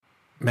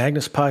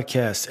Magnus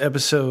Podcast,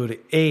 Episode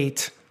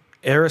 8,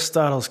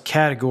 Aristotle's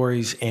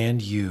Categories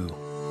and You.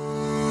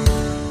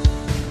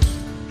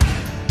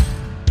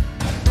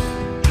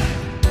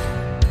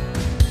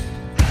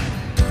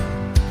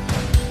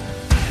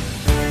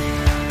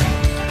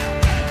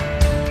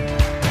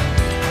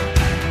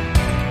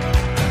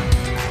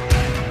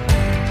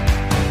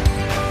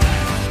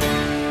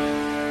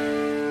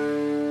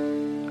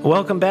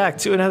 Welcome back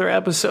to another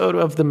episode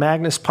of the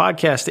Magnus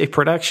Podcast, a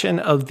production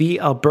of the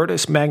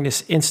Albertus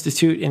Magnus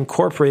Institute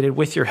Incorporated.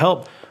 With your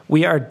help,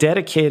 we are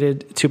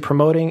dedicated to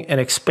promoting and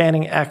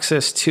expanding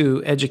access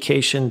to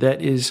education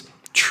that is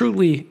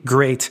truly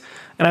great.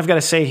 And I've got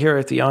to say here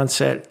at the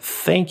onset,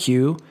 thank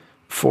you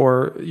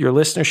for your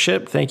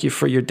listenership. Thank you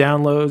for your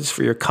downloads,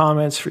 for your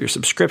comments, for your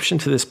subscription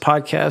to this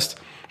podcast.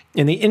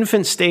 In the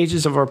infant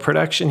stages of our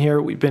production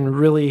here, we've been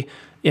really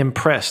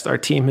impressed. Our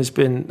team has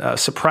been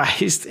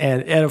surprised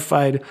and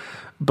edified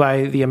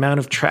by the amount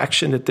of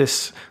traction that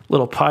this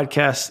little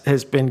podcast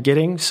has been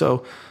getting.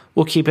 So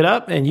we'll keep it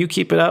up and you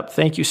keep it up.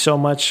 Thank you so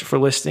much for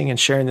listening and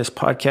sharing this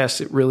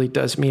podcast. It really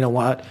does mean a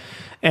lot.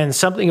 And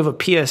something of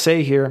a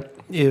PSA here,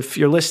 if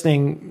you're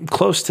listening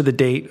close to the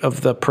date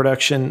of the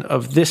production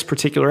of this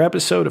particular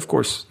episode, of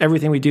course,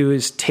 everything we do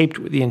is taped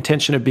with the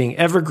intention of being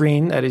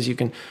evergreen. That is, you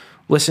can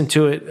listen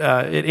to it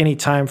at any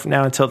time from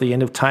now until the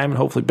end of time and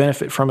hopefully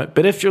benefit from it.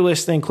 But if you're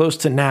listening close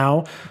to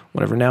now,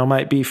 whatever now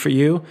might be for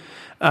you,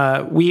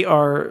 we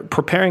are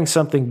preparing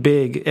something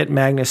big at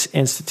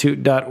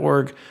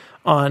magnusinstitute.org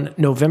on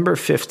November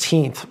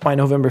 15th. By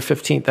November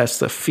 15th, that's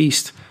the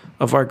feast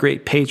of our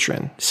great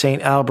patron,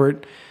 St.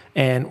 Albert.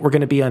 And we're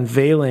going to be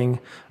unveiling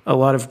a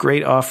lot of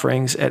great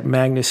offerings at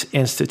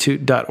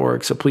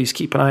magnusinstitute.org. So please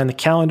keep an eye on the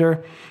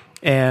calendar.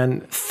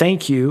 And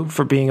thank you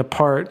for being a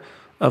part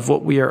of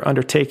what we are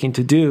undertaking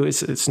to do.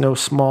 It's no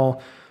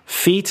small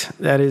feat.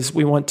 That is,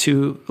 we want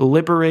to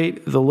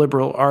liberate the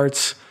liberal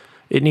arts.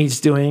 It needs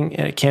doing,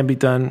 and it can be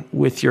done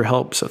with your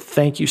help. So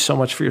thank you so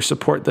much for your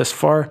support thus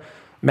far.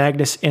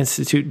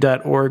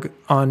 magnusinstitute.org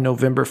on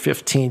November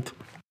 15th.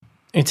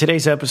 In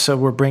today's episode,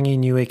 we're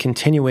bringing you a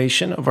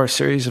continuation of our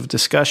series of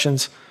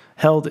discussions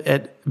held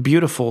at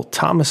beautiful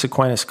Thomas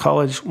Aquinas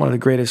College, one of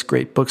the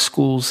great book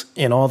schools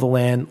in all the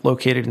land,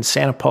 located in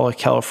Santa Paula,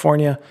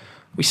 California.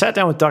 We sat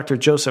down with Dr.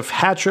 Joseph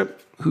Hattrip,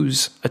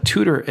 who's a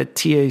tutor at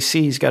TAC.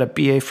 He's got a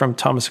BA from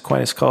Thomas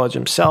Aquinas College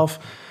himself,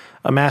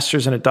 a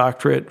master's and a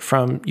doctorate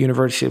from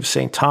University of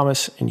St.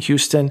 Thomas in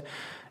Houston.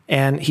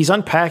 And he's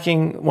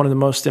unpacking one of the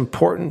most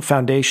important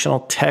foundational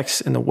texts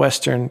in the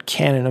Western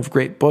canon of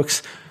great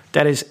books.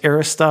 That is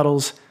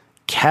Aristotle's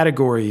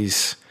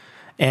Categories.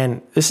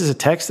 And this is a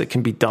text that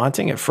can be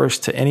daunting at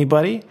first to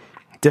anybody,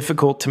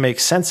 difficult to make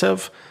sense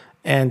of.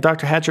 And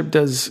Dr. Hattrip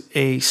does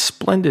a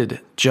splendid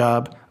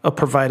job of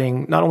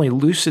providing not only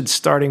lucid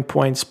starting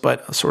points,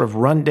 but a sort of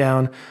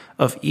rundown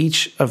of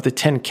each of the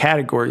 10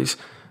 categories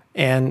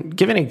and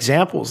giving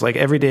examples, like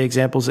everyday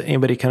examples that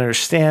anybody can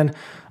understand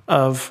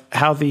of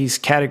how these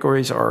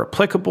categories are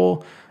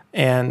applicable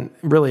and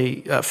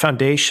really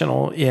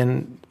foundational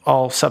in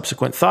all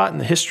subsequent thought and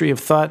the history of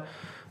thought.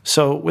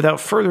 So without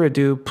further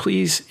ado,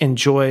 please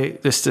enjoy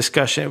this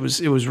discussion.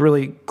 It was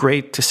really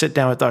great to sit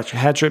down with Dr.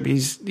 Hattrip.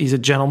 He's a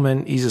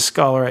gentleman. He's a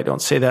scholar. I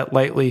don't say that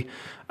lightly.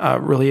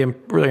 Really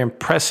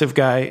impressive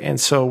guy. And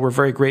so we're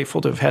very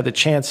grateful to have had the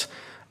chance.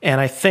 And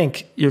I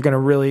think you're going to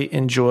really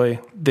enjoy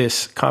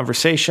this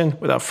conversation.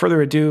 Without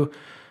further ado,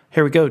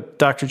 here we go.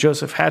 Dr.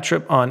 Joseph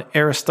Hattrip on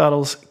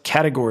Aristotle's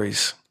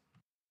Categories.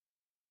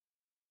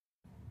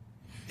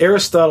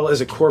 Aristotle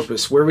as a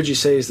corpus, where would you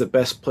say is the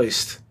best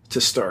place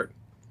to start?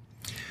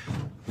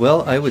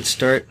 Well, I would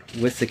start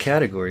with the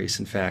categories,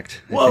 in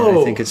fact.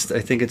 Whoa! I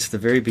think it's the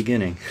very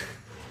beginning.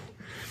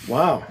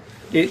 Wow.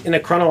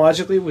 And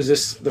chronologically, was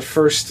this the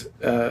first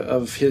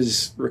of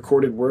his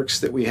recorded works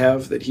that we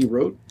have that he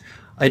wrote?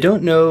 I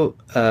don't know.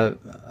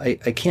 I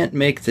can't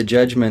make the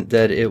judgment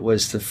that it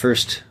was the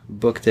first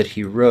book that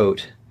he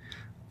wrote.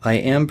 I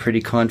am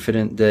pretty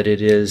confident that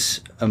it is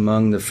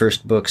among the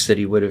first books that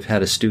he would have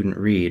had a student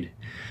read.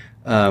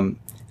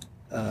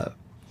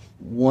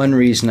 One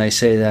reason I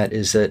say that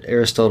is that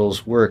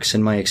Aristotle's works,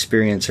 in my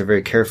experience, are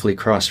very carefully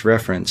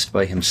cross-referenced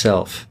by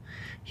himself.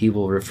 He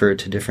will refer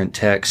to different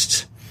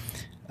texts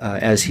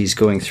as he's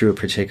going through a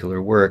particular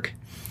work.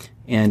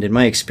 And in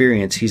my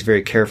experience, he's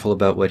very careful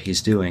about what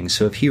he's doing.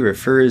 So if he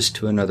refers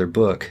to another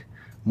book,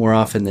 more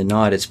often than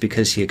not, it's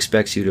because he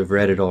expects you to have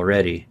read it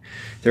already.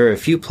 There are a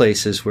few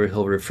places where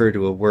he'll refer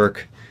to a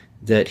work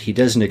that he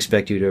doesn't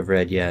expect you to have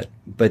read yet,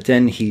 but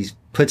then he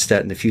puts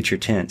that in the future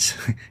tense.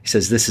 He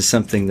says, this is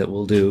something that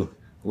we'll do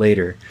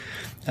later.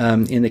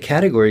 In the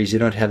categories, you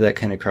don't have that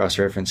kind of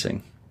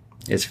cross-referencing.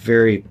 It's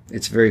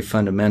very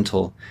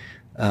fundamental.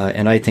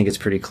 And I think it's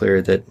pretty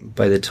clear that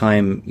by the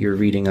time you're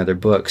reading other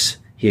books,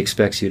 he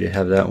expects you to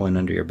have that one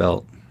under your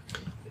belt.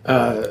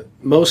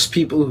 Most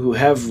people who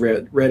have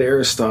read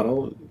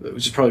Aristotle,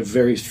 which is probably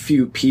very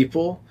few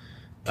people,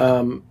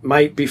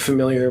 might be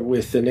familiar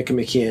with the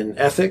Nicomachean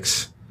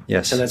Ethics.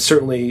 Yes. And that's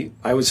certainly,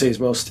 I would say, his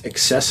most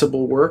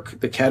accessible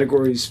work. The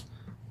categories,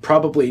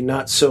 probably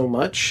not so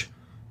much.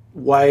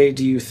 why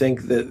do you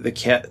think that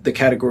the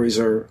categories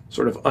are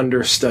sort of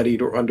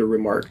understudied or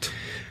under-remarked?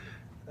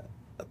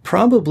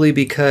 Probably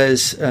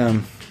because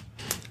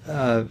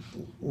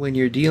when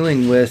you're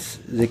dealing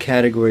with the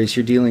categories,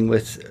 you're dealing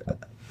with,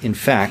 in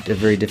fact, a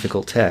very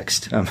difficult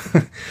text.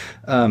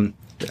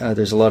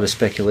 There's a lot of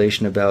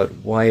speculation about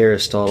why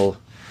Aristotle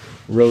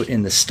wrote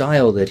in the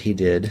style that he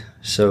did.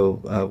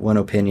 So one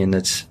opinion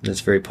that's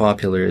very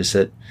popular is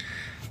that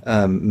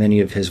many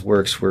of his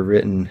works were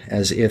written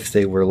as if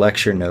they were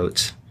lecture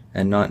notes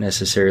and not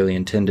necessarily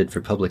intended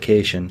for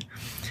publication.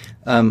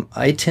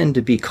 I tend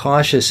to be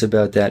cautious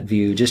about that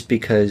view just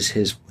because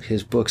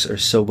his books are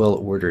so well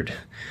ordered.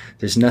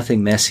 There's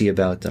nothing messy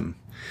about them.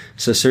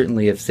 So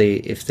certainly if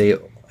they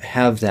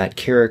have that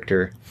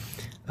character,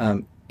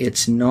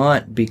 it's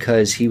not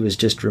because he was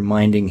just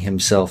reminding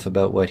himself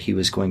about what he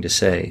was going to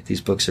say.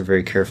 These books are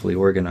very carefully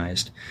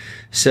organized.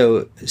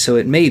 So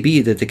it may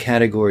be that the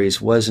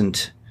categories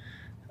wasn't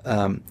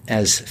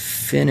as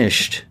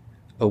finished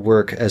a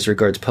work as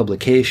regards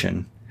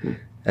publication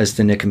as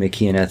the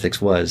Nicomachean Ethics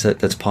was.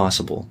 That's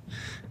possible.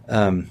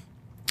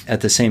 At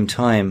the same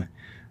time,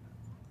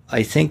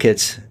 I think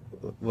it's,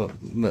 well,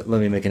 let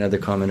me make another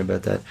comment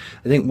about that.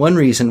 I think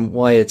another reason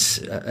why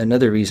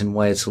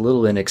it's a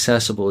little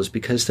inaccessible is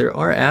because there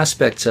are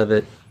aspects of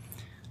it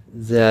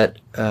that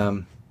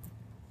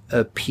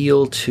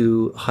appeal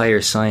to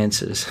higher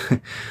sciences.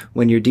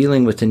 When you're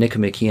dealing with the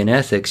Nicomachean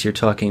Ethics, you're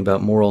talking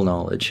about moral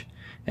knowledge.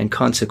 And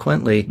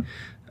consequently,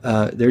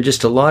 there are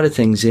just a lot of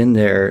things in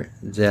there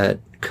that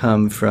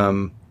come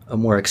from a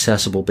more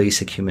accessible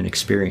basic human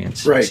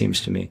experience, right. It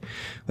seems to me.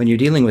 When you're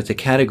dealing with the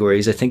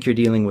categories, I think you're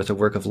dealing with a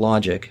work of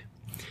logic.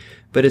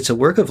 But it's a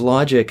work of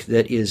logic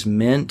that is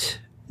meant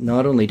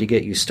not only to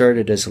get you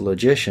started as a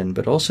logician,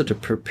 but also to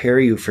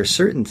prepare you for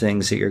certain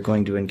things that you're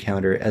going to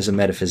encounter as a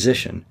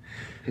metaphysician.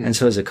 And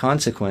so as a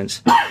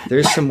consequence,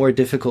 there's some more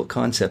difficult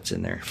concepts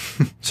in there.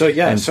 So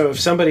if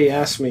somebody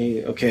asks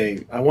me,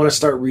 okay, I want to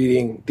start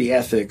reading the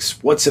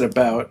Ethics, what's it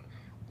about?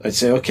 I'd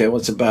say, okay,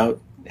 well, it's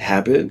about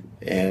habit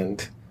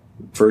and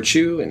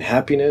virtue and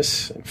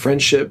happiness and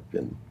friendship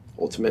and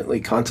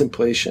ultimately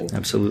contemplation.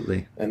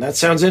 Absolutely. And that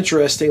sounds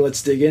interesting.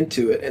 Let's dig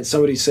into it. And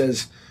somebody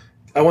says,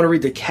 I want to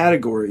read the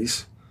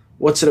categories.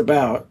 What's it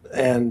about?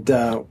 And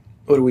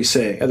what do we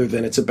say other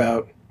than it's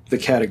about the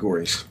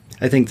categories?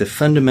 I think the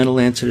fundamental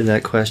answer to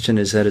that question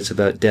is that it's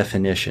about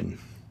definition.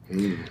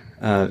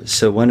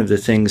 So one of the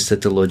things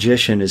that the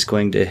logician is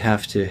going to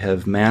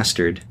have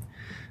mastered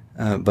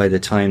by the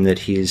time that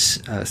he's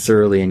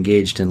thoroughly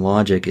engaged in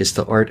logic is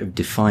the art of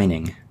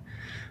defining.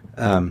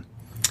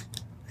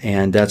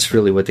 And that's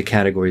really what the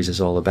categories is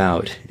all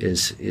about,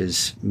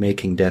 is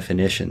making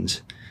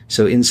definitions.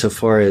 So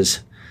insofar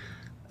as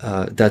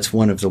that's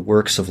one of the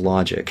works of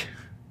logic,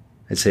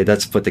 I'd say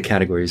that's what the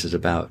categories is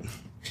about.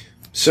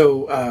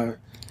 So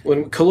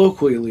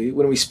colloquially,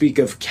 when we speak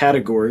of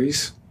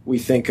categories, we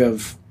think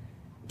of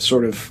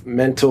sort of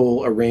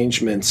mental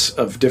arrangements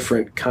of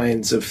different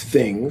kinds of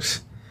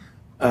things.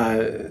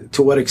 To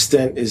what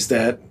extent is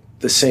that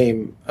the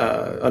same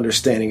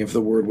understanding of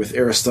the word with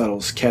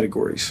Aristotle's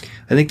categories?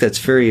 I think that's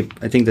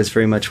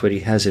very much what he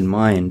has in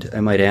mind.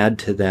 I might add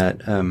to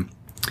that,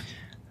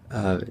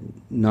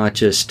 not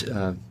just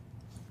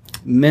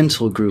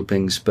mental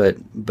groupings, but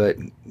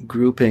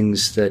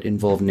groupings that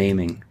involve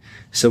naming.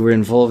 So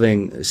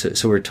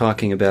we're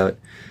talking about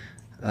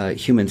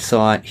human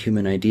thought,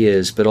 human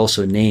ideas, but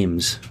also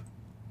names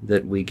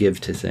that we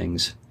give to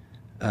things.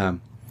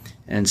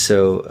 And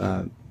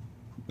so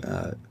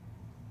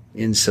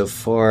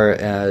insofar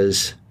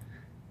as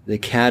the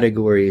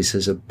categories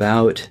is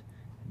about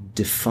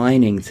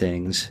defining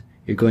things,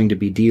 you're going to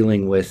be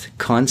dealing with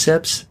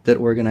concepts that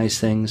organize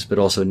things, but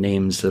also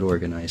names that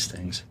organize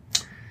things.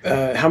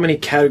 How many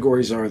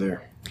categories are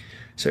there?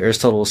 So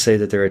Aristotle will say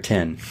that there are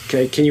 10.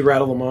 Okay, can you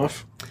rattle them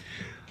off?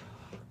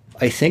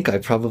 I think I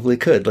probably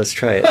could. Let's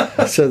try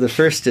it. So the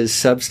first is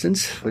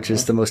substance, which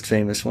is the most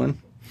famous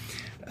one.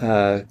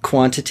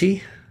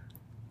 Quantity,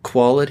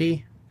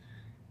 quality,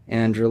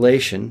 and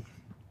relation.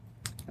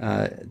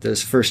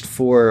 Those first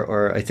four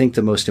are, I think,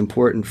 the most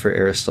important for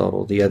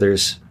Aristotle. The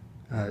others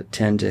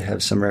tend to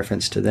have some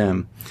reference to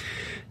them.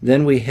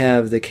 Then we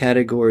have the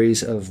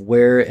categories of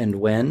where and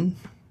when,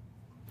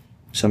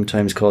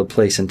 sometimes called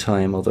place and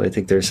time, although I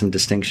think there are some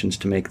distinctions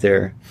to make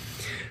there.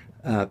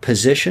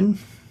 Position,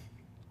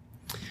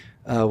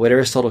 what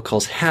Aristotle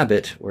calls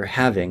habit or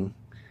having,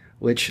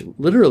 which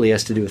literally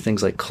has to do with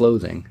things like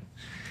clothing.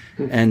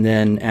 And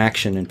then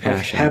action and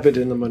passion. Habit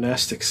in the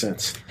monastic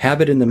sense.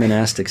 Habit in the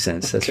monastic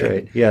sense, that's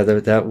right. Yeah,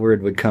 that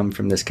word would come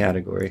from this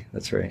category.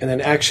 That's right. And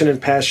then action and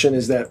passion,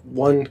 is that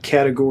one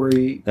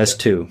category? That's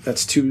two.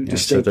 That's two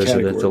distinct categories.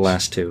 So those are the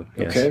last two,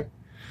 yes. Okay.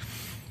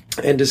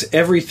 And does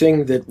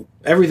everything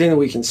that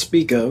we can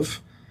speak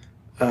of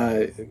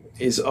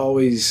is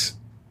always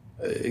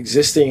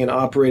existing and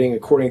operating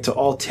according to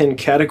all 10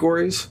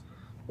 categories?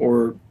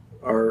 Or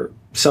are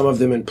some of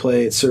them in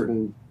play at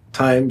certain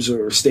times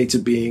or states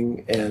of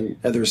being and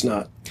others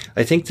not?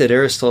 I think that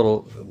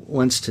Aristotle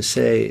wants to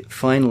say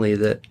finally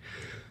that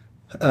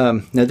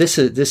Now, this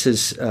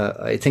is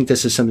I think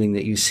this is something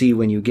that you see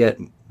when you get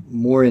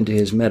more into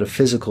his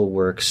metaphysical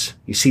works.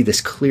 You see this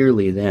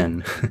clearly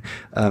then.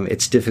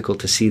 It's difficult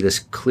to see this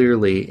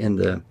clearly in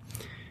the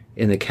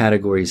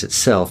categories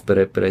itself, but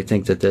I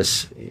think that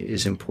this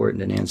is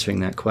important in answering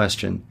that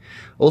question.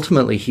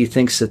 Ultimately, he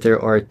thinks that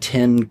there are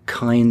 10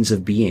 kinds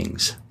of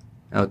beings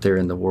out there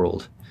in the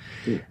world.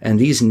 And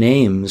these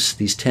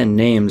 10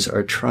 names,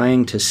 are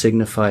trying to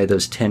signify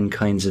those 10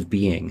 kinds of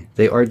being.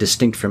 They are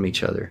distinct from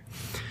each other.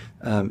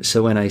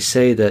 So when I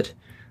say that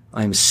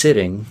I'm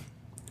sitting,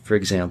 for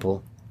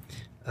example,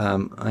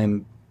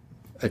 I'm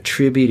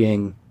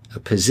attributing a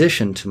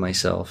position to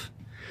myself.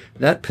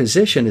 That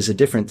position is a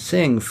different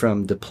thing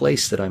from the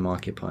place that I'm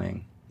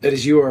occupying. That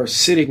is, you are a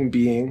sitting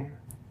being,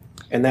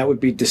 and that would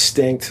be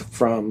distinct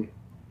from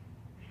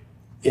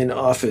in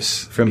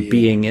office. From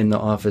being in the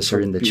office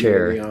or in the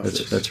chair.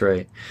 That's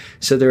right.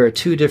 So there are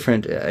two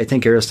different, I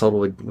think Aristotle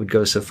would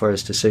go so far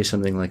as to say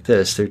something like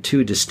this. There are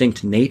two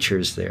distinct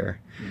natures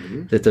there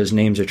that those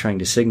names are trying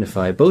to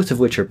signify, both of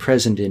which are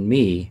present in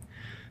me,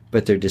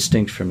 but they're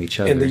distinct from each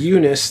other. And the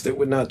unus that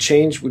would not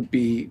change would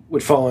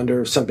fall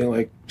under something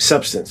like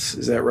substance.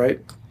 Is that right?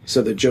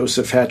 So the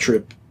Joseph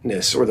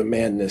Hatripness or the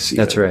manness.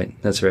 Even.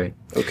 That's right.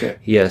 Okay.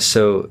 Yes.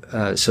 So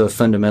a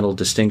fundamental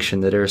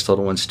distinction that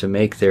Aristotle wants to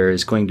make there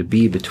is going to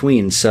be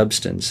between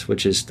substance,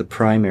 which is the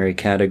primary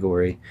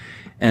category,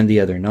 and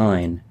the other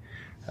 9.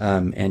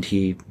 And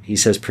he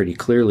says pretty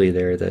clearly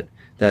there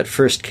that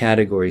first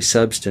category,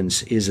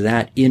 substance, is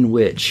that in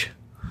which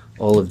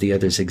all of the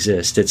others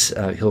exist.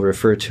 He'll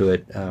refer to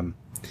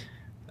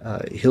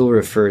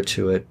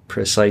it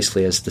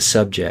precisely as the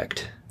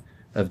subject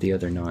of the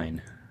other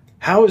 9.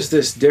 How is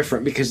this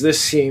different? Because this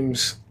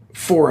seems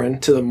foreign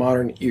to the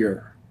modern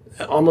ear,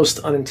 almost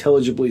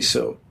unintelligibly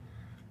so.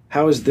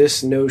 How is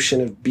this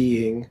notion of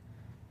being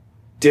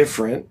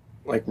different,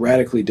 like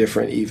radically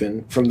different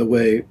even, from the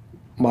way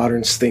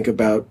moderns think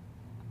about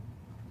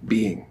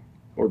being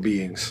or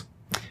beings?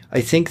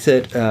 I think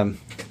that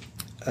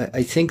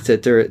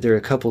there are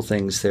a couple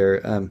things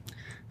there.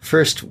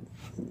 First,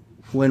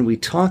 when we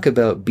talk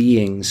about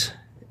beings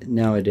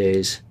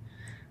nowadays,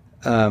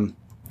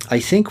 I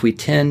think we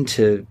tend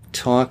to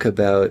talk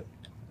about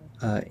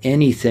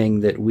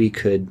anything that we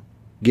could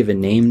give a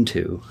name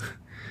to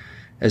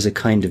as a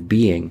kind of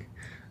being.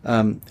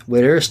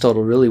 What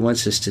Aristotle really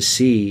wants us to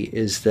see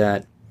is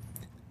that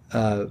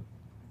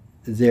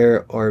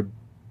there are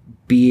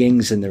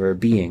beings and there are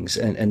beings,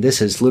 and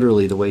this is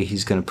literally the way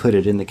he's going to put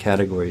it in the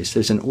categories.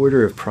 There's an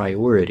order of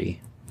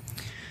priority.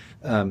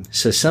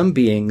 So some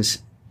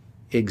beings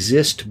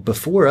exist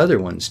before other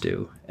ones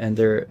do, and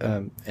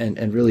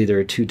really there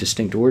are two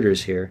distinct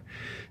orders here.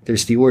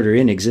 There's the order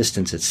in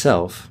existence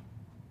itself.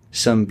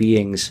 Some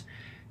beings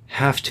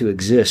have to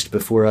exist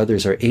before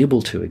others are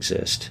able to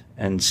exist,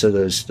 and so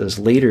those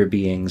later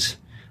beings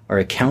are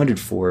accounted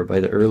for by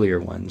the earlier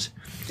ones.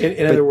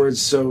 In other words,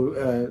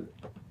 so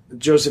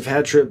Joseph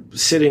Hatrip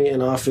sitting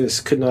in office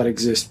could not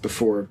exist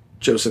before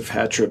Joseph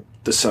Hatrip,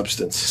 the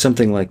substance.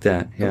 Something like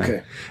that, yeah.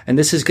 Okay. And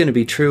this is going to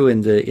be true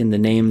in the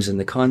names and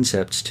the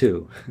concepts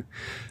too.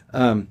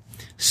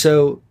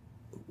 So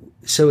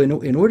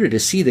in order to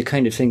see the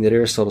kind of thing that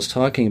Aristotle's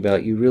talking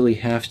about, you really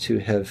have to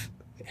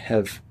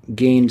have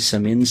gained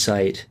some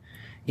insight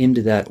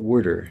into that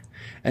order.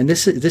 And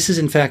this is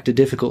in fact a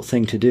difficult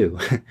thing to do.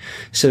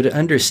 So to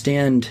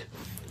understand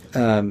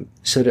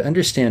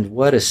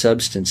what a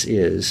substance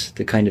is,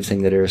 the kind of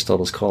thing that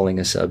Aristotle's calling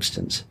a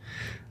substance,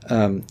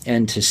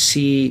 and to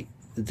see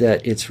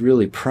that it's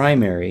really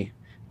primary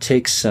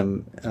takes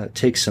some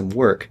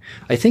work.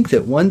 I think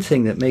that one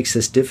thing that makes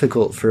this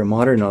difficult for a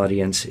modern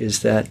audience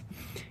is that,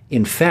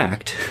 in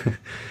fact,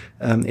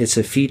 it's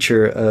a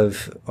feature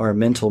of our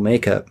mental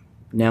makeup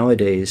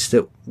nowadays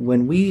that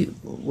when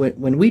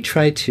we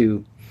try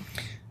to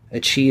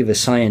achieve a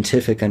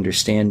scientific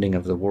understanding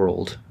of the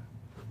world,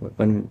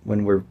 when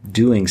we're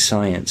doing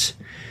science,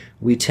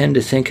 we tend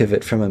to think of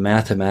it from a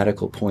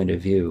mathematical point of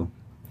view.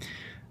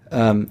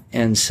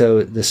 And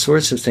so the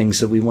sorts of things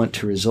that we want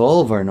to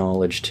resolve our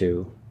knowledge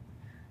to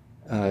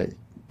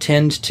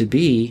tend to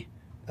be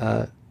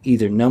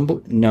either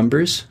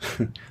numbers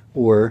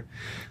or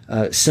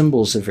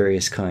symbols of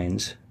various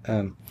kinds.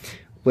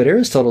 What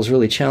Aristotle's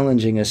really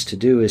challenging us to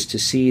do is to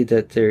see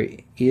that there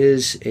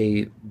is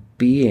a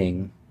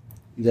being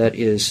that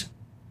is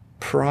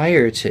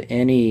prior to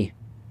any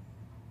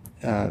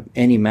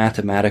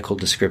mathematical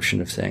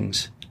description of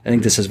things. I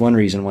think this is one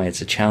reason why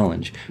it's a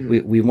challenge.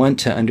 We want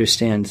to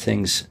understand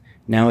things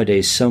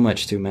nowadays so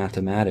much through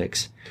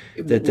mathematics.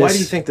 Why do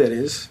you think that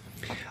is?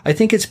 I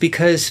think it's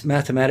because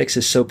mathematics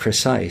is so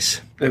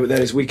precise. That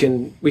is, we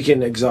can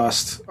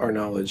exhaust our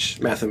knowledge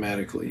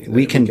mathematically.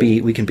 We can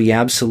be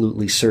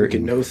absolutely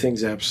certain. We can know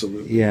things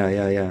absolutely.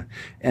 Yeah.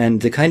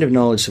 And the kind of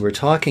knowledge that we're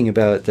talking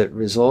about that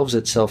resolves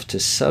itself to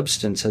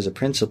substance as a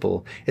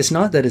principle, it's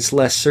not that it's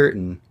less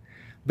certain,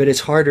 but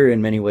it's harder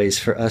in many ways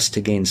for us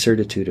to gain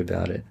certitude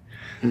about it.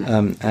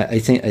 I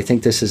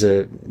think this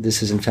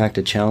is in fact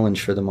a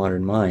challenge for the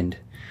modern mind.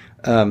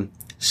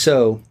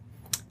 So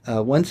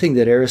one thing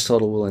that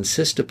Aristotle will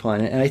insist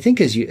upon, and I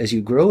think as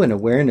you grow in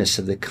awareness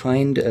of the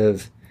kind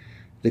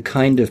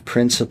of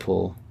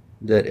principle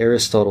that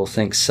Aristotle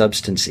thinks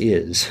substance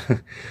is,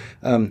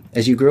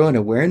 as you grow in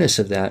awareness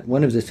of that,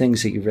 one of the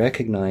things that you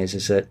recognize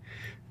is that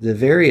the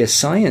various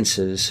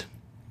sciences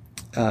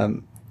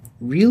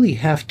really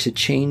have to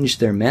change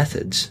their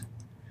methods.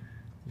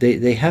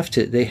 They have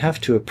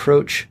to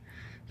approach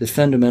the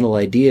fundamental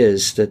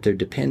ideas that they're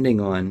depending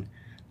on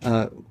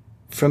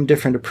from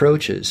different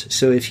approaches.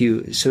 So if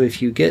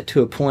you get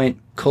to a point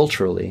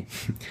culturally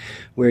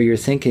where you're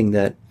thinking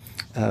that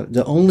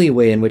the only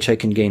way in which I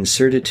can gain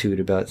certitude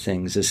about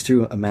things is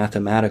through a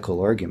mathematical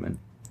argument,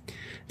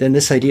 then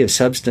this idea of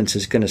substance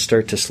is going to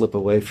start to slip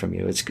away from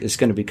you. It's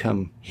going to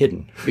become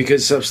hidden.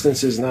 Because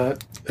substance is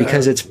not...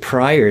 because it's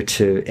prior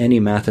to any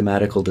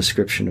mathematical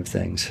description of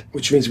things.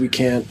 Which means we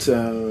can't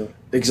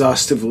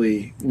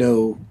exhaustively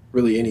know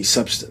really any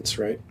substance,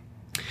 right?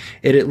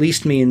 It at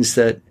least means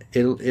that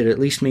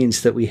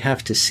we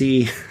have to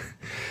see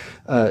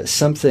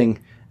something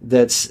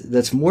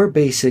that's more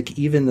basic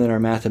even than our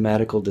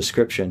mathematical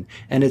description.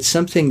 And it's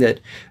something that,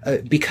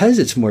 because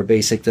it's more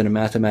basic than a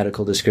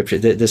mathematical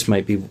description, this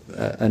might be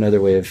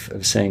another way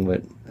of saying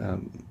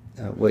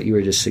what you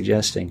were just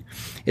suggesting.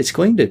 It's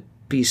going to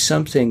be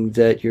something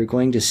that you're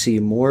going to see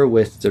more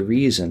with the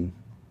reason,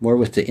 more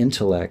with the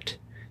intellect,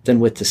 than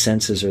with the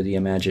senses or the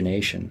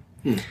imagination.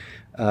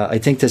 I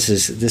think this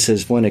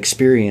is one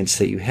experience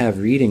that you have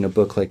reading a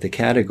book like The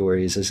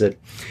Categories, is that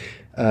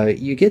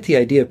you get the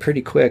idea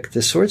pretty quick.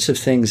 The sorts of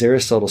things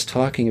Aristotle's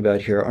talking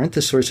about here aren't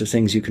the sorts of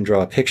things you can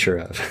draw a picture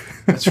of.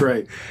 That's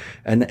right.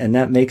 and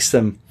that makes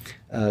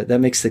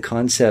the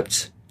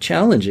concepts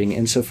challenging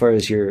insofar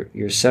as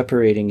you're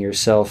separating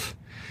yourself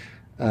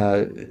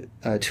to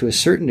a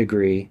certain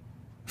degree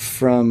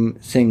from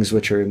things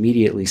which are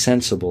immediately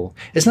sensible.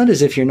 It's not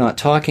as if you're not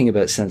talking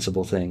about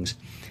sensible things,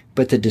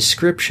 but the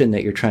description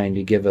that you're trying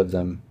to give of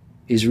them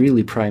is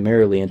really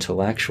primarily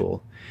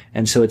intellectual.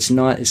 And so it's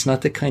not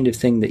the kind of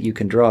thing that you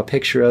can draw a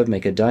picture of,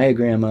 make a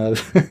diagram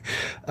of.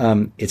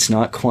 It's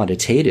not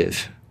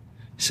quantitative,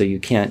 so you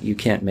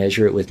can't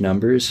measure it with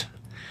numbers,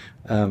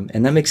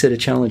 and that makes it a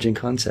challenging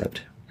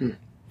concept.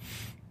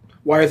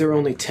 Why are there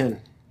only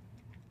 10?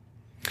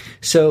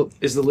 So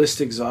is the list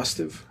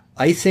exhaustive?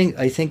 I think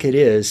it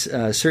is.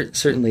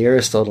 Certainly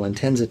Aristotle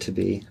intends it to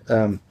be.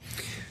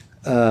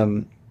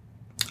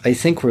 I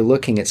think we're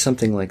looking at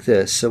something like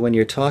this. So when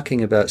you're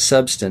talking about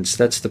substance,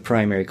 that's the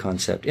primary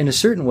concept. In a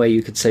certain way,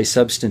 you could say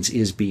substance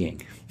is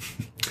being.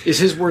 Is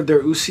his word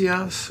there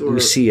ousios?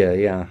 Ousia,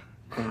 yeah.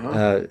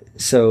 Uh-huh.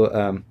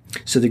 So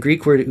the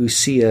Greek word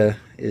ousia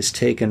is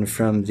taken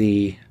from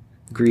the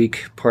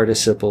Greek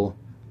participle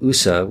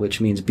ousa,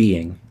 which means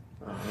being.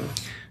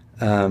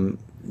 Uh-huh.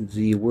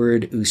 The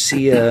word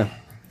ousia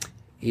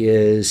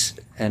is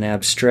an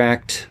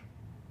abstract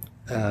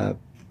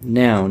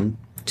noun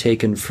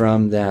taken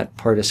from that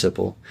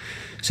participle.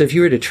 So if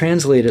you were to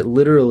translate it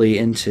literally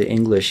into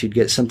English, you'd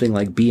get something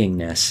like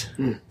beingness,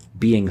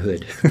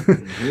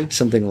 beinghood,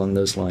 something along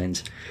those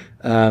lines.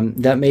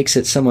 That makes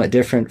it somewhat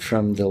different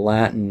from the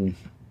Latin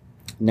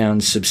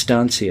noun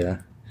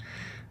substantia,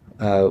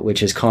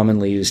 which is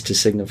commonly used to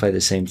signify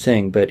the same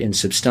thing. But in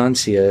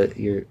substantia,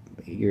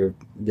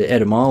 the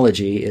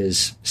etymology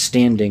is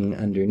standing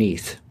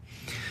underneath.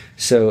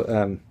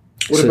 So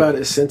what about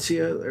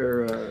essentia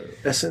or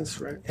essence,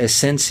 right?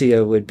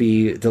 Essentia would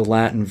be the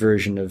Latin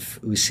version of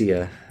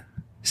ousia.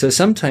 So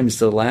sometimes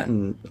the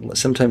Latin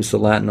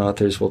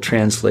authors will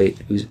translate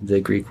the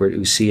Greek word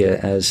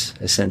ousia as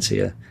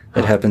essentia.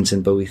 That happens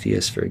in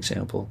Boethius, for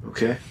example.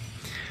 Okay.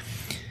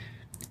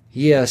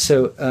 Yeah.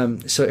 So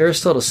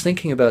Aristotle's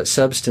thinking about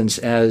substance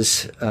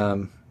as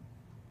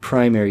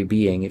primary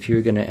being. If you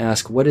were going to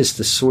ask what is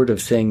the sort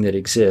of thing that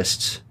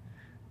exists,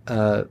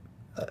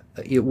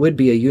 it would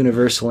be a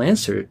universal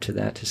answer to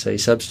that, to say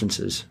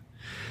substances.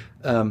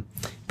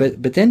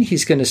 But then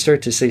he's going to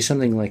start to say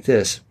something like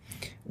this.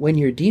 When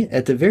you're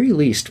at the very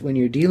least, when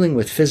you're dealing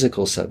with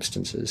physical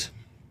substances,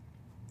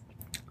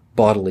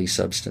 bodily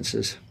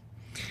substances,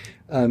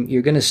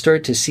 you're going to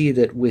start to see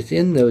that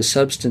within those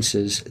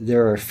substances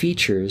there are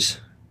features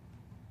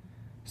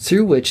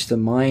through which the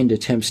mind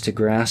attempts to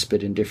grasp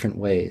it in different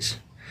ways.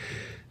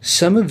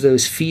 Some of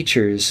those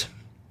features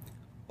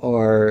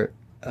are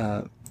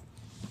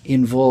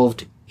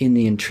involved in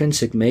the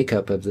intrinsic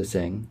makeup of the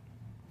thing.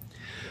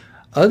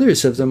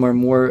 Others of them are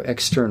more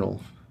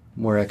external,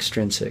 more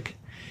extrinsic.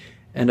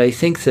 And I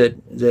think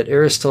that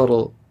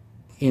Aristotle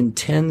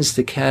intends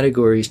the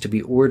categories to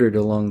be ordered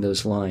along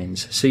those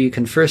lines. So you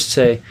can first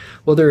say,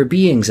 well, there are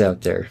beings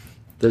out there.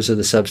 Those are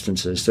the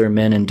substances. There are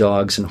men and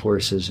dogs and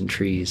horses and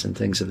trees and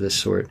things of this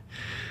sort.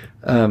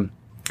 But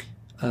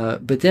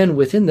then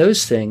within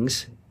those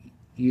things,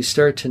 you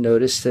start to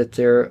notice that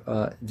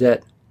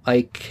that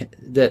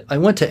I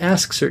want to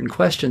ask certain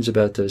questions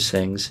about those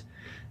things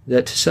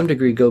that to some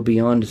degree go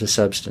beyond the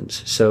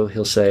substance. So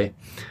he'll say,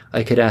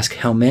 I could ask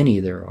how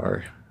many there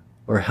are,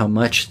 or how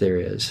much there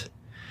is.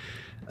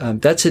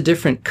 That's a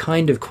different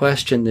kind of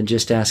question than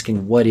just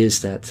asking, what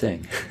is that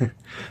thing?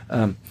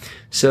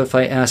 So if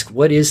I ask,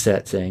 what is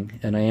that thing,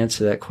 and I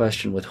answer that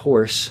question with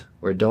horse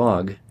or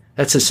dog,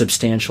 that's a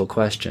substantial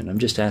question. I'm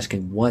just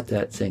asking what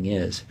that thing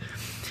is.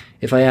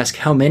 If I ask,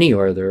 how many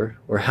are there,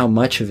 or how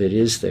much of it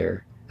is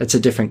there, that's a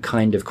different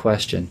kind of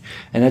question.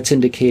 And that's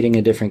indicating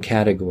a different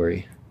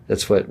category.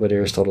 That's what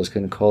Aristotle is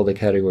going to call the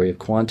category of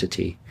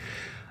quantity.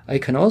 I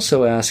can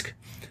also ask,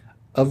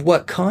 of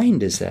what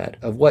kind is that?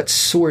 Of what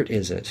sort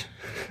is it?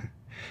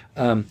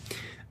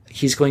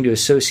 He's going to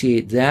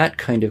associate that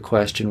kind of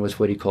question with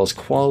what he calls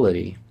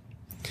quality.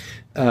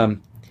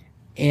 And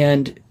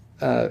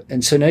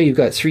so now you've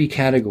got three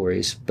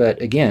categories.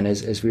 But again,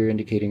 as we were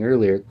indicating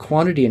earlier,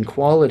 quantity and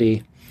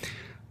quality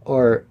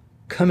are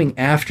coming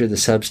after the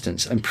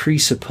substance. I'm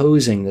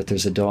presupposing that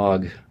there's a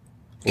dog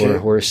or a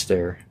horse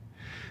there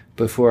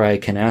before I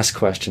can ask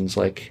questions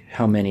like,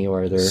 how many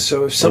are there?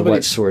 So if somebody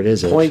what sort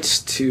is it? points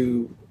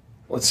to,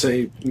 let's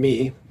say,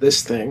 me,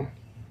 this thing,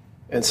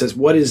 and says,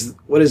 what is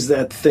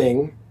that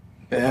thing,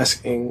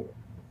 asking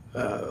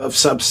of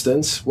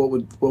substance, what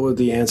would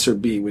the answer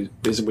be?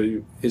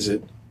 Is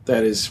it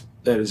that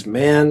is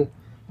man,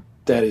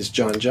 that is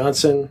John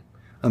Johnson?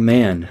 A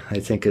man, I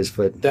think, is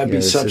what that'd be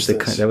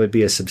substance. That would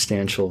be a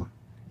substantial,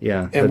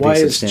 yeah. And why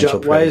is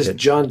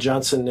John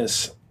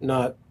Johnsonness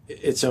not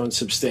its own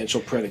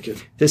substantial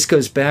predicate? This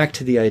goes back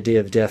to the idea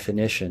of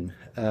definition.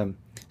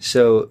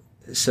 So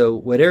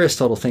what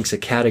Aristotle thinks a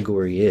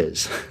category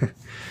is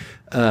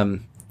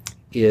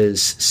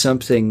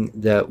something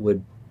that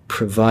would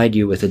provide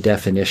you with a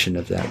definition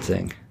of that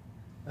thing.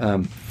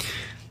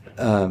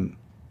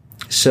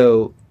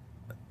 So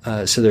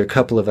there are a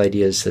couple of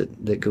ideas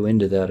that go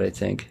into that, I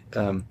think.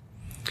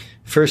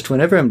 First,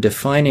 whenever I'm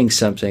defining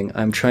something,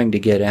 I'm trying to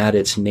get at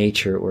its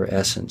nature or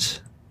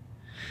essence.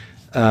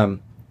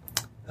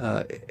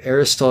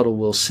 Aristotle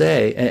will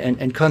say,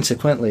 and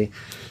consequently,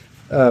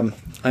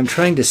 I'm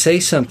trying to say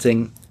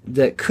something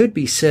that could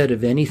be said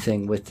of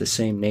anything with the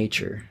same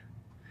nature.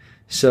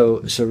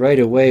 So right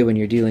away, when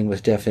you're dealing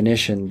with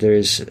definition,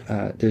 there's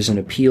an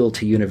appeal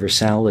to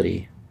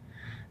universality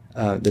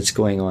that's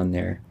going on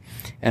there.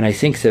 And I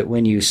think that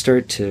when you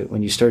start to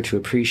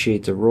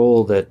appreciate the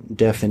role that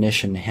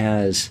definition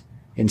has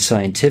in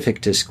scientific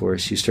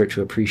discourse, you start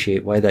to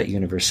appreciate why that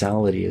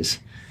universality is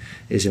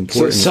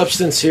important. So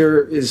substance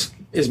here is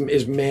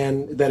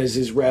man, that is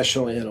his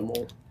rational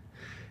animal.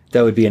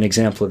 That would be an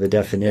example of a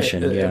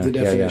definition. Of the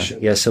definition.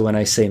 Yeah. So when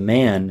I say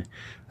man,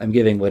 I'm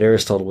giving what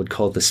Aristotle would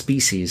call the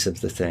species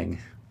of the thing.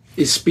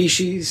 Is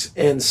species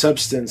and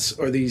substance,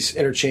 are these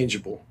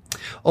interchangeable?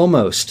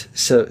 Almost.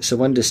 So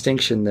one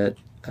distinction that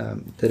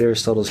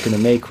Aristotle is going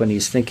to make when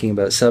he's thinking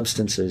about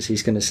substances,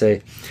 he's going to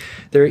say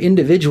there are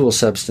individual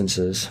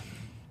substances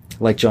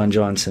like John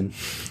Johnson,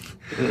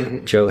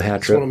 Joe Hattrop.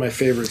 It's one of my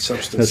favorite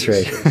substances.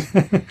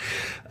 That's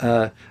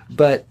right.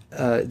 But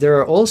there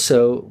are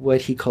also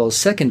what he calls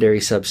secondary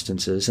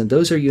substances, and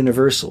those are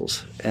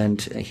universals.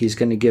 And he's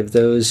going to give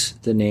those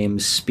the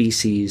names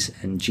species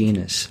and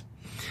genus.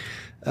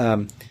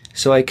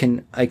 So I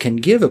can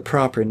give a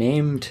proper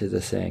name to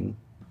the thing.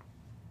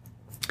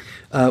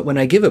 When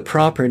I give a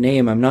proper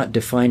name, I'm not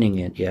defining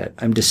it yet.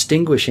 I'm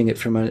distinguishing it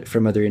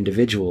from other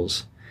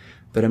individuals,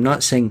 but I'm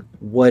not saying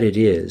what it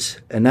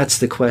is. And that's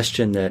the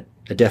question that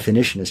a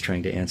definition is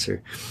trying to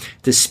answer.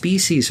 The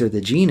species or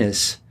the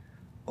genus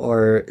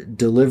are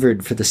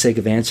delivered for the sake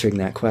of answering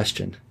that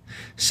question.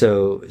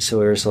 So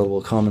Aristotle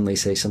will commonly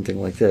say something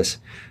like this.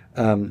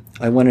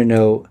 I want to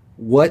know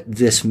what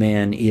this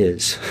man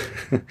is.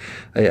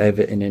 I have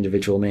an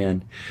individual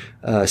man,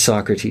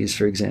 Socrates,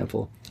 for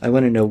example. I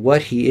want to know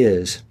what he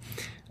is.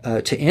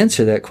 To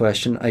answer that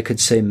question, I could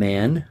say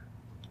man,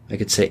 I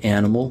could say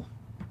animal,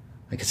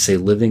 I could say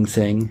living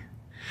thing.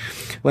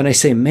 When I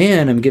say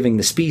man, I'm giving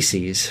the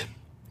species.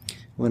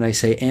 When I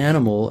say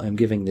animal, I'm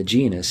giving the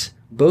genus.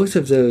 Both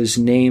of those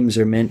names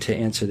are meant to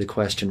answer the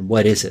question,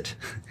 what is it?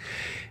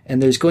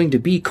 And there's going to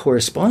be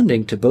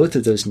corresponding to both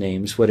of those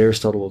names what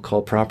Aristotle will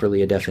call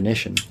properly a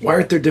definition. Why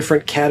aren't there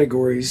different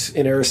categories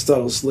in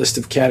Aristotle's list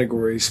of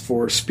categories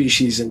for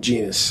species and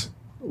genus?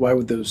 Why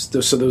would those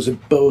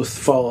would both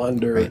fall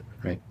under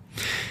right.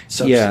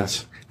 substance?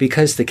 Yeah,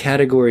 because the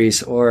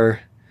categories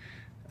are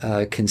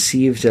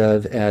conceived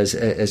of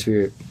as we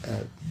were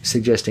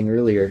suggesting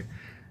earlier.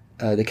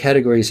 The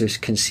categories are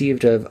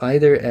conceived of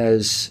either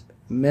as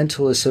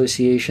mental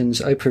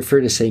associations. I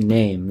prefer to say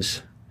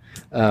names.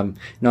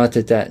 Not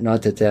that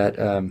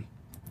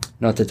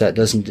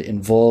doesn't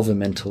involve a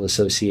mental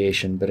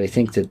association, but I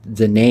think that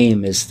the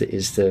name is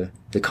the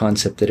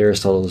concept that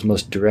Aristotle is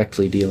most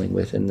directly dealing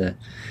with in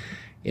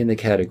the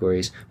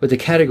categories. What the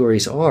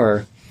categories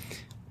are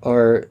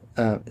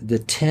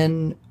the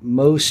 10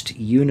 most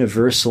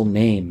universal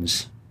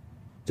names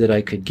that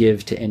I could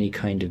give to any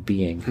kind of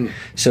being.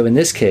 So in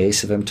this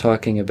case, if I'm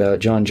talking about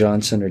John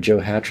Johnson or Joe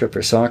Hattrop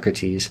or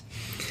Socrates,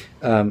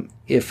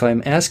 if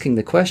I'm asking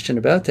the question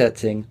about that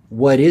thing,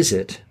 what is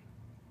it,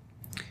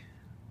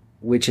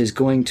 which is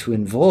going to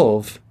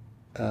involve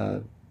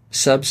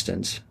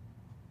substance,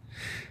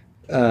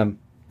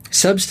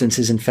 substance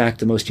is in fact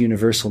the most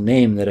universal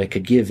name that I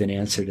could give in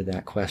answer to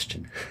that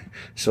question.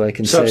 So I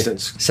can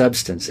substance. say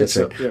substance, that's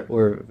right. Yeah.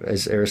 Or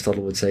as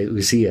Aristotle would say,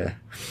 ousia.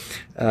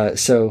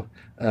 So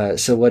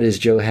what is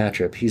Joe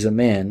Hatrip? He's a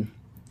man.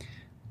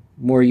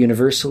 More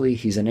universally,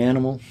 he's an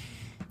animal.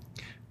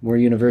 More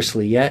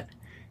universally yet,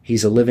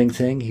 he's a living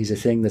thing. He's a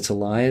thing that's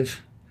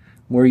alive.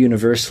 More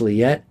universally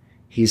yet,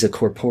 he's a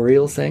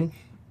corporeal thing,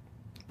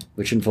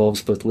 which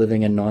involves both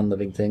living and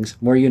non-living things.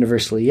 More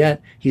universally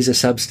yet, he's a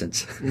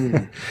substance.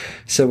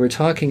 So we're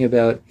talking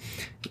about,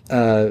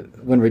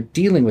 when we're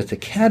dealing with the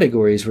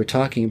categories, we're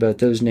talking about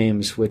those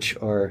names which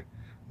are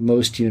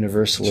most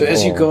universal So of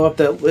as all. you go up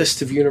that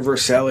list of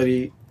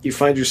universality, you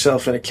find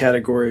yourself in a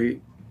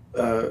category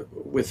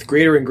with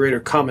greater and greater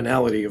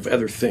commonality of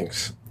other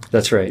things.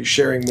 That's right. You're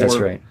sharing more. That's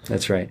right.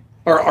 That's right.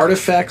 Are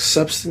artifacts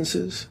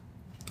substances?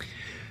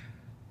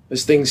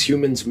 As things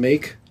humans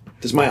make?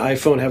 Does my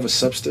iPhone have a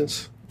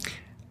substance?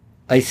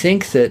 I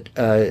think that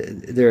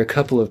there are a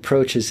couple of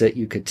approaches that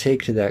you could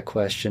take to that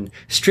question.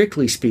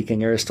 Strictly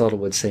speaking, Aristotle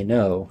would say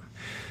no.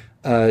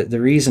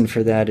 The reason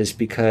for that is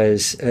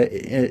because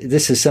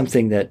this is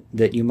something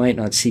that you might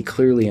not see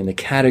clearly in the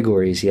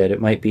categories yet.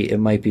 It might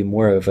be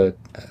more of a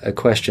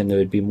question that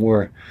would be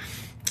more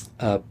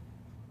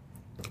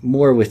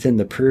within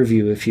the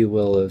purview, if you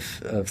will,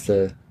 of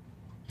the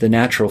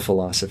natural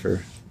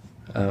philosopher,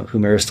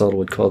 whom Aristotle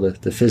would call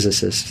the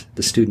physicist,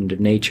 the student of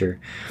nature.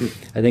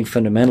 I think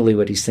fundamentally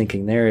what he's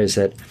thinking there is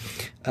that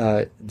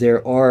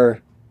there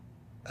are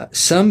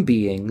some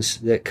beings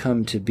that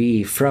come to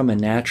be from a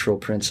natural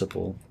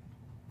principle.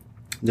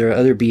 There are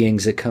other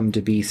beings that come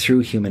to be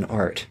through human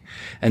art,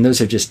 and those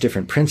are just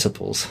different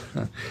principles.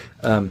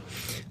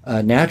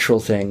 Natural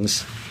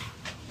things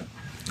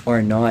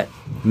are not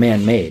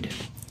man-made.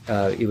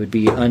 It would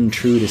be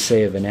untrue to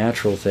say of a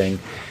natural thing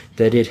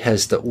that it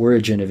has the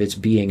origin of its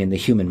being in the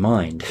human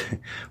mind,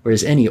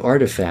 whereas any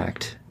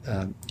artifact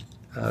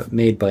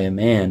made by a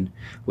man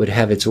would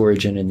have its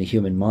origin in the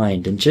human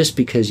mind. And just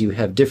because you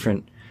have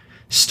different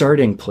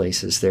starting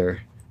places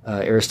there,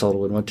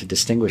 Aristotle would want to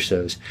distinguish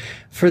those.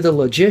 For the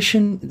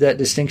logician, that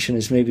distinction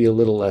is maybe a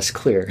little less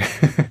clear,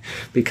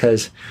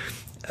 because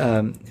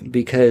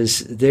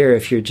there,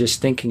 if you're just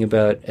thinking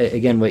about,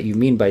 again, what you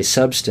mean by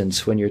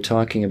substance when you're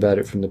talking about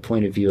it from the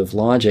point of view of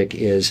logic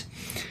is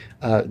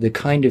the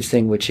kind of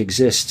thing which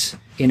exists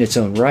in its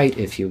own right,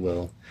 if you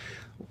will,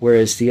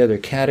 whereas the other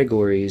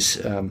categories,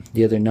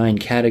 the other 9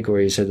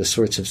 categories, are the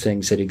sorts of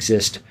things that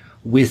exist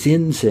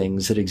within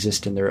things that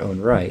exist in their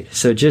own right.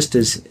 So just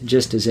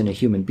as in a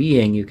human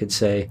being, you could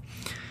say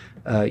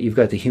you've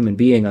got the human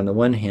being on the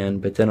one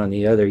hand, but then on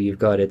the other you've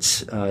got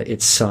its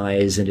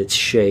size and its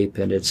shape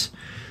and its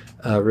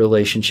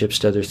relationships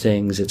to other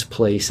things, its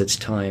place, its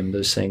time,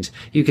 those things.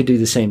 You could do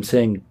the same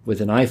thing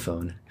with an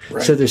iPhone.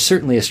 Right. So there's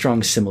certainly a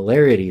strong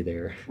similarity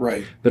there.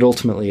 Right. But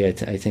ultimately, I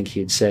think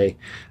he'd say,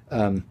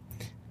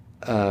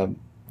 although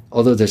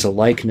there's a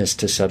likeness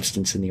to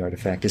substance in the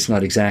artifact, it's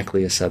not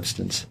exactly a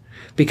substance,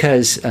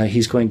 because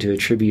he's going to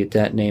attribute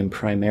that name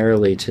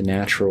primarily to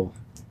natural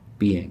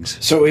beings.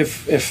 So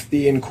if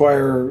the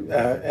inquirer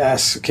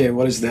asks, okay,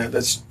 what is that?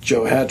 That's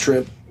Joe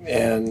Hatrip,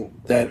 and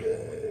that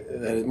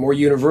more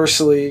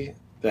universally,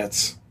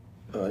 that's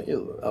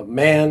a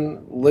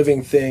man,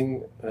 living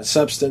thing, a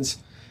substance.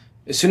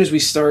 As soon as we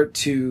start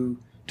to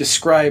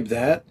describe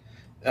that,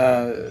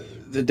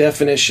 the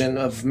definition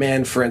of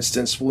man, for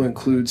instance, will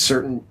include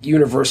certain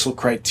universal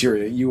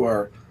criteria. You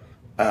are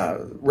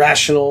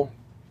rational,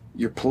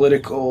 you're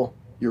political,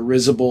 you're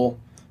risible,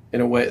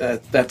 in a way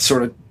that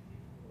sort of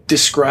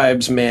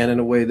describes man in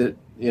a way that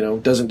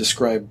doesn't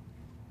describe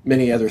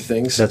many other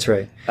things. That's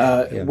right.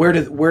 Yeah. Where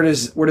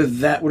does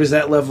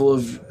that level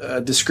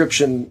of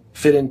description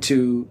fit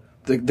into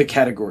the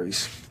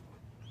categories?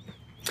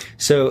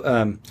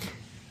 So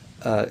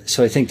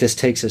I think this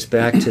takes us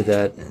back to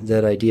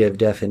that idea of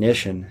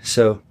definition.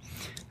 So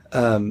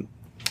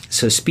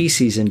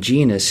species and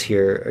genus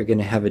here are going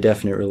to have a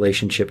definite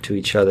relationship to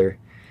each other,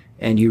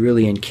 and you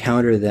really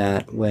encounter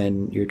that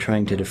when you're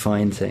trying to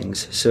define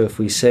things. So if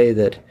we say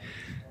that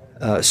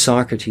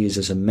Socrates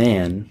is a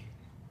man,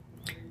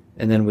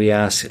 and then we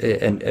ask,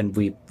 and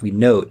we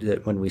note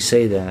that when we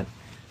say that,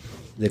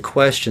 the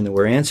question that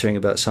we're answering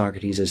about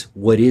Socrates is,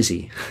 what is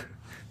he?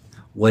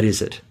 What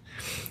is it?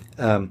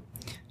 Then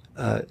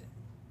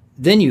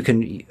you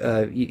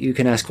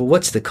can ask, well,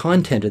 what's the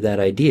content of that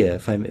idea?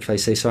 If I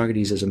say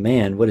Socrates is a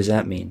man, what does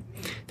that mean?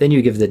 Then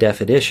you give the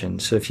definition.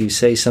 So if you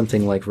say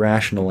something like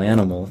rational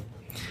animal,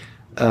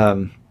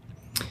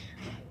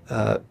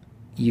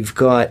 you've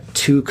got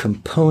 2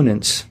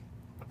 components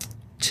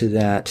to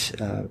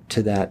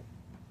that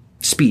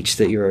speech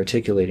that you're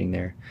articulating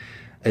there: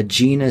 a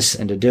genus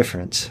and a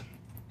difference.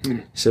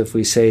 So if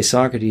we say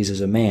Socrates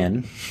is a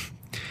man,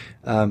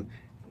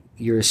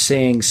 you're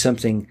saying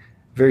something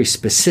very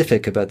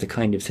specific about the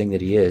kind of thing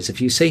that he is.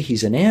 If you say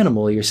he's an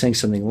animal, you're saying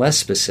something less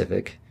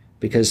specific,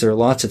 because there are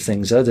lots of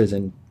things other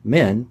than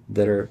men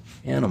that are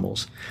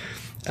animals.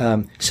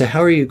 So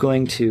how are you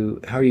going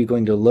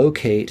to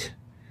locate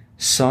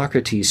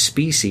Socrates'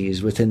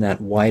 species within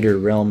that wider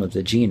realm of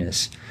the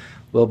genus?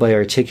 Well, by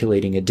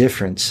articulating a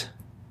difference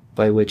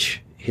by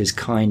which his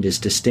kind is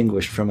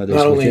distinguished from others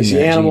Not only within is he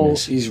that animal,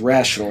 genus. he's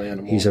rational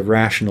animal. He's a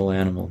rational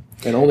animal.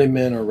 And only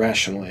men are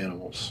rational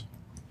animals.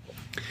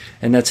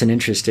 And that's an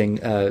interesting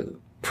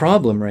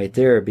problem right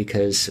there,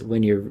 because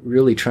when you're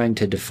really trying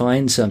to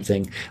define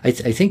something, I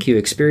think you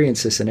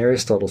experience this in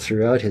Aristotle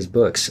throughout his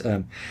books.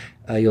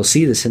 You'll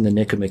see this in the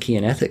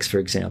Nicomachean Ethics, for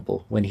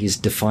example, when he's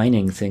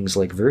defining things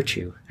like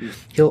virtue.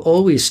 He'll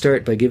always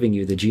start by giving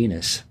you the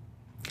genus.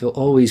 He'll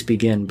always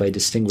begin by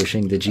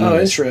distinguishing the genus. Oh,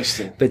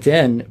 interesting. But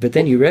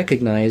then you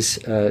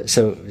recognize,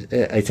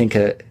 I think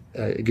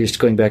just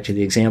going back to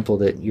the example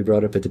that you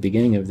brought up at the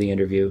beginning of the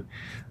interview,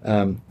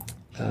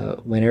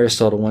 when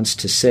Aristotle wants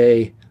to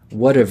say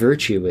what a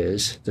virtue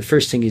is, the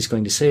first thing he's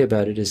going to say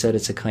about it is that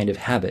it's a kind of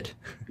habit.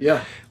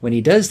 Yeah. When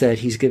he does that,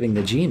 he's giving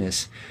the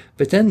genus.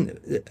 But then,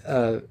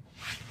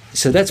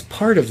 so that's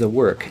part of the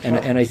work.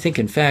 And I think,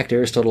 in fact,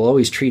 Aristotle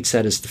always treats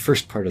that as the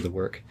first part of the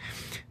work.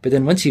 But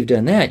then once you've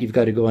done that, you've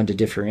got to go on to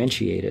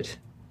differentiate it.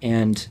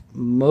 And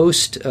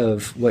most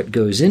of what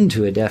goes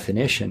into a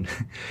definition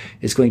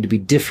is going to be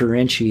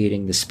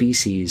differentiating the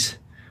species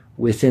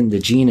within the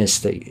genus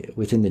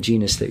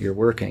that you're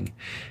working.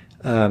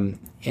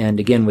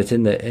 And again,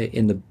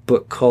 in the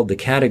book called The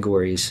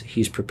Categories,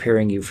 he's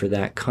preparing you for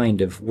that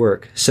kind of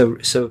work. So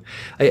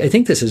I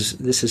think this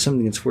is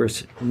something that's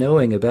worth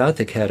knowing about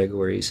the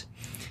categories.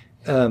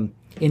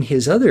 In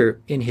his other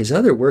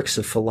works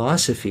of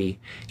philosophy,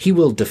 he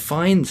will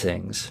define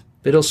things,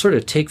 but he'll sort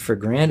of take for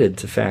granted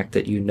the fact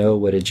that you know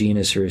what a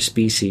genus or a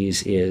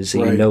species is, that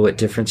you know what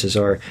differences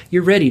are.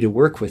 You're ready to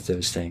work with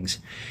those things.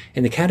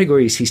 In the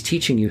categories, he's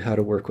teaching you how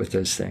to work with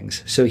those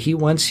things. So he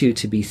wants you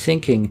to be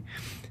thinking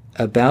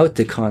about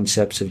the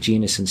concepts of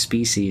genus and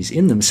species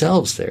in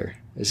themselves there,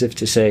 as if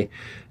to say,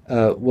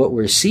 what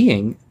we're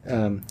seeing,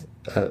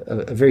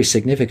 a very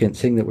significant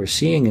thing that we're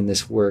seeing in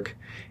this work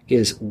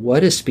is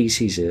what a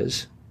species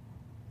is,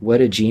 what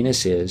a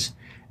genus is,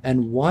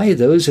 and why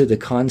those are the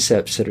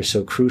concepts that are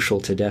so crucial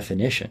to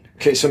definition.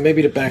 Okay, so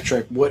maybe to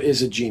backtrack, what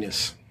is a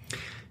genus?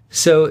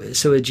 So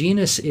a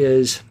genus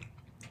is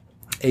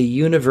a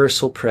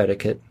universal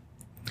predicate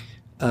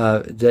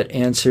that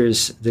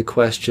answers the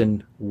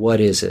question, what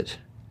is it?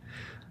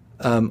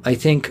 I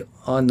think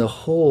on the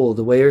whole,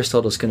 the way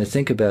Aristotle's going to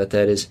think about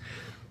that is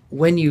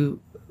when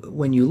you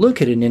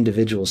look at an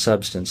individual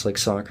substance like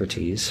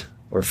Socrates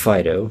or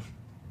Phaedo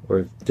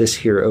or this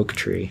here oak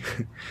tree,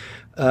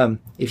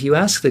 if you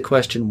ask the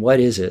question, what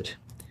is it?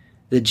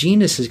 The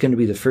genus is going to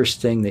be the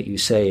first thing that you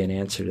say in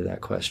answer to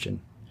that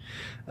question.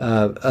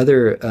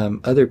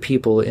 Other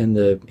people in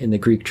the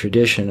Greek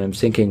tradition, I'm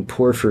thinking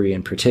Porphyry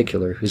in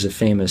particular, who's a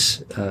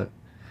famous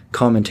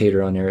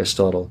commentator on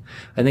Aristotle.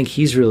 I think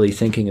he's really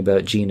thinking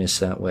about genus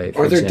that way.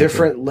 Are there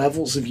different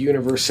levels of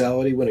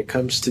universality when it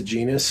comes to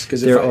genus?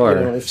 Because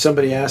if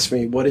somebody asked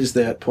me, what is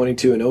that, pointing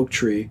to an oak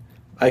tree,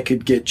 I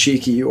could get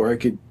cheeky, or I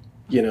could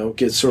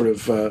get sort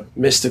of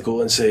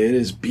mystical and say it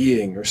is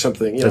being or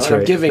something. That's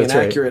right. I'm giving an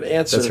accurate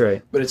answer, That's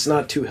right. But it's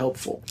not too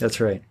helpful. That's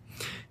right.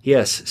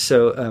 Yes.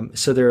 So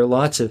there are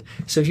lots of.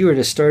 So if you were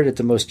to start at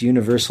the most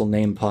universal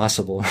name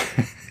possible,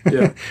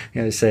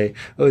 say,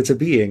 oh, it's a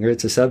being or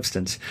it's a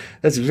substance,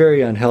 that's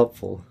very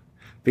unhelpful,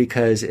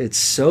 because it's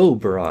so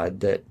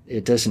broad that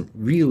it doesn't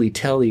really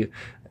tell you.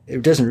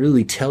 It doesn't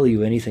really tell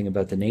you anything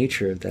about the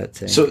nature of that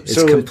thing. So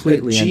it's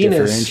completely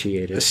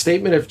undifferentiated. A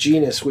statement of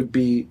genus would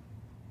be,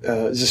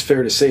 is this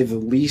fair to say, the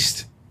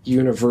least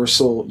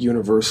universal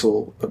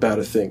about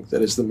a thing,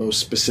 that is the most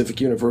specific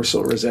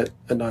universal, or is that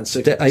a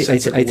non-sequitur?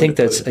 I think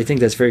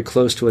that's very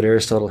close to what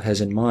Aristotle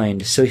has in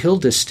mind. So he'll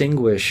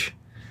distinguish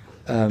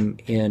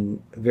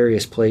in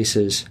various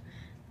places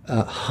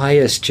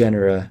highest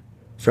genera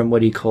from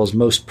what he calls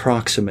most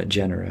proximate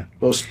genera.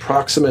 Most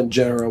proximate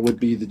genera would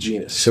be the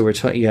genus. So we're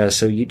talking,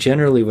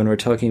 generally when we're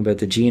talking about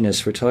the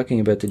genus, we're talking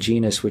about the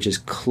genus which is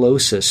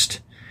closest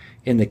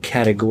in the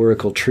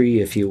categorical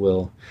tree, if you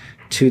will,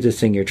 to the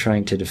thing you're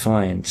trying to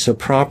define. So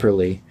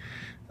properly,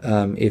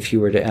 if you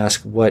were to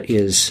ask what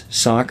is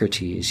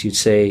Socrates, you'd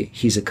say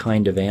he's a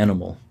kind of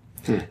animal.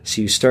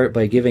 So you start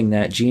by giving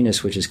that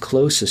genus which is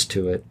closest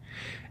to it,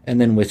 and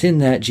then within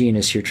that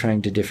genus you're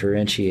trying to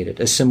differentiate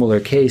it. A similar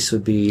case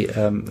would be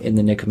in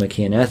the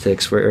Nicomachean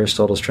Ethics, where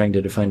Aristotle's trying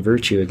to define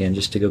virtue again,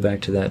 just to go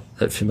back to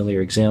that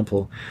familiar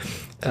example.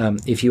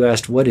 If you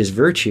asked what is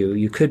virtue,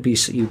 you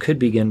could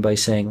begin by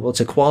saying, well, it's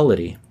a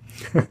quality.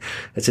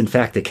 That's in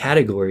fact the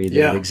category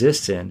that it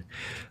exists in.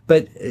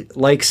 But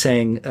like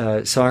saying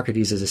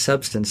Socrates is a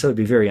substance, that would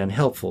be very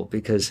unhelpful,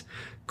 because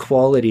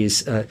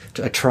qualities, a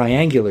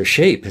triangular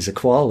shape is a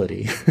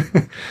quality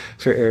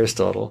for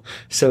Aristotle.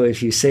 So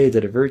if you say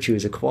that a virtue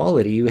is a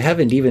quality, you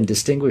haven't even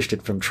distinguished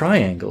it from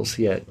triangles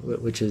yet,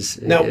 which is...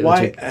 Now,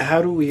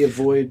 how do we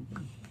avoid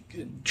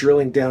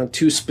drilling down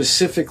too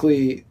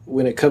specifically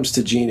when it comes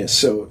to genus?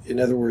 So in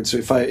other words,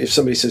 if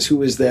somebody says,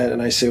 who is that?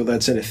 And I say, well,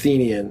 that's an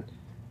Athenian,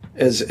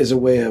 as a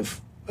way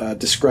of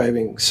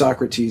describing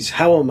Socrates,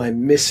 how am I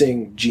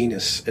missing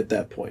genus at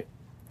that point?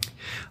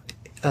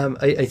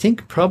 I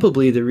think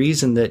probably the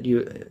reason that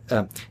you,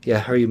 how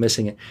are you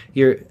missing it?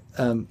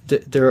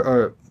 There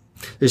are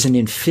there's an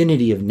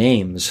infinity of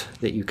names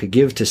that you could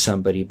give to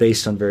somebody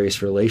based on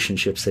various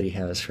relationships that he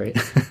has, right?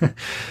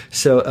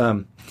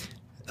 So,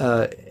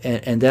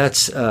 and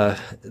that's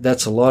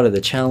a lot of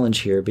the challenge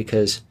here,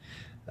 because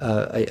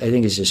I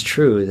think it's just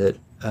true that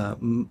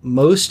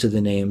most of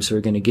the names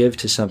we're going to give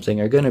to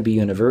something are going to be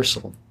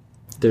universal.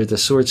 They're the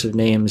sorts of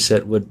names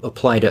that would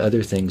apply to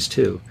other things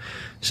too.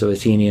 So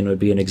Athenian would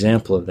be an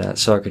example of that.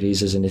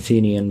 Socrates is an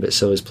Athenian, but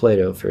so is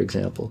Plato, for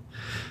example.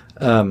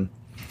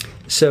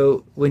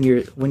 So when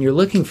you're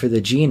looking for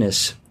the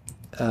genus,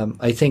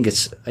 I think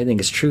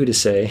it's true to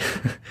say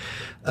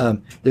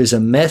there's a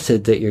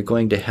method that you're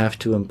going to have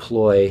to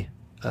employ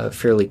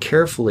fairly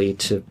carefully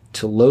to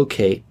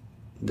locate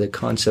the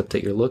concept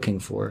that you're looking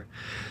for.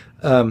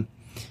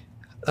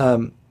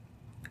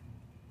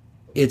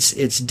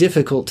 It's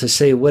difficult to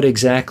say what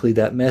exactly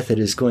that method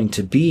is going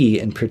to be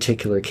in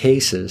particular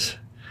cases.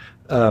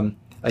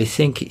 I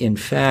think, in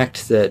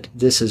fact, that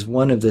this is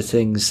one of the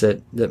things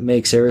that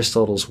makes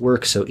Aristotle's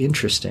work so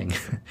interesting,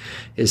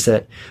 is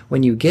that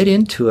when you get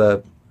into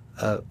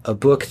a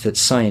book that's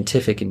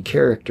scientific in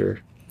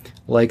character,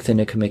 like the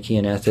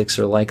Nicomachean Ethics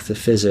or like the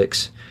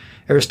Physics,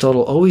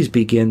 Aristotle always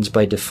begins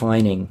by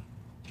defining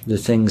the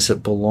things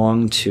that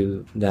belong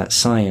to that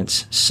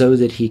science so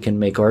that he can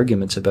make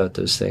arguments about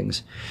those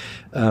things.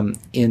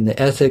 In the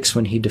Ethics,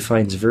 when he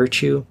defines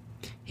virtue,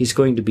 he's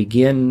going to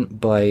begin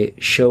by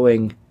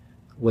showing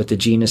what the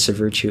genus of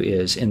virtue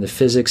is. In the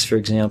Physics, for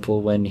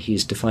example, when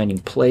he's defining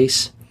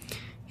place,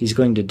 he's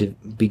going to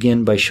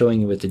begin by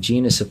showing you what the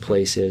genus of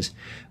place is.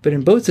 But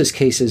in both those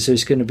cases,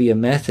 there's going to be a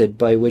method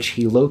by which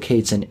he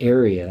locates an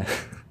area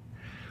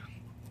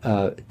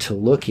to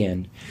look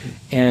in.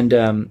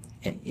 And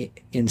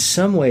in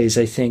some ways,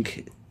 I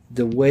think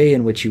the way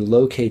in which you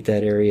locate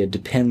that area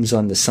depends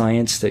on the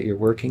science that you're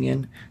working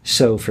in.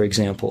 So, for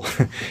example,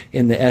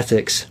 in the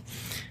Ethics,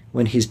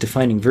 when he's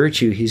defining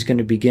virtue, he's going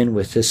to begin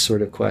with this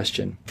sort of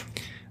question.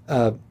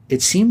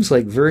 It seems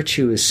like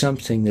virtue is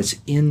something that's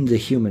in the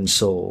human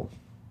soul.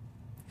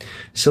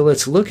 So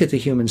let's look at the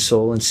human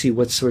soul and see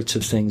what sorts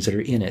of things that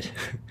are in it.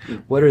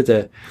 What are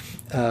the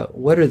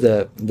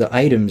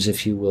items,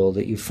 if you will,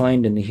 that you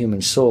find in the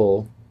human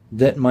soul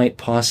that might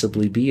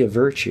possibly be a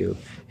virtue?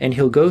 And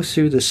he'll go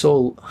through the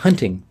soul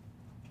hunting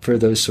for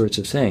those sorts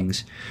of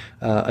things.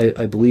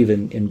 I believe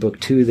in Book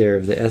 2 there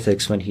of the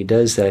Ethics, when he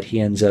does that, he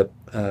ends up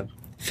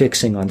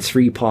fixing on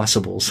three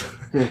possible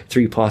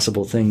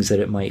things that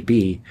it might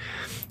be.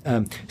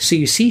 So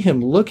you see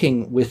him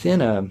looking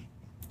within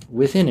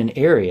an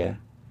area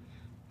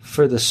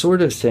for the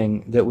sort of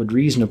thing that would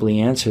reasonably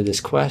answer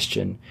this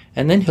question,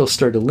 and then he'll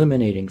start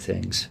eliminating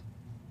things.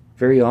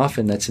 Very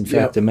often, that's in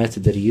fact the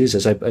method that he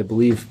uses. I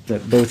believe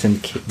that both in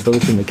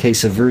the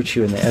case of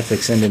virtue in the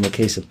Ethics and in the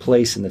case of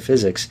place in the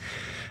Physics,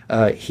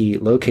 he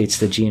locates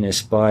the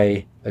genus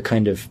by a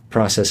kind of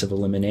process of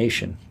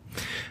elimination.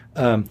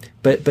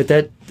 But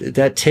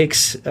that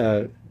takes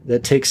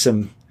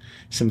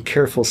some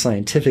careful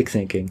scientific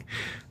thinking.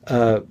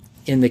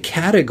 In the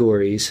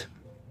categories,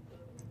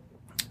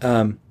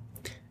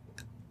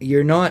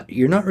 you're not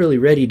really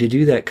ready to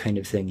do that kind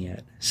of thing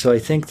yet. So I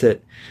think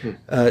that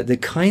the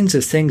kinds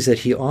of things that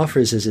he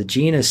offers as a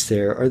genus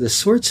there are the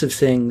sorts of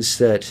things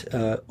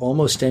that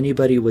almost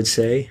anybody would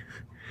say.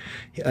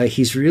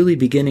 He's really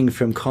beginning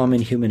from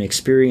common human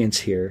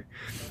experience here.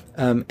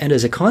 And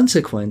as a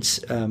consequence,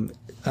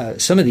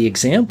 some of the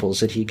examples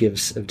that he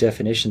gives of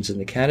definitions in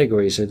the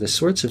categories are the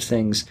sorts of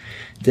things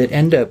that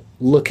end up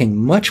looking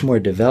much more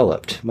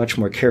developed, much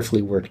more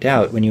carefully worked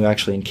out when you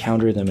actually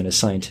encounter them in a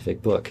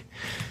scientific book.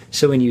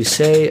 So when you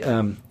say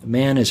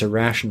man is a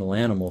rational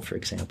animal, for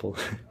example,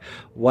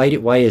 why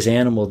is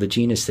animal the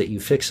genus that you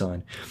fix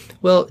on?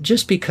 Well,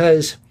 just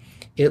because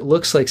it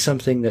looks like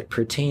something that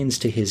pertains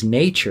to his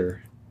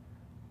nature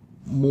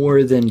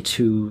more than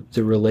to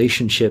the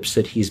relationships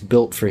that he's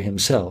built for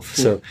himself.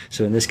 So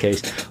in this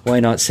case, why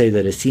not say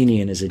that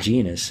Athenian is a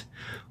genus?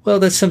 Well,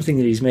 that's something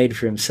that he's made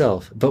for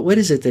himself. But what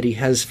is it that he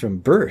has from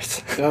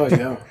birth? Oh,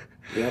 yeah.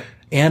 Yeah.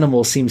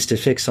 Animal seems to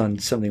fix on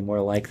something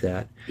more like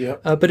that.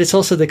 Yep. But it's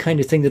also the kind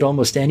of thing that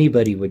almost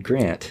anybody would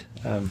grant.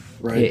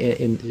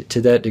 Right.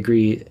 To that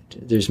degree,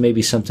 there's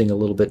maybe something a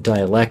little bit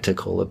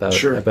dialectical about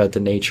the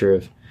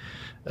nature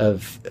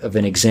of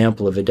an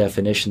example of a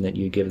definition that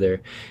you give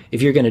there.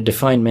 If you're going to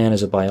define man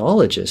as a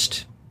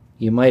biologist,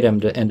 you might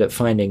end up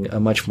finding a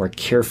much more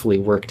carefully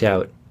worked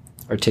out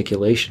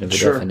articulation of the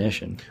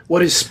definition.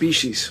 What is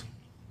species?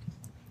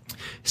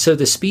 So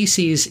the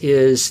species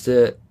is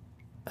the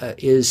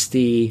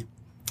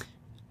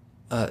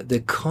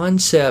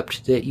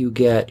concept that you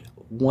get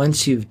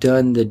once you've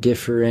done the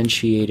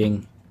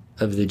differentiating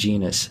of the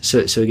genus.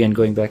 So again,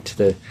 going back to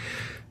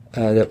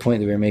that point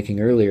that we were making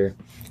earlier,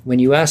 when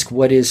you ask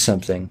what is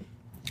something,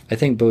 I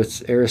think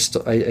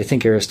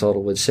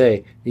Aristotle would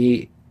say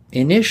the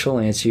initial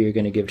answer you're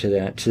going to give to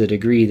that, to the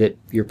degree that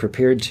you're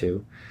prepared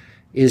to,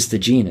 is the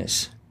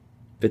genus.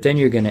 But then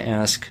you're going to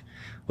ask,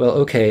 well,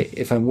 okay,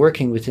 if I'm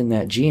working within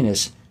that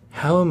genus,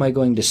 how am I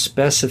going to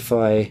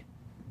specify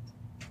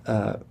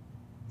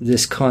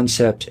this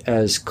concept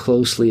as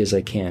closely as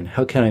I can?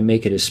 How can I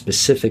make it as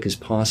specific as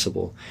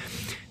possible?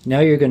 Now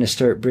you're going to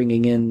start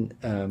bringing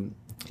in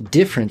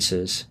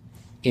differences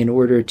in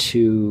order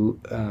to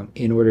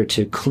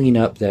clean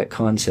up that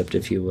concept,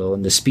 if you will,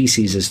 and the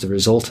species is the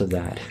result of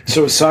that.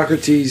 So with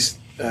Socrates,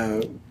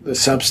 the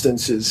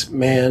substance is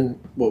man.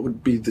 What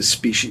would be the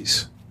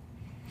species?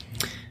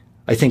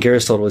 I think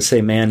Aristotle would say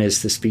man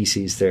is the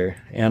species there.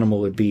 Animal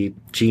would be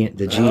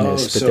the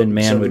genus, but then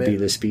man would be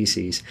the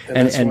species.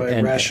 And that's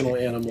why rational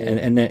animal.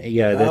 And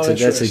then,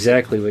 that's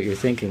exactly what you're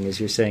thinking, is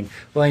you're saying,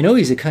 well, I know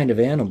he's a kind of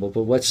animal,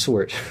 but what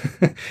sort?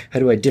 How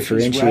do I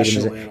differentiate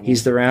him?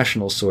 He's the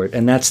rational sort.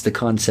 And that's the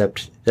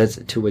concept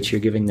to which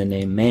you're giving the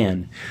name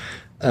man.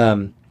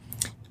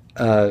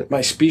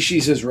 My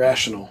species is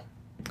rational.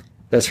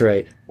 That's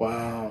right.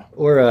 Wow.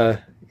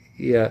 Or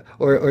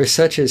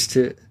such as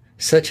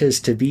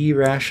to be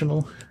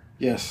rational.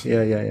 Yes.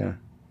 Yeah.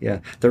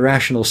 The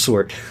rational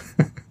sort.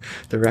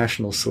 The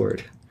rational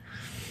sort.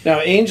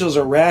 Now, angels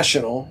are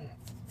rational,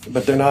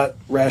 but they're not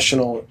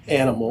rational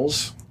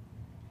animals.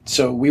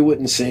 So we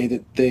wouldn't say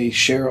that they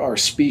share our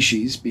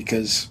species,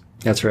 because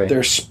that's right.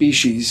 Their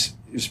species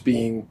is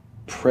being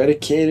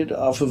predicated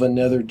off of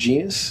another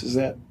genus. Is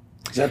that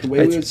the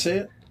way we would say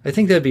it? I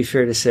think that'd be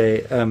fair to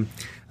say.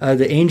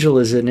 The angel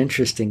is an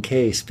interesting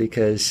case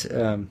because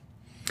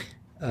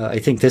I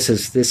think this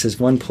is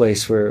one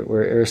place where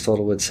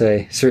Aristotle would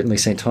say, certainly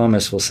St.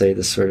 Thomas will say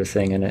this sort of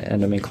thing,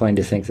 and I'm inclined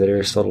to think that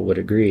Aristotle would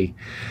agree.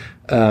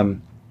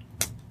 There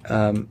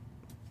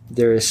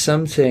are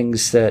some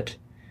things that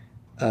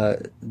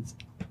the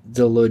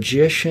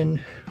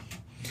logician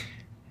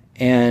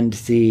and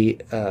the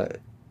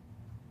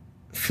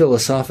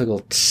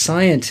philosophical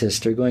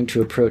scientist are going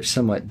to approach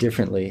somewhat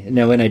differently.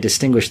 Now, when I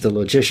distinguish the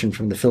logician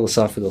from the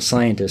philosophical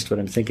scientist, what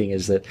I'm thinking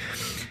is that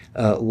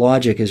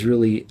logic is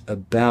really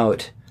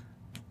about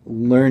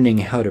learning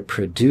how to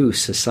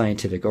produce a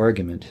scientific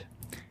argument.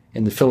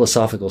 In the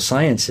philosophical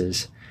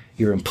sciences,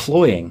 you're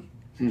employing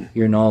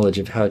your knowledge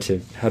of how to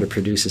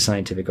produce a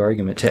scientific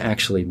argument to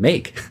actually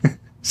make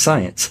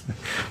science,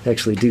 to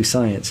actually do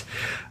science.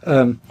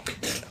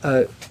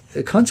 A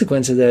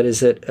consequence of that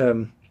is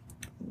that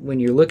when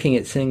you're looking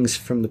at things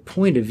from the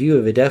point of view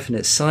of a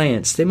definite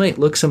science, they might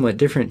look somewhat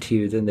different to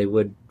you than they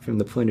would from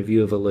the point of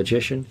view of a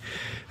logician.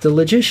 The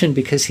logician,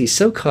 because he's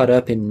so caught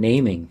up in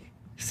naming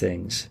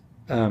things,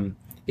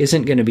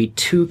 isn't going to be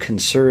too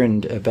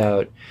concerned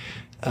about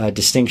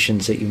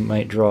distinctions that you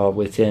might draw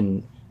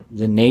within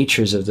the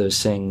natures of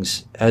those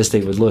things as they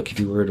would look if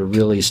you were to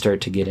really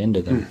start to get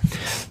into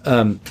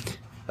them.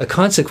 A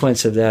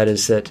consequence of that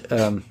is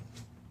that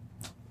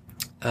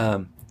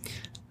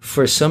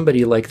for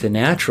somebody like the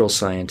natural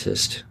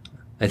scientist,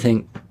 I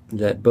think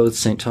that both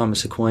St.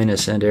 Thomas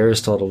Aquinas and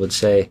Aristotle would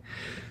say,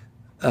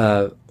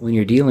 when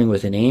you're dealing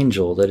with an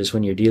angel, that is,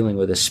 when you're dealing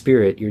with a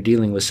spirit, you're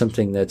dealing with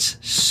something that's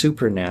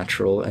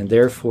supernatural and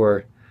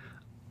therefore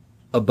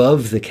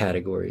above the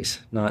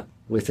categories, not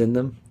within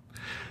them.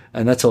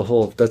 And that's a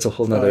whole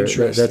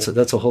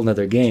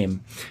nother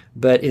game.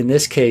 But in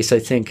this case, I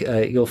think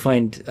you'll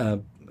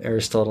find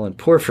Aristotle and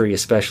Porphyry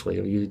especially,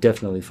 you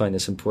definitely find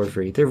this in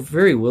Porphyry, they're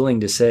very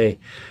willing to say,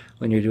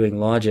 when you're doing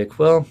logic,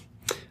 well,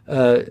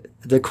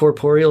 the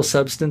corporeal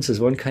substance is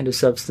one kind of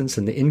substance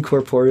and the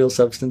incorporeal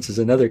substance is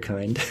another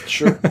kind.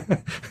 Sure.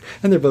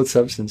 And they're both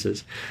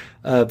substances.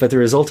 But the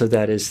result of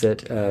that is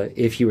that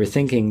if you were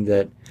thinking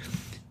that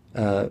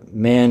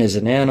man is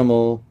an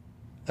animal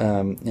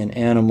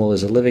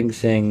is a living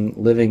thing,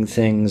 living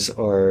things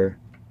are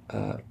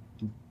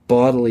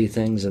bodily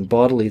things, and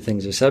bodily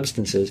things are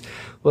substances,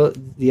 well,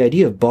 the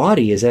idea of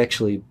body is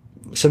actually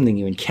something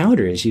you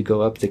encounter as you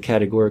go up the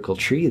categorical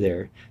tree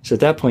there. So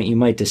at that point, you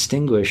might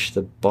distinguish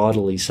the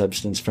bodily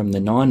substance from the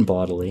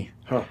non-bodily,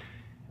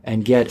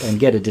 and get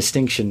a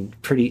distinction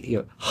pretty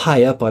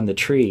high up on the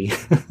tree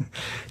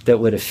that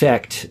would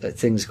affect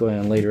things going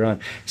on later on.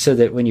 So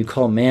that when you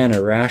call man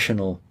a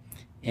rational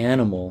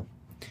animal,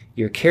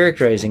 you're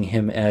characterizing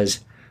him as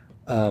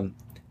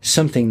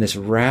something that's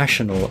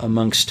rational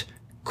amongst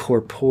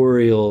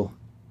corporeal,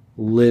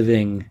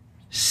 living,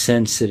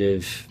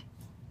 sensitive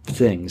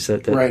things,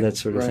 that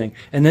sort of thing.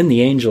 And then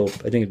the angel,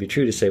 I think it'd be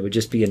true to say, would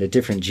just be in a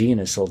different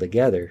genus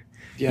altogether,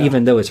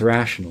 even though it's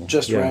rational.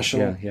 Just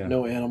rational,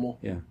 no animal.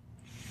 Yeah.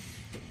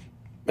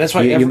 That's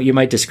why you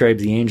might describe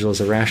the angel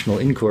as a rational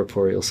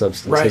incorporeal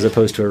substance as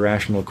opposed to a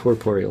rational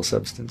corporeal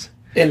substance.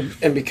 And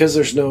because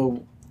there's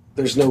no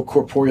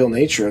corporeal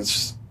nature,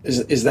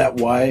 is that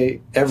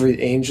why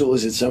every angel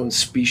is its own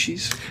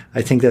species?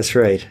 I think that's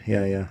right.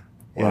 Yeah.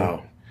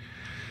 Wow.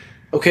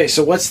 Okay,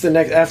 so what's the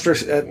next,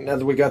 now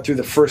that we got through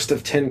the first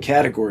of 10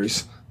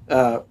 categories,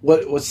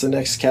 what's the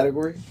next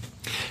category?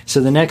 So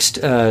the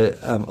next,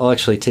 I'll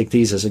actually take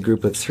these as a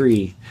group of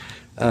three.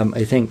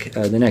 I think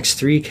the next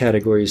three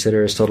categories that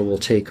Aristotle will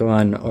take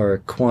on are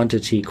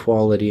quantity,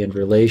 quality, and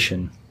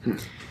relation.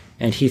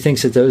 And he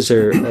thinks that those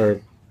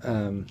are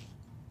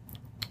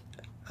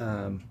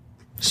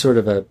sort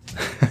of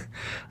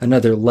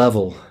another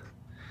level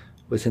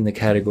within the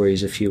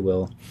categories, if you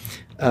will.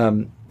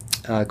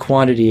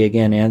 Quantity,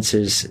 again,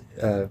 answers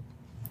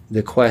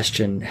the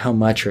question, how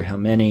much or how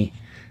many.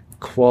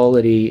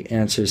 Quality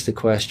answers the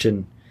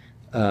question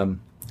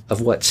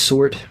of what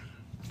sort.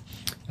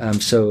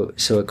 So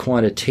a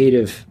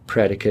quantitative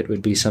predicate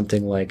would be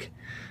something like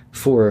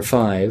 4 or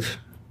 5.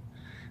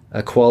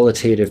 A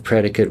qualitative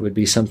predicate would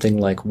be something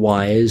like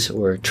wise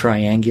or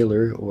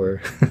triangular or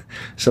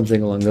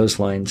something along those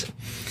lines.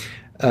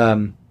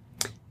 And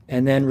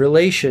then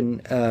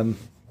relation.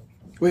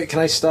 Wait, can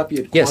I stop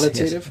you at yes,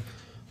 quantitative? Yes.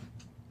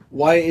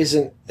 Why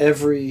isn't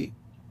every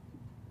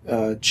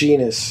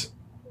genus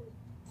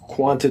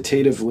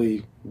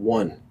quantitatively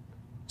one?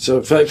 So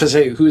if I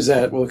say, who's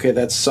that? Well, okay,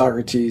 that's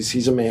Socrates.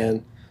 He's a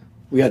man.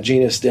 We got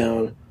genus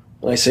down.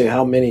 When I say,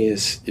 how many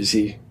is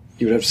he?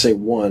 You would have to say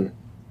 1.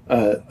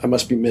 I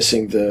must be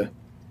missing the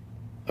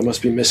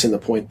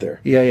point there.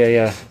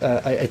 Yeah.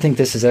 I think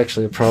this is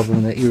actually a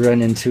problem that you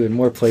run into in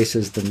more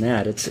places than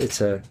that.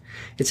 It's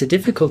a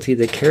difficulty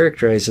that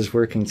characterizes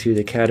working through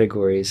the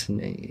categories,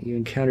 and you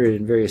encounter it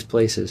in various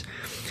places.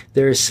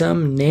 There are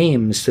some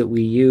names that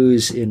we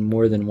use in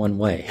more than one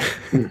way.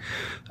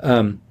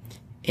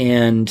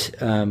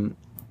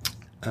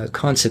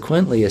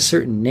 Consequently, a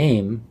certain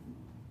name,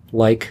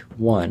 like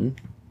 1,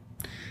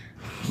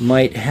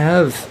 might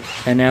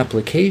have an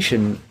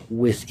application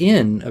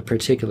within a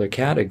particular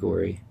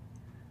category,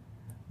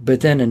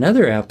 but then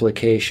another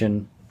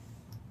application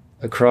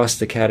across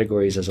the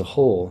categories as a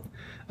whole.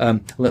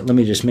 Let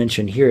me just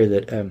mention here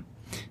that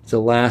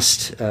the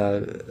last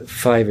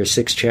 5 or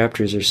 6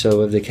 chapters or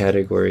so of the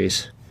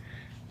categories,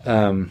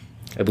 I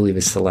believe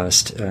it's the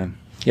last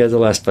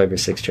 5 or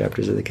 6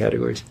 chapters of the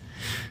categories,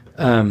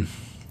 the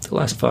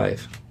last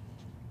 5,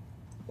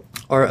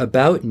 are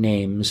about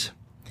names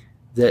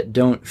that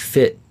don't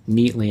fit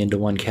neatly into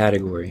one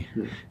category.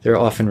 They're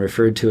often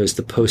referred to as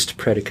the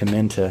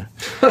post-predicamenta.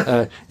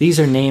 These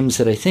are names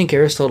that I think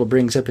Aristotle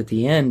brings up at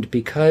the end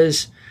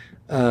because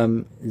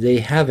they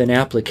have an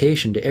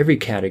application to every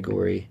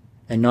category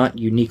and not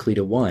uniquely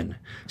to one.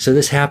 So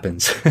this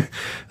happens.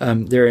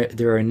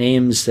 There are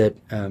names that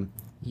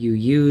you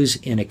use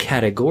in a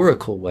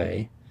categorical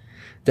way.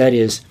 That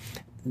is,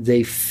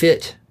 they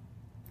fit,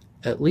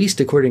 at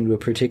least according to a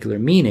particular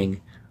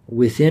meaning,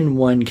 within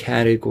one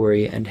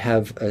category and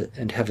have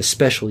a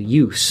special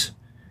use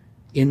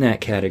in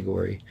that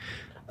category.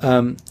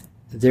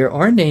 There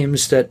are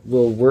names that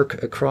will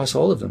work across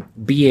all of them.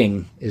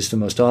 Being is the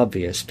most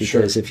obvious,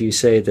 because if you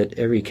say that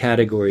every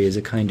category is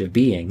a kind of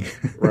being,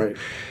 right,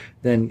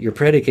 then you're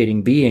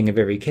predicating being of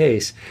every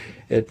case.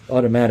 It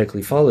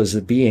automatically follows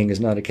that being is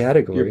not a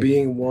category. You're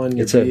being one,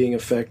 you're being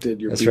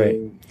affected, that's right.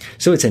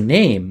 So it's a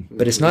name,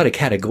 but it's not a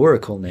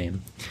categorical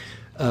name.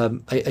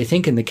 I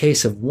think in the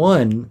case of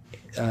 1,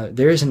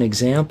 there's an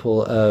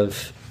example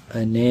of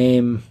a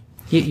name.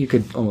 You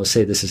could almost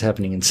say this is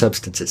happening in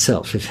substance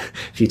itself.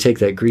 If you take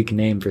that Greek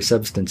name for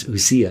substance,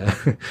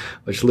 ousia,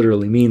 which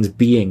literally means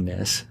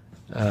beingness,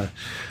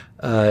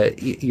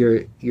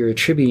 you're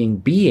attributing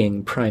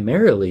being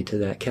primarily to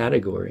that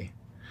category.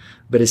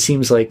 But it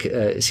seems like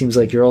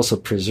you're also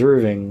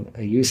preserving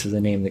a use of the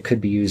name that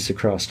could be used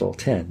across all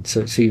 10.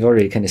 So you've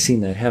already kind of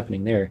seen that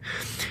happening there.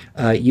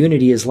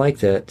 Unity is like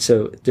that.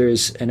 So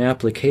there's an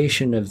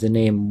application of the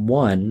name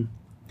 1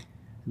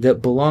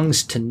 that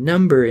belongs to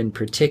number in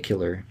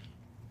particular,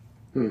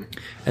 and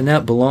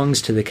that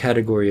belongs to the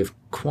category of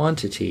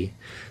quantity.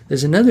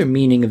 There's another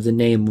meaning of the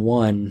name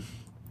 1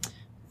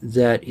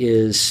 that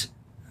is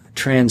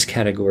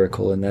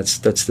transcategorical, and that's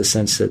the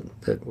sense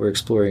that we're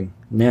exploring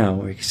now,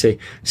 where you can say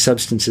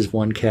substance is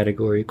one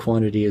category,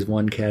 quantity is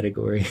one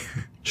category,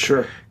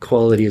 sure,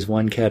 quality is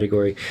one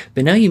category.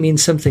 But now you mean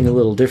something a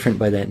little different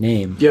by that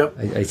name. Yep.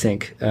 I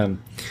think.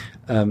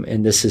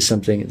 And this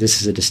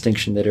is a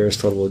distinction that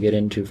Aristotle will get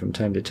into from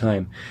time to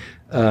time.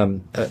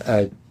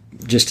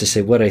 Just to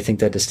say what I think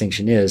that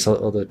distinction is,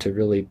 although to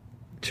really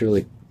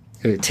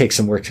it takes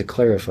some work to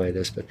clarify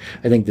this, but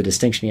I think the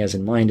distinction he has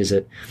in mind is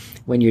that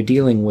when you're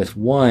dealing with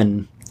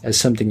 1 as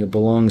something that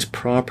belongs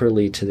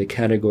properly to the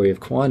category of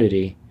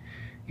quantity,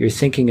 you're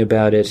thinking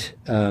about it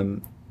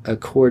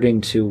according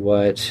to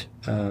what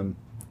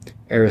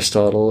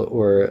Aristotle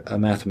or a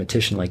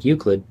mathematician like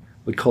Euclid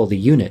would call the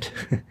unit,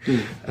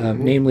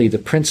 namely the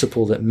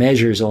principle that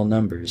measures all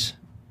numbers,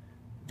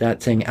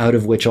 that thing out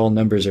of which all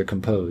numbers are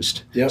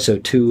composed. Yep. So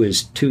 2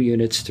 is 2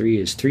 units, 3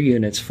 is 3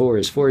 units, 4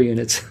 is 4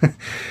 units.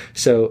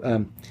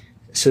 So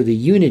the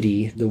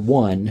unity, the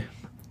 1,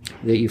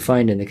 that you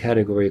find in the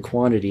category of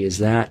quantity is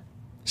that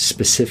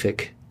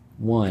specific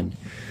 1.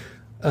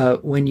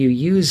 When you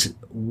use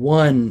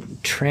 1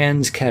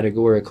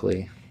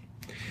 transcategorically,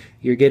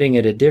 you're getting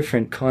at a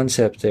different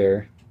concept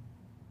there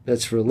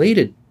that's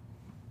related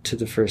to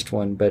the first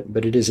one,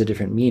 but it is a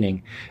different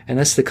meaning, and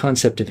that's the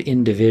concept of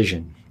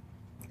indivision.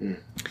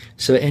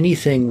 So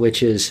anything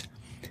which is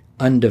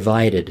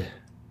undivided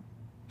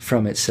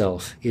from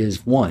itself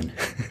is 1.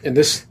 And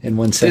this, in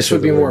one sense, this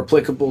would be more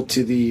applicable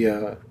to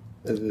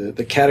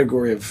the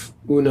category of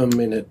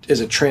unum as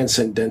a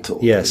transcendental.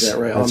 Yes, is that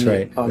right? That's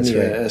right.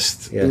 Omnia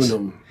est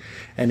unum.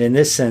 And in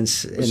this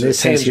sense,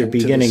 you're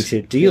beginning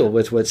to deal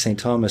with what St.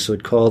 Thomas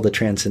would call the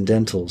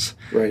transcendentals,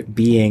 right?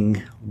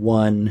 Being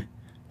one,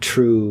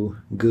 true,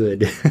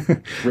 good.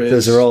 Riz,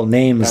 those are all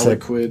names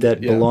aliquid,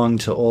 that belong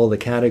to all the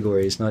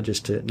categories, not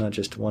just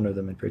one of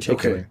them in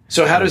particular. Okay.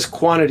 So how does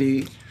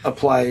quantity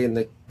apply in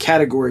the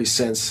category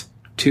sense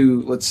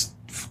to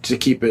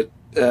keep it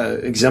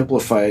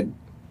exemplified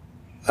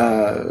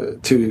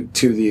to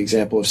the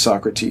example of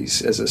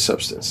Socrates as a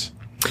substance,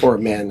 or a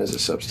man as a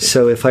substance?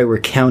 So if I were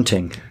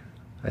counting,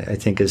 I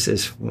think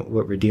is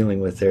what we're dealing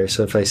with there.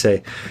 So if I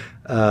say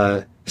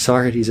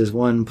Socrates is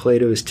 1,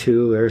 Plato is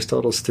 2,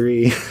 Aristotle's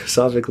 3,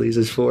 Sophocles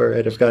is 4,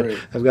 and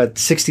I've got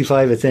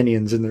 65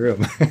 Athenians in the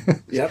room.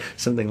 Yep.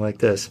 Something like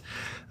this.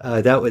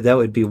 That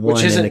would be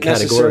one in the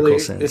categorical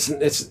sense.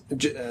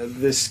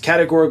 This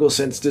categorical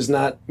sense does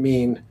not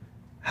mean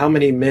how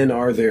many men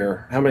are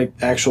there, how many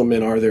actual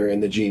men are there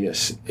in the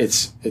genus.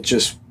 It's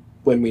just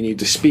when we need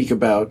to speak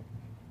about,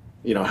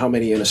 how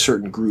many in a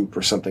certain group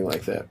or something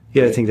like that.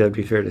 Yeah, right? I think that would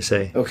be fair to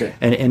say. Okay.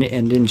 And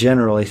in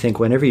general, I think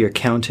whenever you're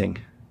counting,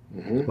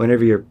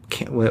 whenever you're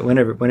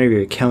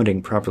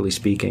counting, properly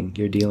speaking,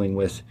 you're dealing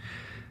with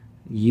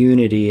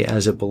unity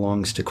as it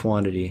belongs to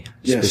quantity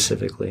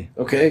specifically.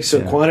 Okay,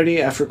 so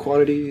quantity after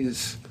quantity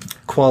is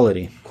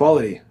quality.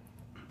 Quality.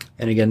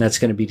 And again, that's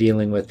going to be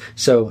dealing with.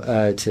 So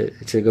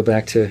to go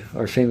back to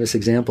our famous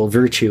example,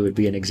 virtue would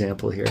be an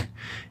example here,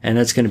 and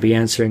that's going to be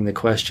answering the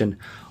question,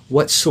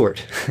 what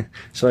sort?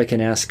 So I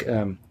can ask,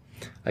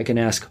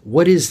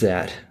 what is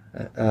that?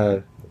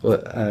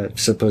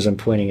 Suppose I'm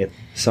pointing at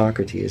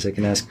Socrates. I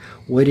can ask,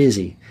 what is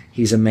he?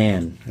 He's a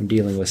man. I'm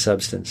dealing with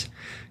substance.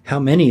 How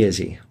many is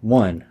he?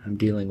 1. I'm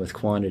dealing with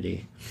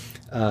quantity.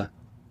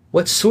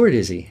 What sort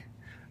is he?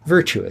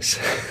 Virtuous.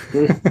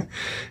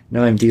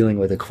 Now I'm dealing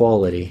with a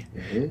quality,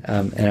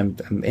 and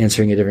I'm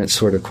answering a different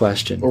sort of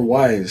question. Or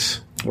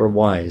wise. Or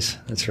wise.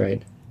 That's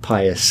right.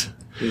 Pious.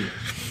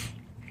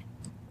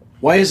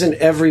 Why isn't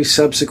every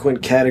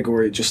subsequent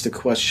category just a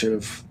question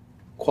of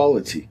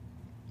quality?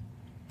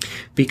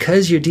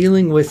 Because you're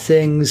dealing with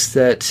things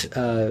that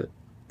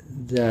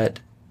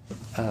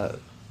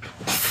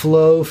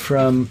flow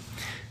from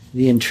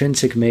the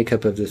intrinsic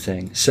makeup of the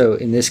thing. So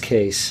in this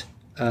case,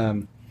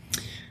 when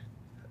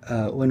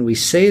we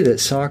say that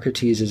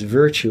Socrates is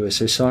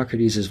virtuous or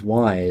Socrates is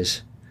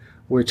wise,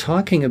 we're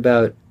talking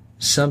about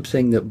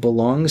something that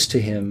belongs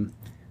to him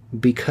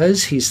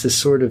because he's the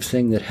sort of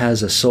thing that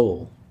has a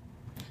soul.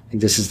 I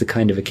think this is the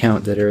kind of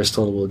account that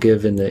Aristotle will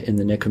give in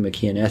the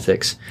Nicomachean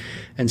Ethics.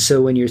 And so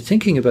when you're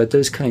thinking about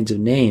those kinds of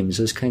names,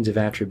 those kinds of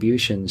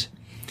attributions,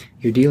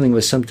 you're dealing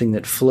with something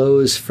that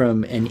flows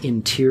from an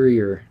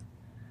interior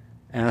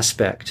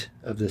aspect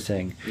of the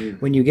thing.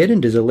 When you get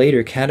into the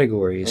later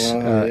categories,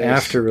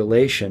 after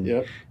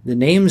relation, the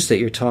names that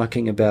you're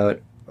talking about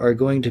are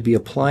going to be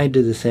applied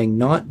to the thing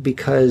not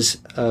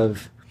because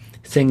of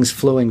things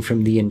flowing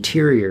from the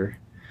interior,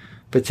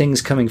 but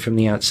things coming from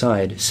the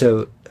outside.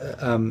 So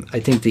I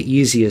think the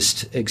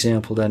easiest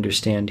example to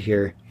understand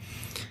here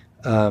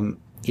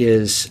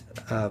is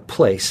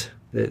place,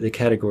 the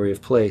category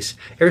of place.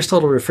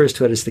 Aristotle refers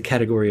to it as the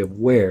category of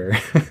where,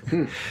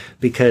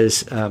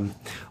 because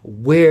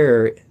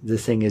where the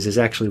thing is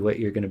actually what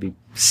you're going to be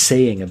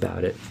saying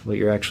about it, what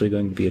you're actually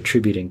going to be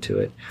attributing to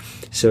it.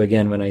 So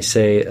again, when I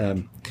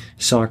say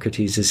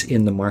Socrates is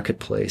in the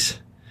marketplace,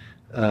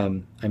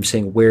 I'm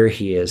saying where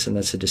he is, and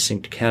that's a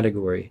distinct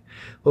category.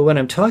 Well, when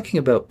I'm talking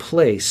about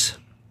place,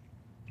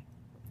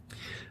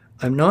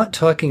 I'm not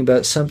talking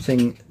about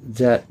something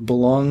that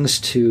belongs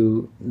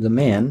to the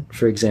man,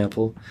 for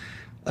example,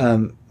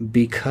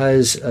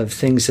 because of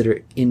things that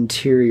are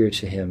interior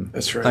to him.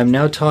 That's right. I'm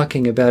now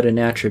talking about an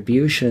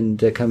attribution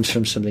that comes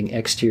from something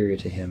exterior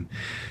to him.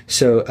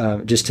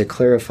 So just to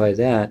clarify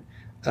that,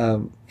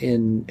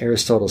 in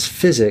Aristotle's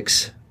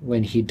Physics,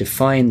 when he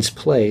defines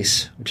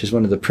place, which is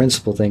one of the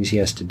principal things he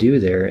has to do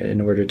there in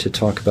order to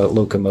talk about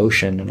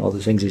locomotion and all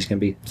the things he's going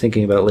to be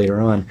thinking about later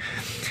on,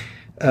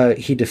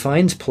 he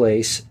defines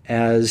place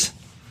as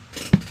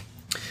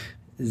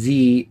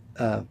the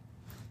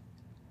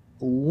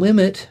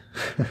limit,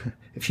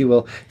 if you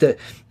will, the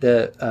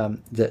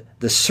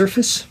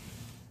surface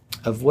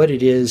of what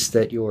it is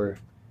that you're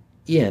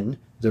in,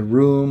 the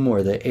room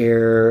or the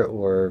air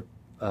or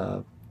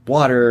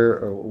water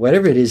or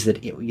whatever it is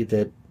that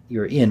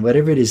you're in,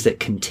 whatever it is that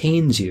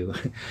contains you.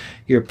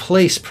 Your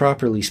place,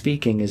 properly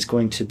speaking, is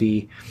going to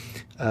be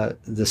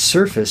the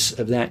surface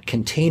of that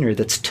container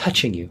that's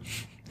touching you.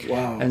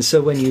 Wow. And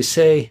so when you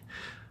say,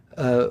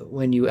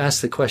 when you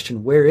ask the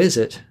question, where is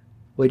it?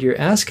 What you're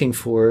asking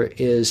for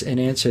is an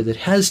answer that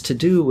has to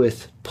do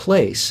with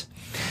place.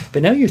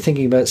 But now you're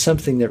thinking about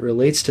something that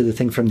relates to the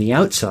thing from the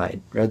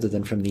outside rather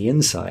than from the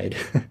inside.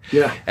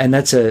 Yeah. And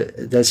that's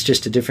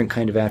just a different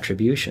kind of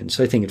attribution.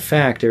 So I think, in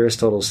fact,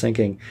 Aristotle's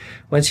thinking,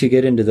 once you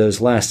get into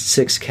those last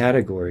 6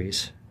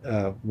 categories,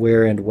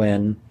 where and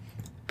when,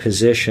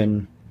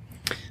 position,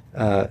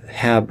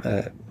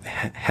 habit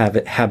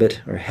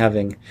or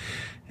having,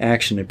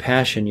 action and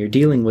passion, you're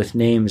dealing with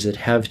names that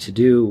have to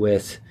do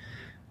with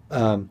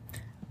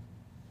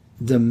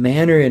the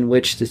manner in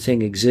which the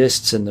thing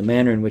exists and the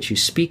manner in which you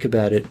speak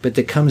about it, but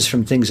that comes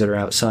from things that are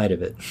outside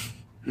of it.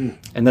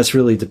 And that's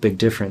really the big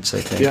difference, I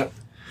think. Yeah.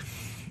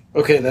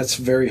 Okay, that's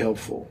very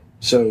helpful.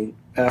 So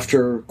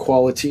after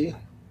quality,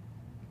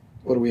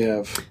 what do we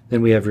have?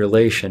 Then we have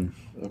relation.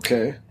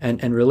 Okay.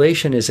 And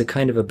relation is a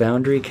kind of a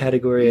boundary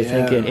category, I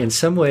think. In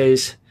some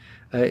ways,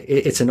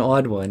 it's an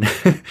odd one.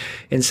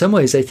 In some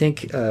ways, I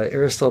think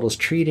Aristotle's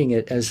treating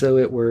it as though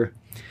it were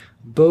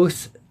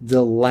both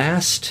the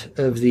last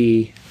of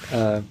the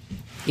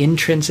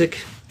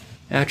intrinsic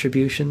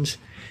attributions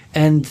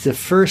and the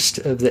first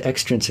of the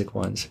extrinsic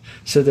ones.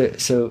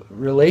 So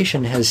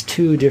relation has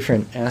two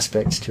different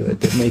aspects to it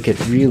that make it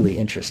really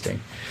interesting.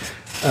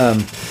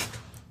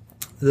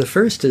 The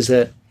first is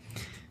that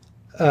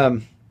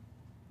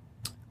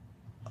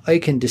I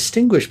can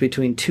distinguish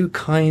between two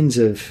kinds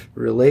of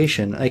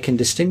relation. I can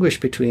distinguish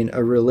between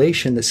a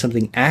relation that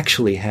something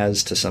actually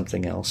has to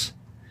something else.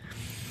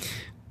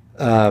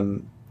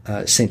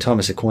 St.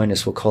 Thomas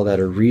Aquinas will call that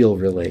a real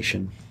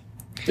relation.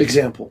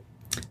 Example.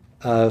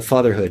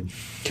 Fatherhood.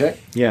 Okay.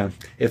 Yeah.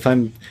 If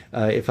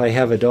I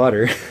have a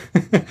daughter,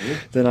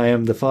 then I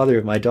am the father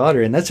of my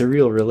daughter, and that's a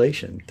real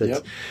relation.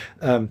 That's,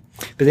 but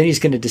then he's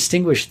going to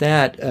distinguish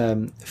that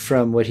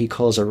from what he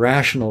calls a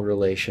rational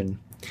relation,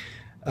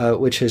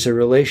 which is a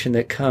relation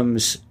that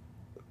comes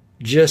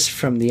just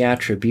from the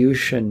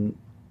attribution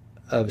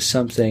of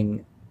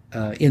something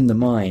in the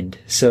mind.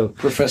 So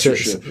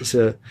professorship.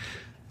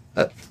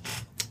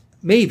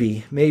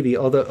 Maybe,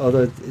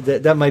 although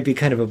that might be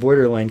kind of a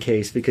borderline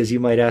case, because you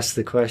might ask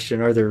the question,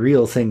 are there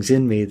real things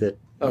in me that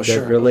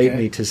relate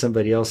me to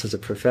somebody else as a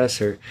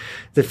professor?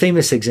 The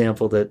famous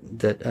example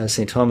that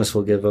St. Thomas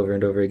will give over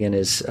and over again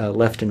is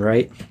left and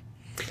right.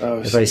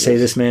 If I say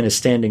this man is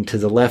standing to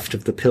the left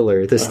of the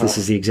pillar, this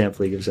is the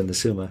example he gives in the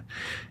Summa.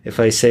 If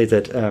I say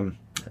that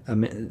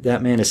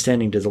that man is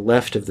standing to the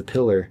left of the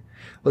pillar,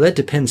 well, that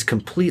depends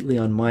completely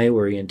on my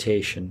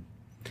orientation.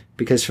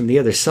 Because from the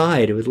other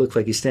side, it would look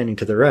like he's standing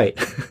to the right.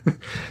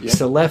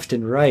 So left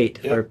and right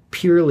are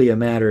purely a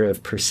matter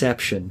of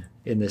perception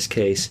in this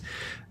case.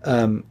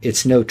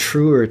 It's no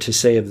truer to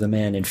say of the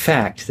man, in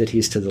fact, that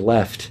he's to the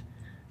left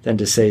than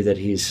to say that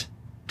he's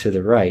to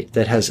the right.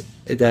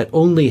 That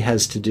only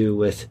has to do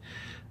with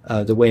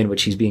the way in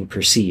which he's being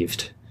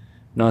perceived,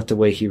 not the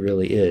way he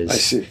really is. I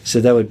see.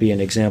 So that would be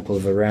an example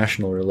of a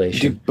rational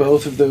relation. Do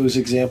both of those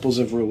examples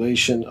of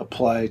relation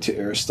apply to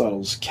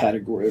Aristotle's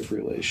category of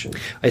relation?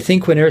 I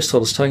think when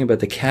Aristotle's talking about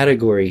the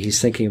category, he's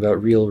thinking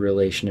about real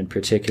relation in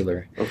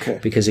particular.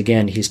 Okay. Because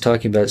again, he's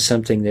talking about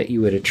something that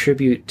you would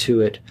attribute to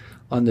it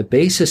on the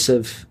basis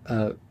of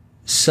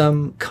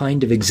some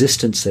kind of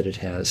existence that it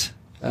has.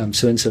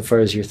 So insofar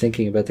as you're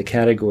thinking about the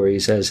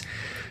categories as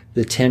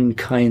the 10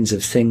 kinds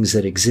of things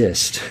that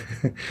exist,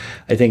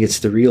 I think it's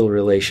the real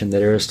relation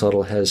that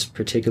Aristotle has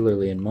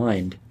particularly in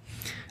mind.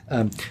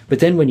 But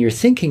then when you're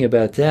thinking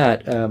about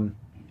that,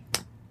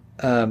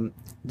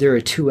 there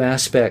are two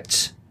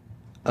aspects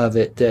of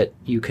it that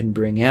you can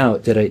bring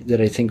out that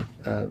I think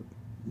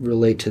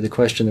relate to the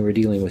question that we're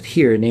dealing with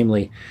here,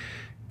 namely,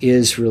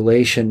 is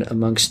relation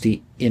amongst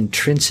the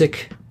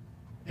intrinsic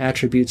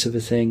attributes of a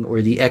thing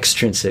or the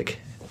extrinsic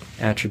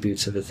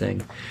attributes of a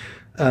thing.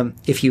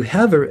 If you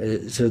have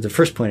so the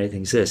first point I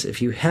think is this: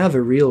 if you have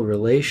a real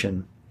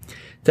relation,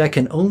 that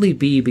can only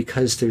be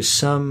because there's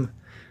some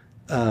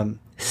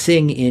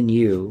thing in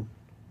you.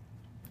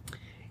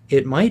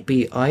 It might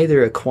be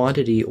either a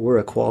quantity or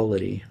a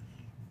quality,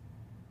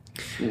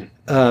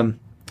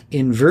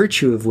 in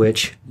virtue of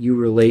which you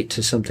relate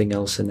to something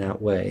else in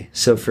that way.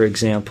 So, for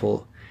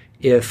example,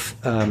 if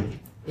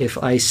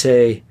I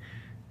say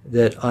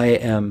that I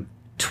am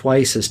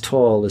twice as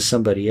tall as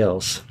somebody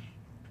else,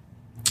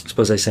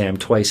 suppose I say I'm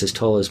twice as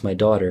tall as my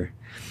daughter,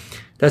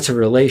 that's a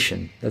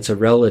relation. That's a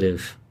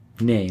relative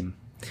name.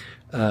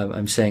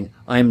 I'm saying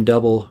I'm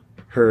double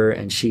her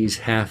and she's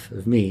half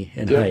of me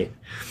in height.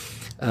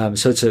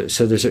 So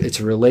it's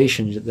a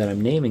relation that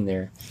I'm naming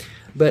there.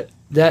 But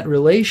that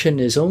relation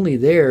is only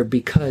there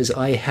because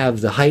I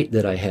have the height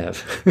that I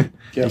have,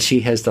 and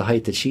she has the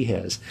height that she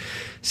has.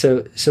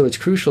 So it's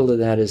crucial to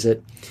that is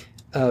that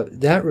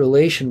that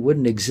relation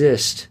wouldn't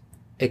exist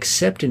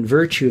except in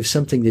virtue of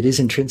something that is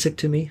intrinsic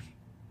to me,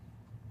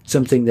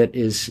 something that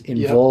is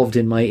involved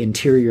in my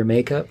interior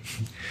makeup.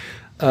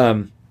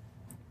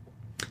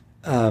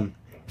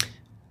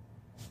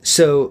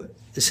 So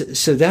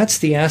that's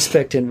the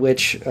aspect in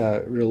which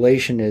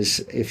relation is,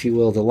 if you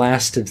will, the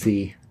last of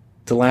the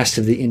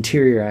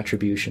interior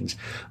attributions.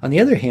 On the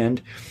other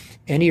hand,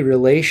 any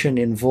relation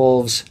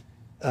involves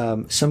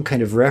some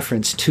kind of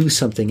reference to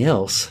something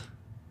else,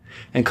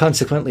 and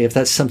consequently, if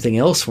that something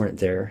else weren't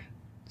there,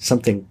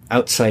 something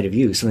outside of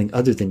you, something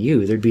other than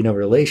you, there'd be no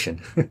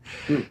relation.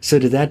 So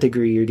to that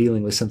degree, you're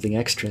dealing with something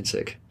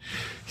extrinsic.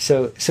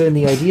 So in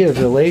the idea of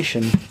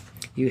relation,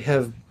 you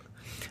have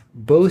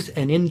both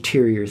an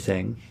interior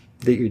thing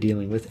that you're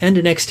dealing with and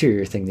an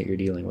exterior thing that you're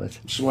dealing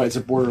with. Which is why it's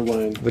a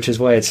borderline. Which is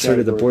why it's sort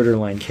of the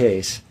borderline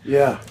case.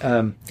 Yeah.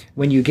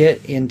 When you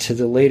get into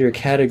the later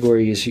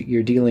categories,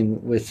 you're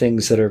dealing with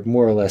things that are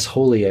more or less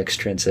wholly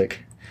extrinsic.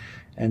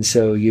 And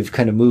so you've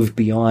kind of moved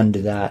beyond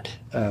that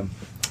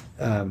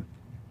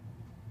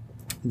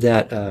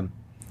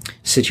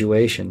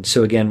situation.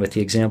 So again, with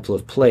the example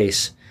of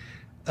place,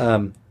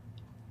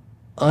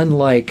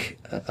 unlike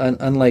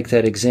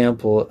that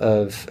example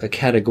of a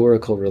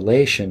categorical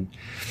relation,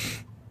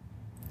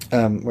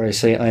 where I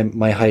say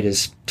my height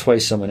is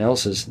twice someone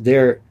else's,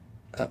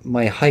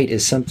 my height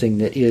is something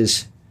that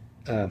is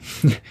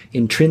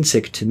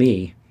intrinsic to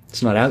me.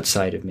 It's not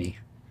outside of me.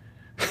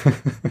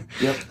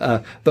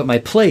 Yep. But my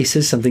place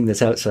is something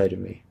that's outside of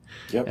me.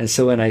 Yep. And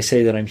so when I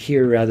say that I'm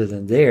here rather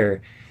than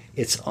there,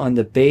 it's on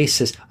the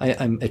basis,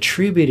 I'm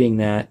attributing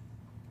that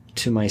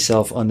to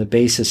myself on the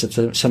basis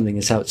of something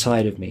that's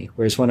outside of me.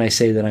 Whereas when I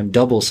say that I'm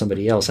double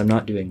somebody else, I'm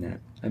not doing that.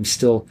 I'm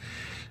still,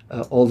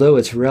 although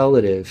it's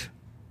relative,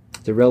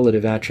 the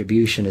relative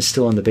attribution is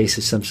still on the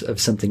basis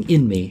of something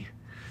in me.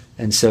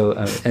 And so,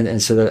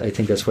 and so that, I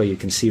think that's why you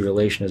can see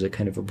relation as a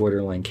kind of a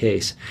borderline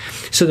case.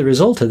 So the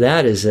result of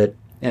that is that,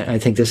 and I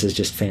think this is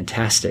just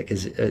fantastic,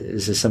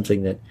 is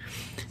something that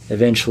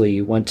eventually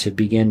you want to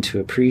begin to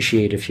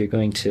appreciate if you're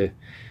going to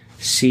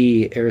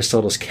see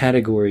Aristotle's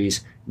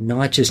categories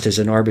not just as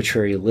an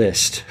arbitrary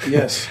list,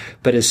 yes,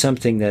 but as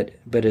something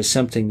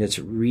that's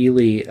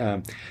really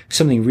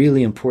something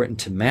really important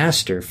to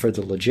master for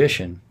the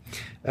logician.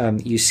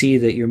 You see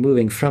that you're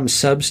moving from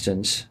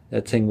substance,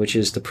 that thing which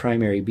is the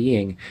primary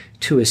being,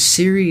 to a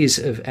series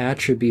of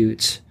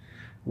attributes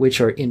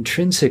which are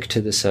intrinsic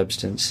to the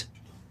substance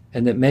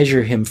and that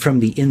measure him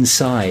from the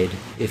inside,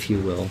 if you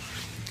will.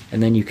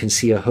 And then you can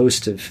see a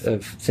host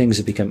of things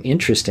that become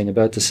interesting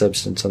about the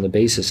substance on the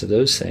basis of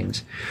those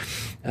things,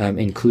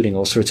 including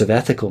all sorts of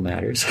ethical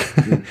matters.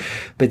 Mm.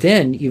 But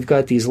then you've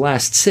got these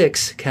last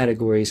 6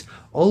 categories,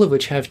 all of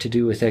which have to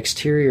do with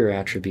exterior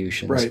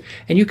attributions. Right.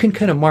 And you can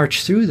kind of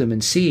march through them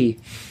and see,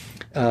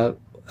 if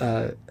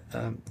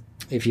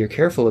you're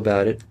careful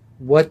about it,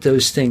 what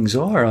those things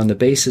are on the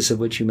basis of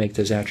which you make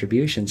those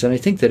attributions. And I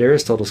think that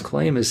Aristotle's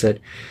claim is that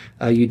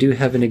you do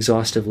have an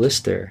exhaustive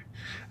list there.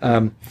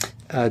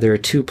 There are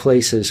 2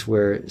 places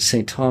where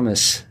St.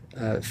 Thomas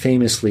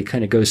famously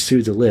kind of goes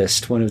through the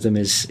list. One of them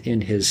is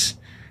in his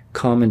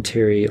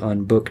commentary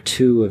on Book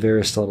 2 of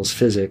Aristotle's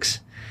Physics,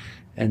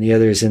 and the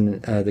other is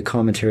in the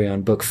commentary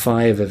on Book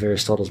 5 of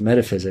Aristotle's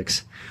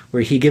Metaphysics,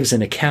 where he gives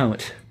an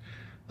account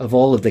of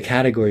all of the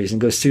categories and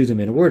goes through them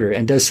in order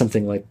and does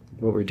something like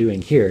what we're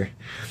doing here.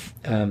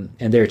 And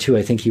there too,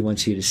 I think he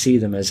wants you to see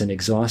them as an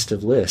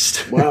exhaustive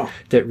list. Wow.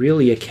 that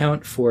really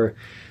account for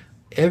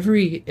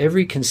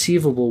every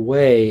conceivable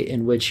way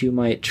in which you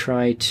might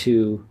try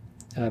to.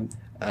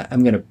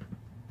 I'm going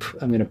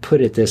to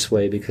put it this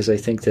way because I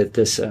think that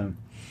this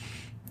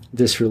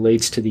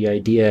relates the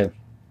idea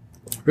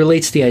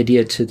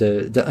to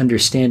the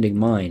understanding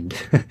mind,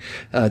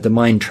 the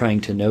mind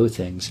trying to know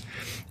things.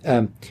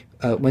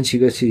 Once you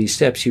go through these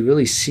steps, you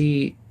really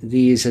see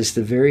these as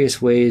the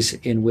various ways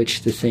in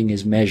which the thing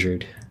is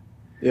measured.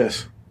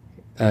 Yes.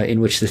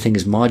 In which the thing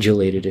is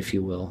modulated, if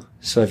you will.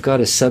 So I've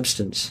got a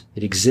substance.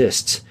 It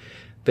exists.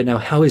 But now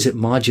how is it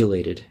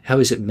modulated? How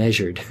is it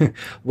measured?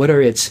 What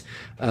are its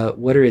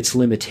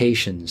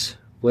limitations?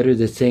 What are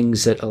the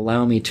things that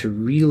allow me to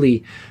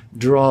really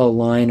draw a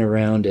line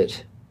around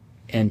it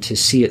and to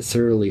see it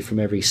thoroughly from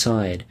every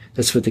side?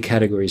 That's what the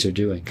categories are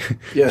doing.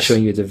 Yes.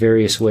 Showing you the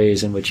various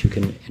ways in which you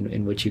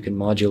can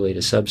modulate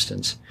a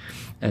substance.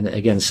 And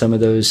again, some of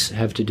those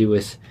have to do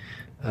with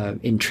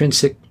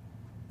intrinsic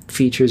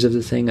features of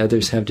the thing,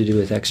 others have to do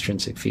with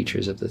extrinsic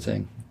features of the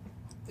thing.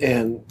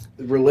 And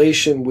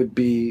relation would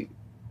be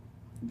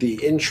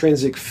the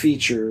intrinsic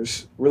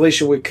features.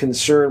 Relation would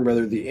concern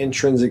rather the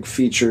intrinsic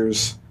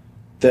features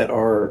that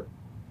are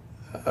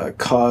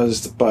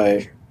caused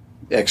by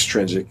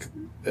extrinsic.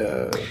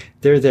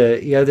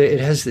 It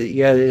has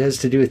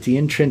to do with the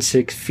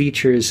intrinsic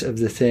features of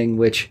the thing,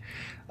 which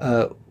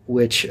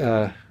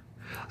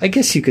I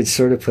guess you could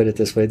sort of put it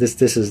this way.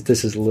 This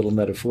is a little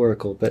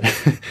metaphorical, but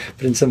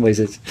but in some ways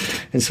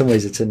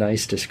it's a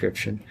nice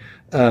description.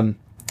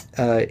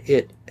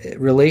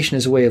 Relation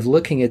is a way of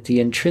looking at the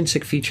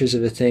intrinsic features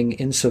of a thing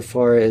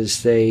insofar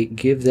as they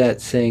give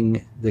that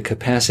thing the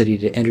capacity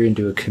to enter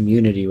into a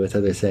community with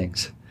other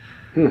things.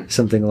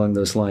 Something along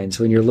those lines.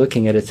 When you're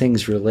looking at a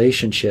thing's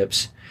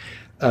relationships,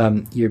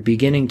 you're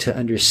beginning to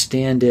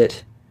understand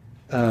it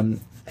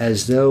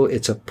as though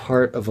it's a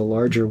part of a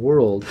larger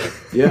world.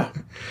 Yeah.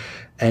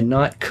 And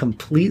not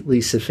completely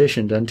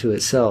sufficient unto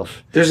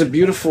itself. There's a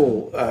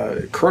beautiful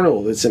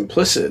kernel that's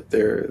implicit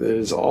there. That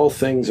is, all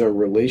things are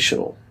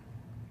relational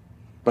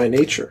by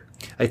nature.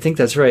 I think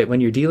that's right.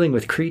 When you're dealing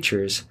with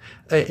creatures,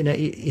 that's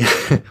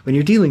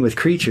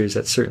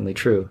certainly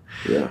true.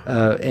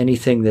 Yeah.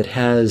 Anything that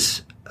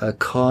has a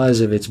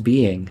cause of its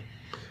being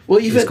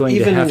is going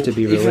to have to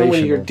be relational. Even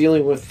when you're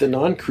dealing with the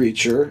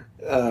non-creature,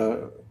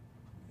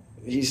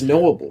 he's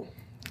knowable.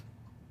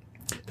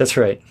 That's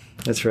right.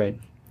 That's right.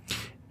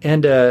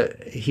 And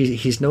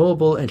he's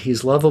knowable and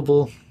he's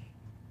lovable,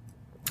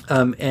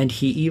 and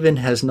he even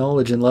has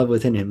knowledge and love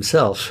within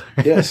himself.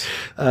 Yes.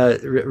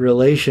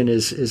 Relation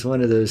is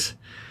one of those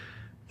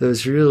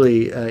those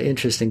really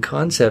interesting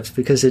concepts,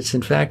 because it's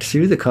in fact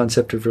through the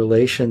concept of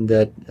relation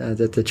that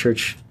the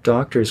church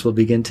doctors will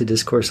begin to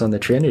discourse on the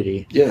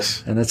Trinity.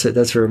 Yes. And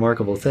that's a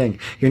remarkable thing.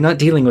 You're not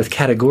dealing with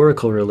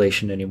categorical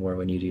relation anymore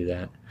when you do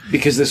that.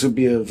 Because this would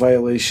be a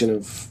violation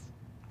of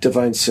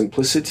divine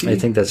simplicity? I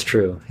think that's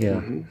true. Yeah.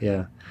 Mm-hmm.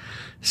 Yeah.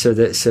 So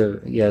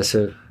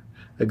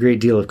a great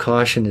deal of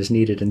caution is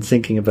needed in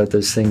thinking about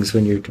those things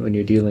when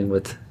you're dealing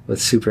with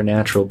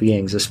supernatural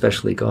beings,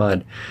 especially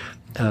God.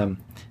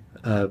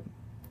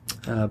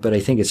 But I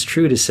think it's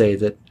true to say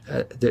that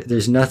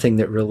there's nothing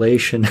that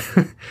relation,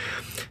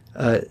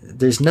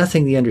 there's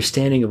nothing the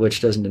understanding of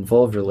which doesn't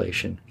involve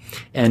relation.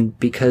 And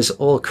because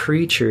all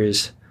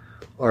creatures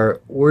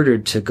are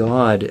ordered to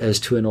God as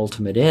to an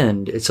ultimate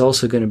end, it's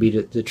also going to be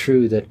the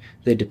true that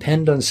they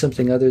depend on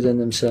something other than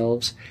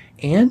themselves,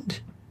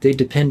 and they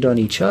depend on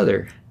each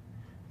other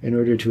in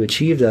order to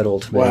achieve that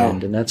ultimate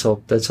end. And that's all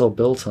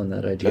built on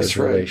that idea of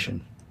relation.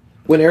 Right.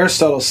 When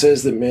Aristotle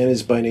says that man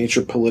is by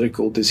nature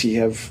political, does he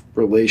have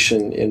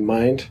relation in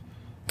mind?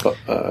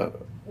 Man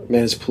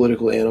is a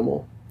political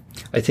animal?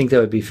 I think that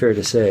would be fair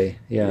to say,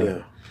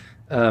 yeah.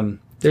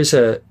 There's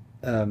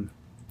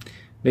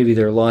maybe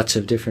there are lots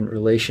of different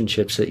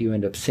relationships that you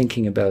end up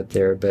thinking about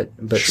there, but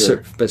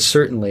sure. But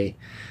certainly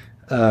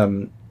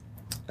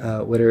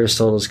what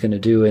Aristotle is going to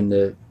do in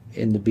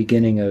the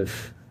beginning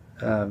of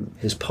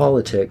his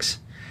Politics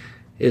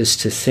is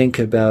to think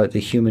about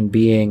the human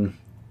being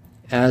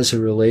as a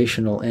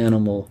relational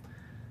animal,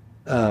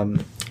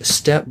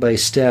 step by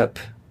step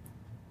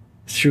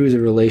through the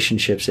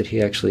relationships that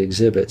he actually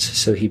exhibits.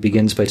 So he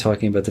begins by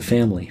talking about the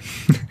family.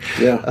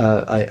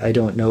 Yeah. I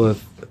don't know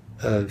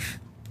of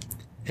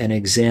an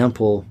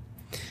example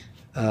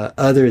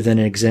other than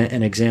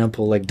an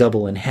example like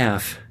double and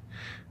half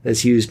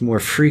that's used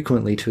more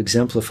frequently to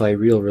exemplify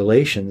real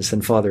relations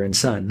than father and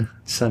son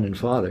and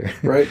father.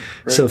 Right.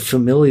 So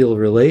familial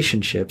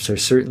relationships are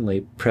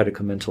certainly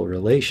predicamental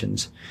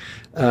relations.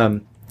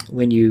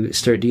 When you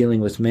start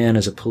dealing with man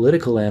as a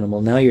political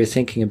animal, now you're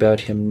thinking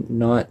about him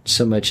not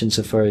so much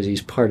insofar as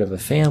he's part of a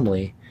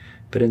family,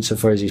 but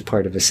insofar as he's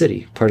part of a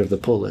city, part of the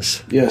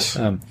polis. Yes.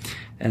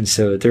 And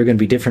so there are going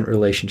to be different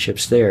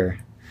relationships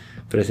there,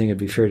 but I think it'd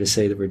be fair to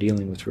say that we're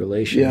dealing with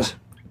relations.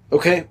 Yeah.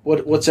 Okay,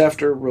 what's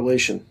after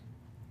relation?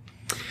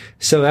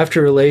 So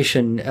after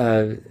relation,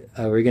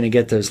 we're going to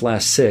get those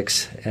last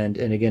six, and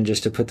again,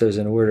 just to put those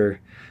in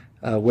order,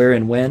 where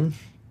and when,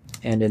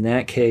 and in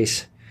that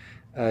case,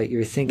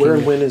 you're thinking... Where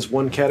and when is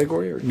one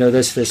category? Or? No,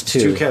 there's two. It's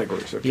two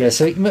categories, okay. Yeah,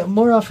 so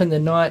more often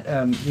than not,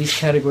 these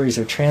categories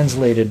are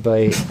translated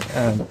by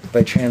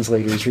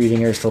translators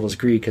reading Aristotle's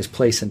Greek as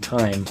place and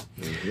time.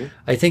 Mm-hmm.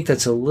 I think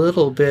that's a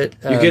little bit...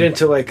 you get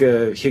into like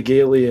a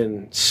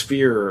Hegelian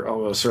sphere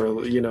almost, or,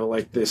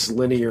 like this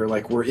linear,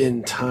 like we're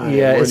in time.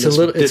 Yeah, it's a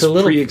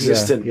little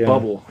pre-existent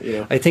bubble.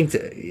 I think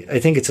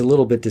it's a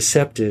little bit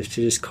deceptive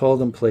to just call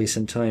them place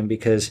and time,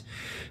 because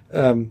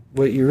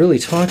what you're really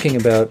talking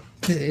about...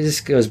 This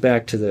goes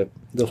back to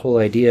the whole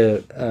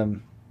idea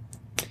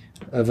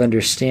of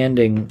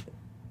understanding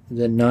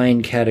the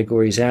 9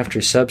 categories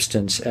after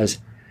substance as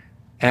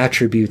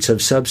attributes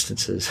of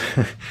substances.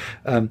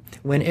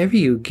 Whenever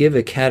you give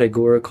a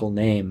categorical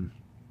name,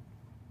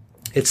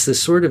 it's the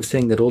sort of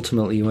thing that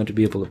ultimately you want to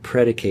be able to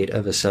predicate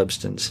of a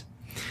substance.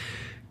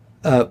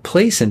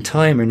 Place and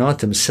time are not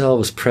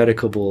themselves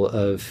predicable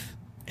of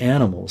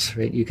animals,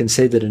 right? You can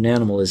say that an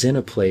animal is in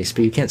a place,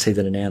 but you can't say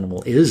that an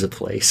animal is a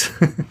place.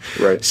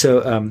 Right.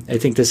 So I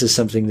think this is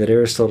something that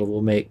Aristotle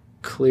will make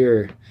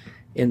clear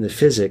in the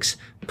Physics.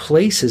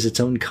 Place is its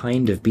own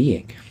kind of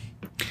being.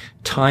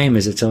 Time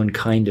is its own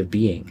kind of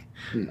being.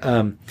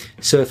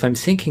 So if I'm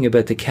thinking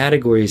about the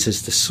categories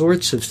as the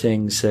sorts of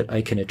things that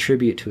I can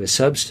attribute to a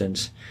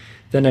substance,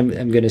 then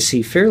I'm going to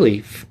see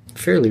fairly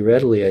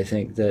readily, I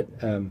think,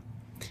 that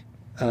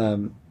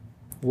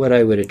what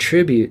I would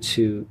attribute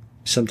to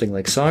something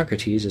like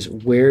Socrates is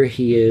where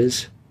he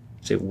is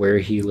where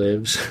he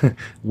lives,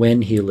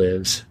 when he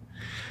lives.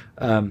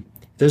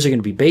 Those are going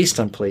to be based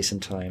on place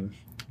and time,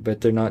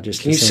 but they're not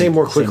just. Can you say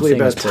more quickly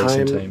about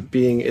time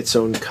being its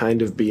own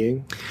kind of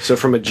being? So,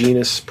 from a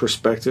genus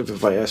perspective,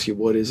 if I ask you,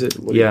 what is it?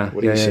 What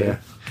do you say? Yeah.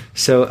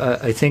 So,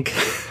 I think.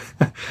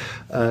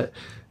 So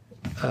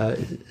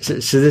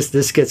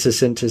this gets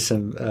us into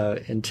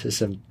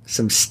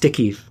some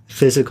sticky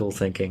physical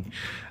thinking.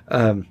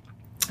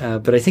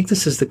 But I think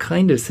this is the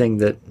kind of thing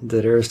that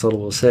Aristotle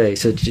will say.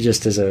 So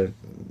just as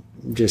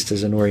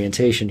an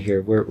orientation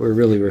here, we're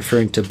really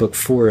referring to Book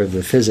 4 of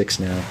the Physics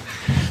now.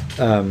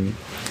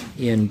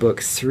 In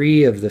Book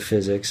 3 of the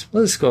Physics,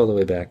 let's go all the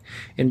way back.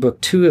 In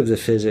Book 2 of the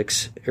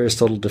Physics,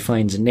 Aristotle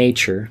defines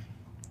nature,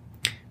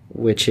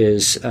 which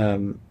is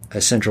a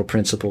central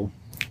principle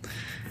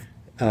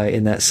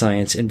in that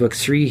science. In Book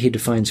 3, he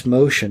defines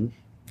motion.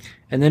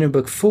 And then in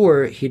Book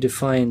 4, he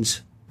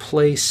defines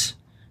place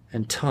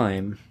and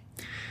time.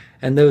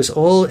 And those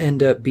all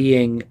end up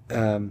being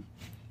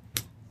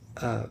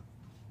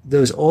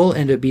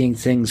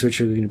things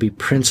which are going to be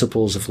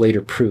principles of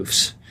later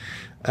proofs.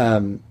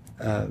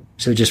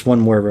 So just one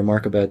more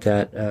remark about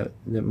that that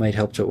might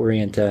help to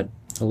orient that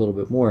a little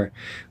bit more.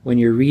 When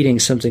you're reading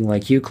something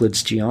like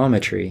Euclid's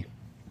Geometry,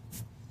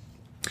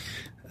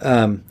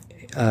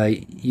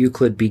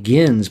 Euclid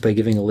begins by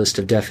giving a list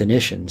of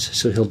definitions.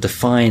 So he'll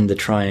define the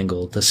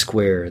triangle, the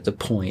square, the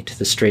point,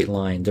 the straight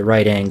line, the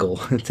right angle,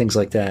 things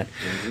like that.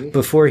 Mm-hmm.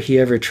 Before he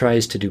ever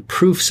tries to do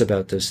proofs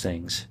about those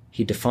things,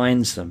 he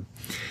defines them.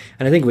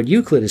 And I think what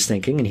Euclid is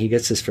thinking, and he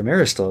gets this from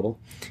Aristotle,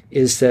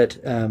 is that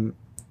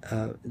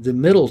the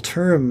middle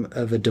term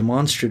of a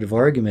demonstrative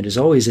argument is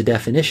always a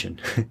definition.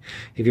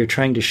 If you're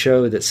trying to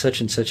show that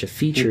such and such a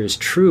feature is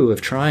true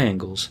of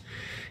triangles,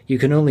 you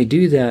can only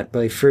do that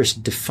by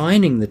first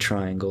defining the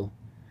triangle,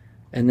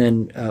 and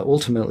then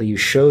ultimately you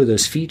show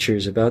those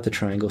features about the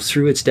triangle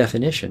through its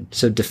definition.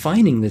 So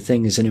defining the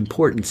thing is an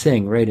important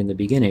thing right in the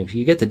beginning. If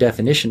you get the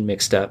definition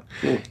mixed up,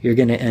 you're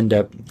going to end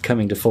up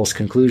coming to false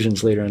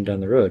conclusions later on down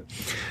the road.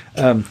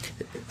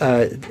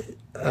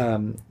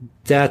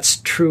 That's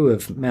true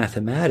of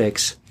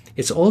mathematics.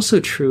 It's also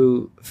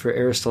true for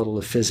Aristotle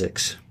of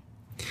physics.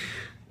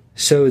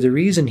 So the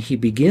reason he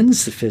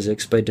begins the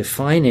physics by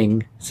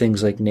defining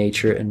things like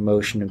nature and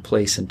motion and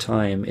place and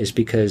time is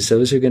because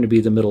those are going to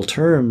be the middle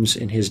terms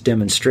in his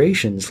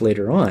demonstrations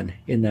later on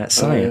in that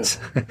science.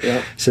 Oh, yeah.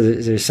 Yeah. So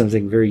there's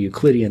something very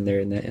Euclidean there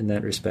in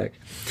that respect.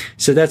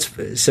 So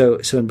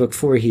so in book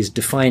 4 he's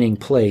defining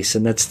place,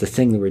 and that's the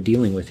thing that we're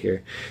dealing with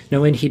here.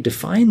 Now when he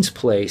defines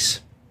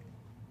place,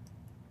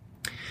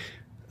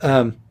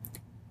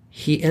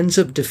 he ends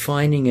up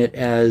defining it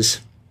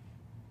as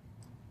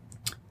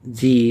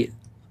the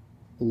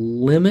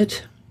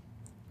limit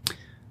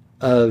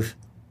of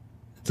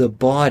the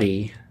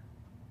body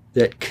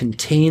that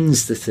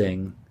contains the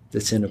thing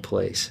that's in a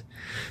place.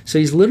 So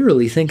he's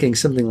literally thinking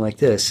something like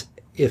this.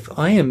 If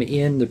I am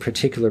in the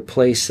particular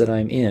place that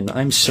I'm in,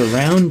 I'm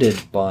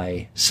surrounded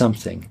by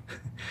something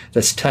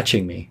that's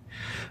touching me.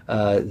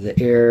 The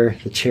air,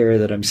 the chair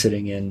that I'm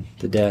sitting in,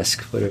 the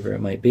desk, whatever it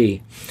might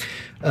be.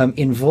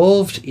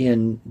 Involved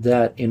in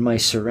that, in my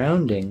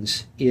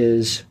surroundings,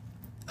 is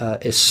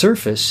a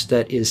surface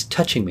that is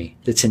touching me,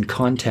 that's in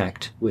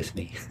contact with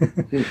me.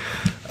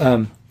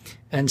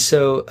 And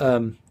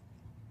so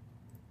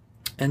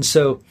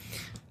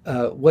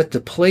what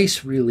the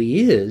place really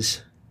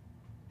is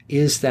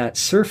that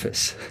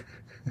surface.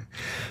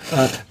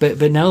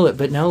 But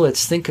now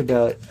let's think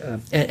about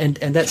and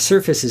that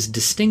surface is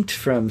distinct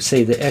from,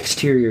 say, the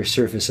exterior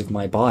surface of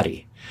my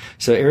body.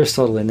 So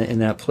Aristotle in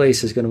that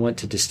place is going to want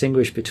to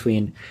distinguish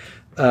between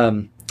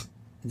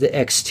the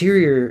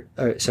exterior,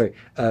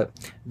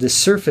 the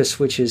surface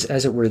which is,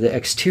 as it were, the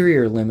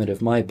exterior limit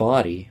of my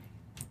body,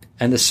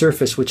 and the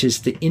surface which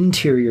is the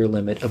interior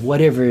limit of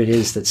whatever it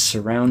is that's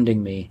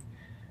surrounding me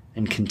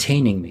and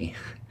containing me.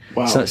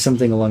 Wow.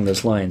 Something along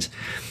those lines.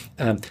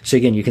 So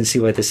again, you can see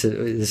why this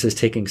is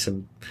taking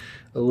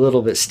a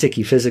little bit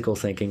sticky physical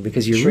thinking,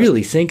 because you're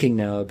really thinking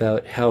now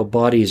about how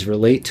bodies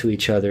relate to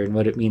each other and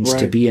what it means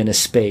to be in a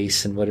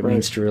space and what it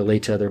means to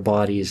relate to other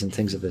bodies and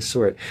things of this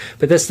sort.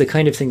 But that's the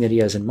kind of thing that he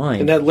has in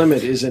mind. And that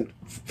limit isn't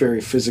very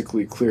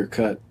physically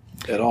clear-cut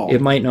at all. It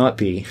might not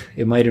be.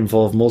 It might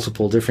involve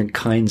multiple different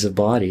kinds of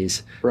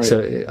bodies. Right.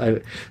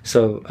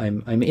 So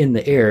I'm in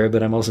the air,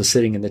 but I'm also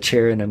sitting in the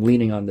chair and I'm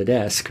leaning on the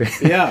desk.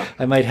 Yeah.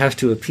 I might have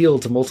to appeal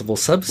to multiple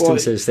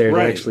substances to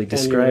actually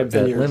describe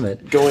that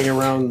limit. Going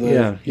around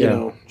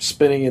the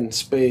spinning in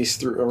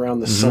space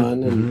around the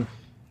sun, and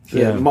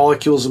the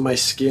molecules of my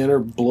skin are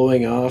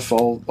blowing off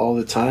all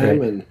the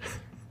time, and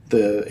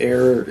the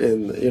air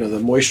and the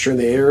moisture in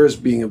the air is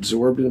being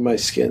absorbed into my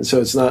skin.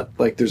 So it's not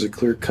like there's a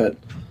clear-cut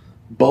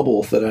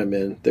bubble that I'm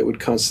in that would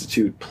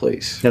constitute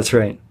place. That's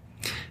right.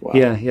 Wow.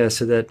 Yeah.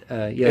 So that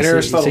and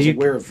Aristotle's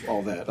aware of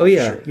all that. Oh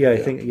yeah, sure. I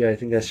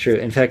think that's true.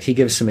 In fact, he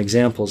gives some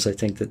examples, I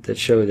think, that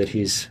show that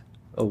he's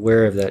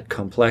aware of that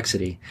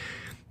complexity.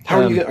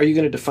 How are you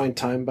going to define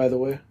time, by the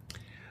way?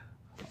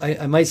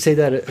 I might say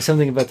that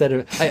something about that.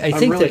 I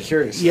think I'm really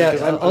curious.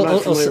 Yeah,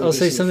 I'll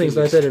say something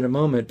about that in a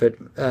moment.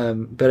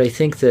 But I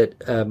think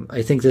that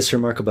I think this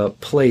remark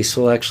about place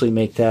will actually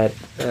make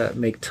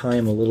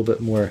time a little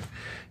bit more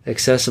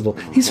accessible.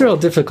 These are all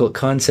difficult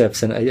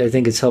concepts, and I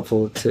think it's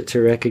helpful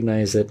to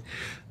recognize that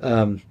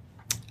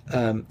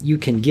you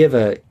can give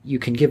a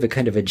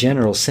kind of a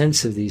general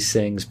sense of these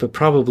things, but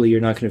probably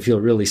you're not going to feel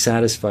really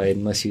satisfied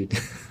unless you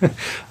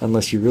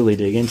really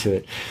dig into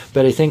it.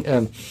 But I think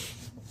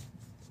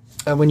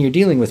when you're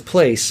dealing with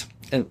place,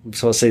 and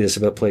so I'll say this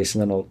about place,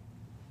 and then I'll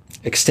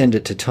extend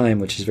it to time,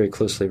 which is very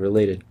closely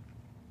related.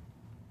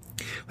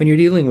 When you're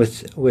dealing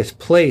with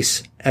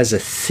place as a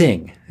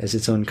thing, as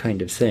its own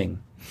kind of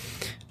thing,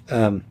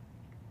 I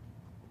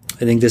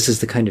think this is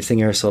the kind of thing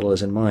Aristotle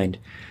has in mind.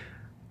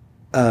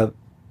 At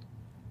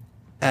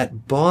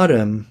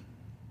bottom,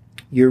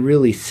 you're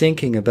really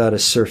thinking about a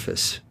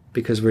surface,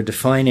 because we're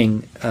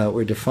defining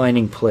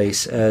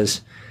place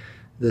as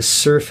the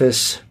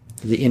surface,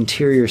 the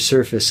interior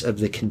surface of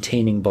the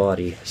containing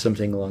body,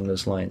 something along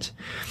those lines.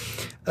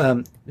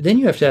 Then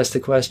you have to ask the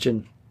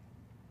question: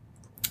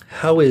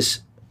 how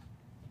is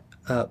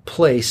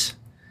place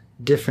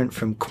different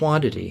from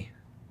quantity?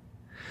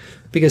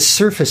 Because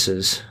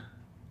surfaces,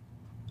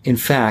 in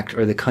fact,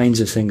 are the kinds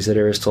of things that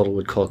Aristotle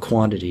would call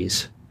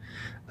quantities.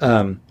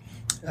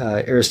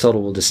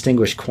 Aristotle will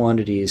distinguish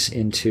quantities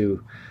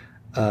into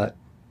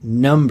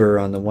number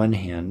on the one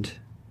hand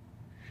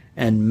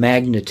and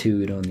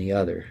magnitude on the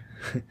other.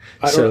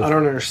 I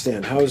don't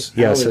understand.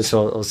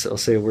 So I'll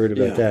say a word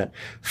about that.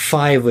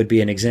 5 would be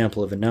an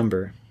example of a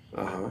number.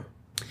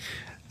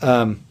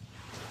 The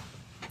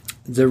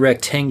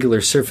rectangular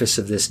surface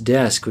of this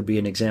desk would be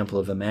an example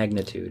of a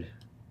magnitude.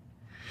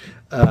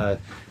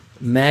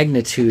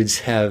 Magnitudes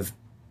have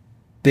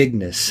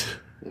bigness.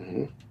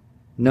 Mm-hmm.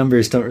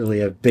 Numbers don't really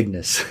have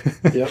bigness.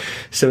 Yep.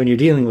 So when you're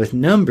dealing with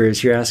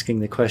numbers, you're asking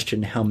the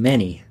question, how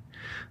many?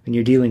 When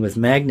you're dealing with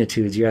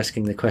magnitudes, you're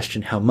asking the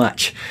question, how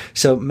much?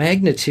 So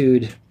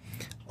magnitude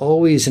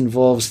always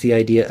involves the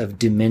idea of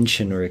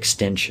dimension or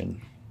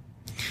extension.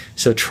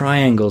 So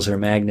triangles are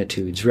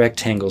magnitudes,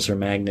 rectangles are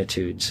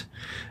magnitudes.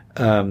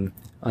 On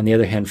the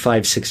other hand,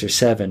 5, 6, or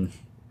 7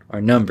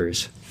 are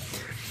numbers.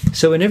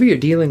 So whenever you're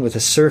dealing with a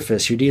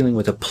surface, you're dealing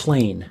with a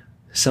plane,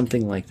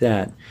 something like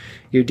that.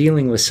 You're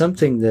dealing with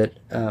something that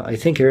I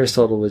think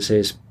Aristotle would say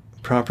is,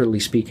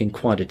 properly speaking,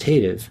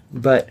 quantitative.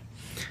 But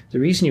the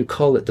reason you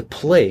call it a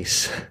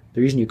place,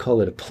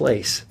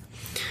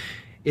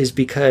 is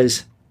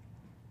because,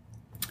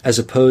 as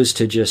opposed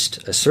to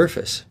just a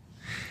surface,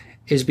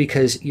 is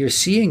because you're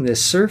seeing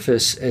this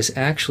surface as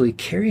actually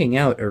carrying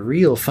out a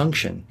real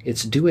function.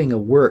 It's doing a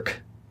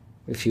work,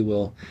 if you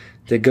will,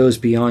 that goes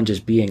beyond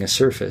just being a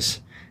surface.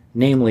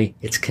 Namely,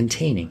 it's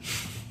containing.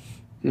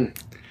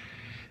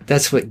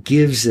 That's what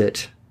gives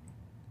it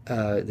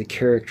the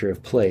character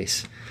of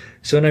place.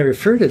 So when I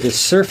refer to this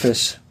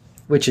surface,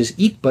 which is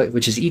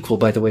equal,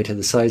 by the way, to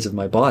the size of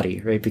my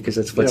body, right? Because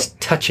that's what's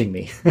touching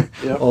me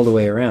all the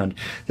way around.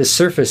 The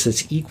surface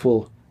that's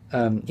equal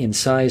in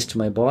size to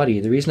my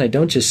body. The reason I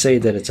don't just say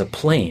that it's a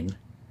plane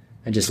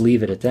and just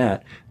leave it at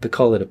that, but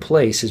call it a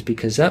place, is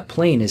because that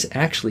plane is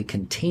actually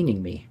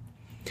containing me,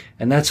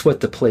 and that's what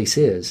the place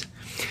is.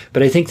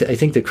 But I think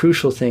the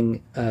crucial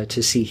thing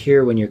to see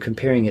here when you're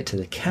comparing it to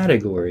the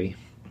category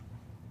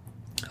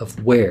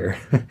of where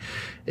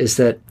is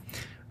that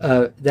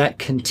that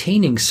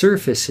containing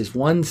surface is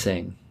one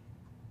thing.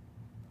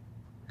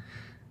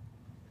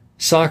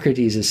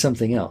 Socrates is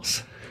something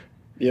else.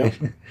 Yeah.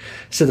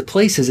 So the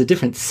place is a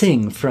different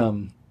thing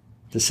from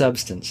the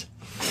substance,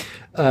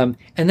 and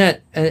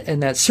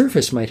that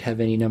surface might have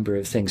any number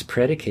of things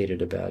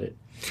predicated about it.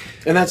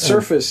 And that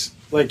surface,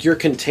 like, you're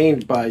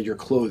contained by your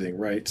clothing,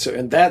 right? So,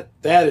 and that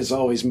is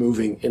always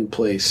moving in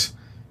place.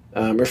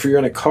 If you're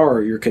in a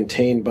car, you're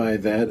contained by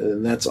that,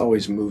 and that's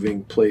always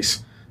moving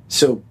place.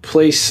 So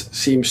place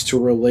seems to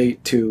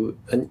relate to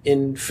an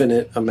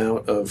infinite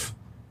amount of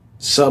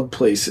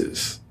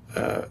sub-places,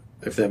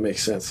 if that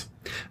makes sense.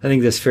 I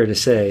think that's fair to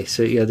say.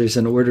 So, yeah, there's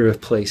an order of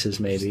places,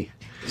 maybe.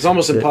 It's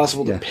almost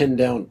impossible to pin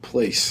down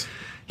place.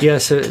 Yeah,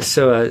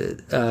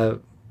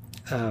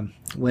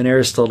 when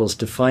Aristotle's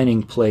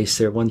defining place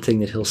there, one thing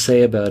that he'll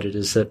say about it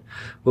is that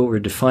what we're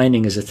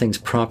defining is a thing's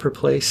proper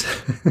place.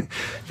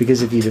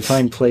 Because if you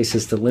define place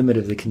as the limit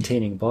of the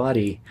containing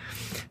body,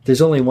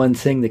 there's only one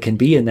thing that can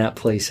be in that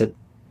place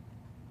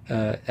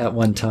at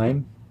one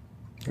time.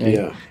 Right?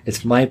 Yeah.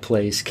 It's my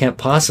place. Can't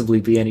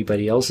possibly be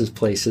anybody else's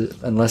place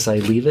unless I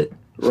leave it.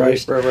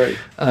 Right.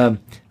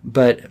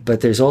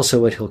 But there's also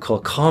what he'll call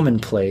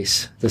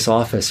commonplace, this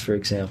office, for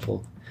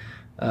example.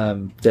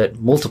 That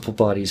multiple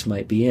bodies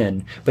might be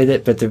in,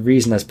 but the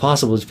reason that's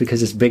possible is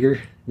because it's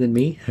bigger than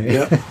me.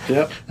 Right?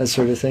 Yep. That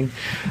sort of thing.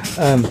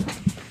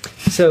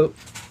 So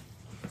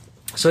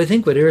I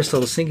think what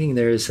Aristotle's thinking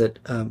there is that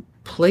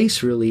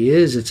place really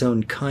is its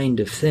own kind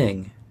of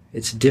thing.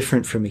 It's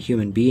different from a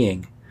human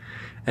being,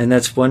 and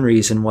that's one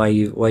reason why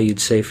you'd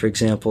say, for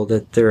example,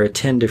 that there are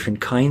 10 different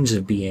kinds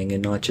of being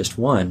and not just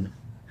one.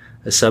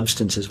 A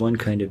substance is one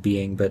kind of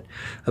being, but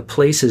a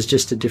place is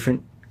just a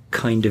different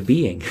kind of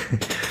being.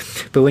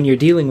 But when you're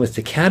dealing with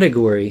the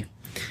category,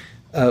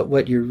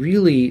 what you're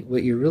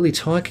really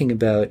talking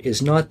about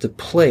is not the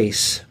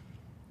place,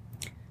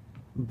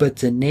 but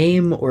the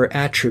name or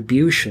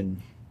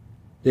attribution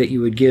that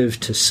you would give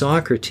to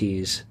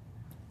Socrates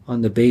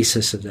on the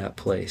basis of that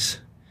place.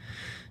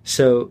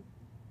 So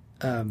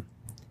the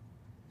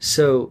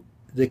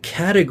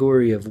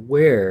category of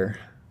where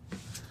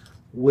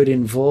would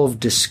involve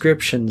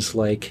descriptions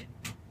like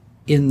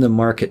in the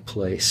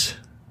marketplace.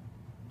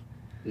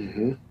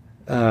 Mm-hmm.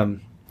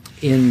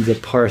 In the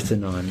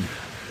Parthenon.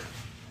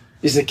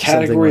 Is the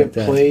category of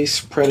place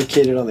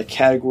predicated on the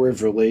category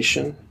of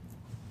relation?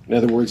 In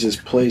other words, is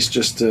place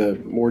just a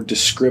more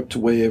descript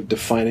way of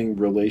defining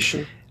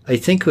relation? I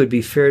think it would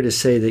be fair to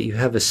say that you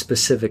have a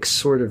specific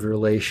sort of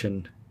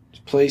relation.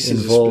 Place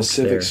is a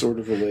specific sort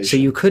of relation. So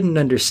you couldn't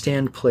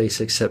understand place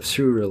except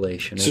through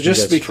relation. So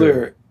just to be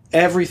clear,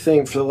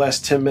 everything for the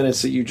last 10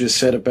 minutes that you just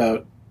said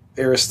about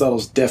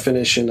Aristotle's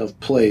definition of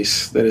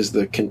place, that is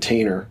the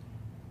container,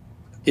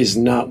 is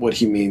not what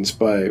he means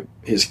by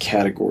his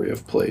category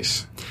of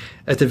place.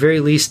 At the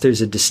very least,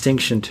 there's a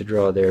distinction to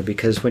draw there,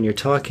 because when you're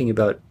talking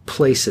about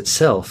place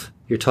itself,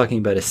 you're talking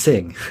about a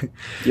thing.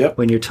 Yep.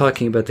 When you're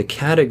talking about the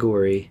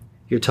category,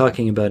 you're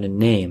talking about a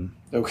name.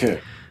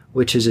 Okay.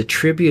 Which is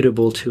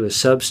attributable to a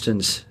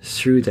substance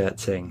through that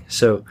thing.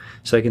 So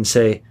I can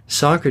say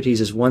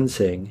Socrates is one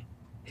thing,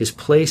 his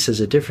place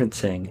is a different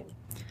thing.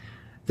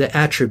 The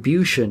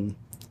attribution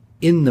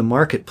in the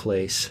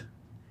marketplace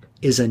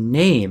is a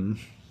name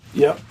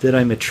that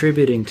I'm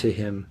attributing to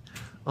him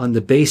on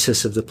the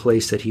basis of the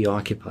place that he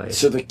occupies.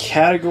 So the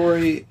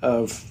category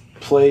of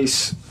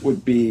place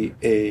would be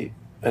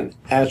an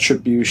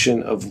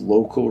attribution of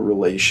local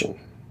relation.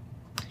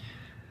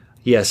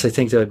 Yes, I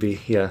think that would be,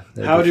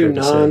 How do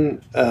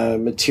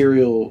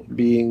non-material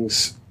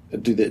beings,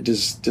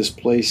 does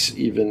place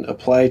even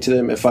apply to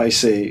them? If I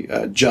say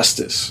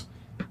justice,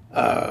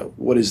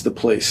 what is the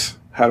place?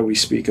 How do we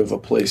speak of a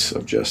place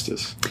of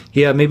justice?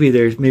 Yeah, maybe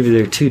there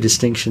are two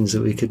distinctions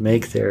that we could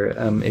make there.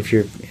 If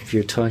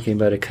you're talking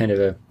about a kind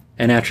of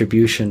an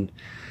attribution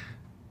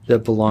that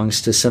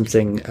belongs to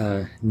something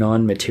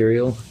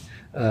non-material,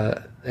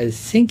 I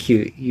think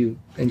you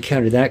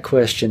encounter that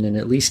question in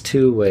at least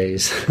two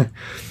ways.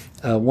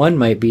 One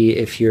might be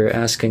if you're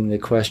asking the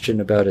question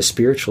about a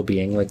spiritual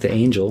being, like the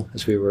angel,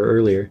 as we were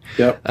earlier.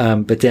 Yep.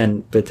 But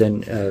then,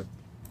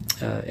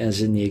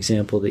 as in the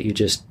example that you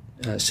just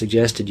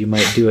suggested, you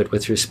might do it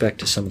with respect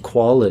to some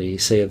quality,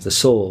 say of the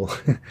soul,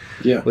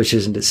 which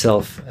isn't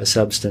itself a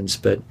substance,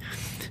 but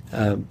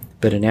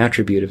an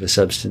attribute of a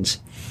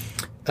substance.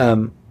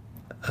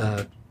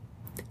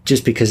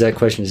 Just because that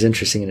question is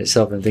interesting in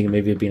itself, I'm thinking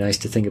maybe it'd be nice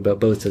to think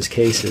about both those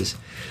cases.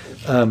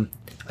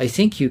 I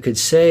think you could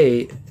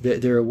say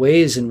that there are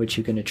ways in which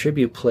you can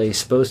attribute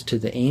place both to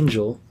the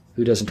angel,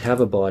 who doesn't have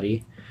a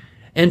body,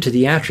 and to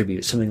the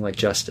attribute, something like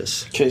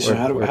justice. Okay, so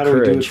how do we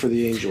do it for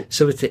the angel?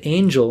 So with the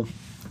angel,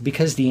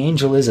 because the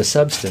angel is a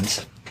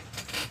substance.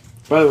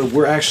 By the way,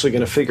 we're actually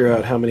going to figure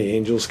out how many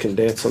angels can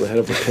dance on the head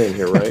of a pin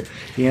here, right?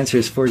 The answer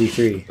is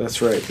 43. That's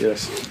right,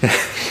 yes.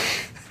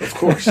 Of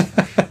course.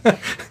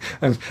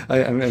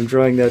 I'm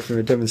drawing that from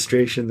a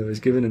demonstration that was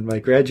given in my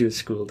graduate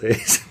school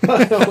days.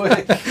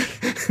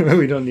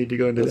 We don't need to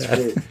go into that.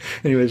 Great.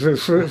 Anyways,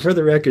 for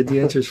the record, the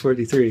answer is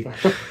 43.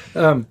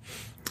 So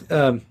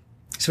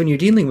when you're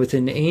dealing with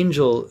an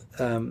angel,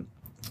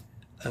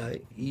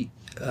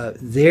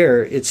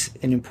 there it's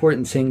an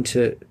important thing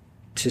to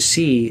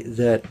see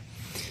that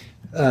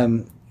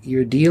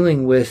you're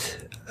dealing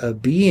with a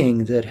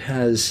being that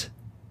has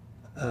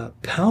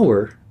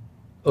power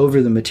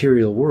over the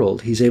material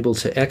world. He's able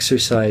to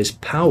exercise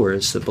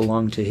powers that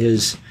belong to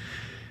his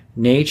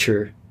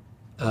nature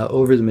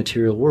over the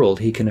material world.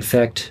 He can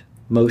affect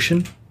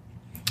motion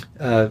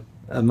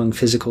among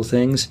physical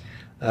things.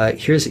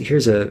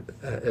 Here's a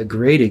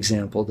great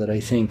example that I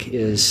think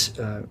is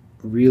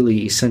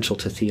really essential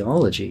to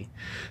theology.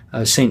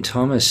 St.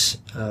 Thomas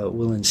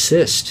will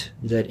insist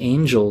that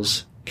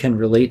angels can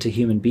relate to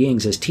human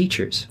beings as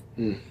teachers.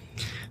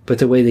 But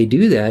the way they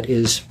do that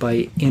is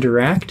by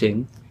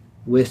interacting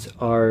with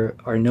our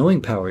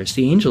knowing powers.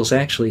 The angels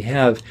actually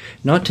have,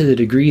 not to the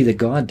degree that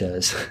God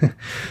does,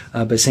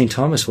 but St.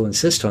 Thomas will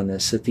insist on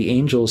this, that the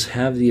angels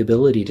have the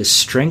ability to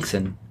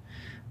strengthen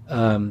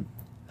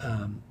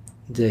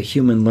the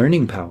human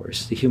learning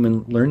powers, the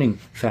human learning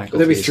faculties. Would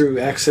that be through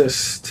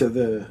access to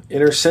the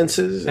inner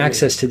senses?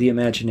 Access to the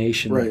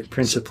imagination, right.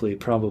 Principally,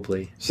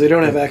 probably. So they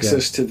don't have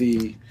access to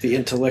the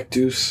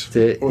intellectus?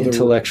 The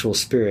intellectual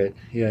spirit.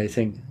 I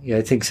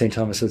think St.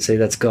 Thomas would say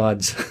that's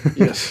God's.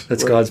 Yes.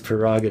 That's right. God's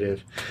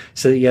prerogative.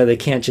 So they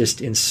can't just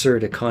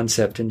insert a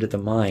concept into the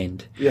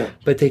mind. Yeah.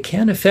 But they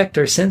can affect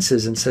our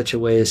senses in such a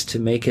way as to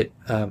make it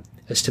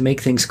to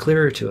make things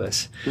clearer to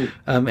us,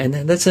 and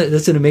that's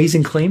an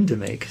amazing claim to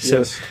make.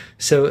 So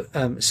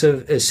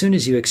as soon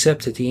as you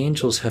accept that the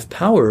angels have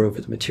power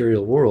over the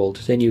material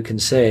world, then you can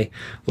say,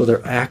 well,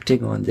 they're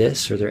acting on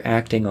this or they're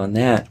acting on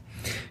that,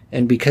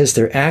 and because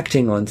they're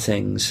acting on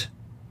things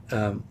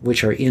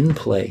which are in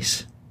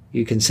place,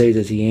 you can say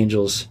that the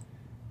angels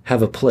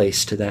have a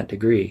place to that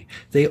degree.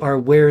 They are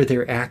where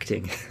they're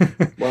acting.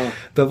 Wow.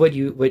 But what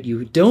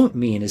you don't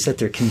mean is that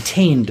they're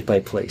contained by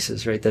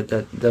places, right?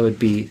 That would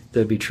be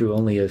true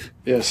only of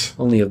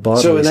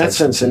bodily. So in that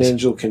sense, an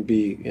angel can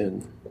be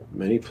in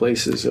many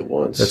places at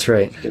once. That's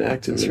right. Can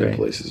act in many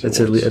places.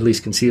 That's at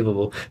least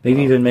conceivable.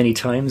 Maybe even many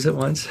times at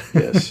once.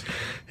 Yes.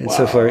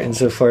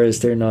 Insofar as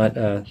they're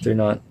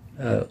not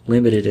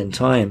limited in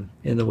time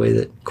in the way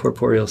that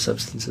corporeal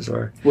substances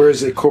are.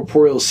 Whereas a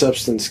corporeal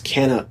substance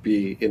cannot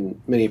be in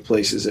many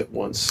places at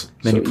once.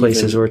 Many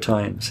places or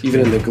times.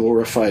 Even in the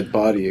glorified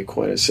body,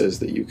 Aquinas says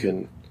that you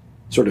can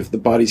the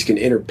bodies can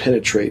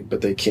interpenetrate,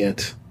 but they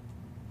can't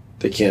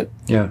be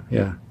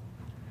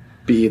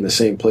in the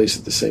same place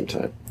at the same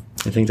time.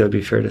 I think that would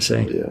be fair to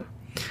say. Yeah.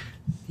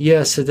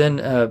 Yeah, so then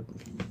that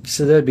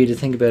would be to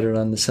think about it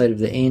on the side of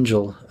the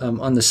angel.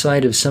 On the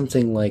side of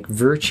something like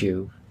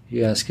virtue,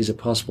 you ask, is it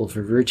possible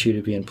for virtue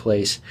to be in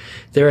place?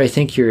 There, I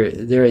think you're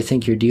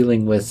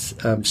dealing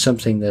with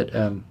something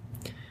that,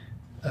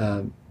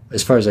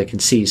 as far as I can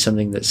see,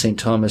 something that St.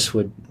 Thomas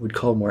would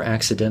call more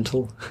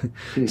accidental.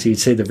 So you'd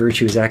say the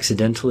virtue is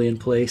accidentally in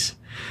place,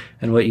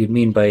 and what you'd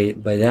mean by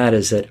that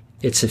is that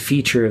it's a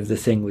feature of the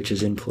thing which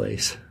is in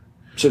place.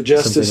 So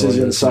justice is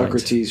in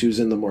Socrates, who's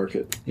in the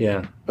market.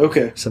 Yeah.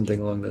 Okay.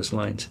 Something along those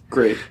lines.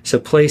 Great. So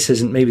place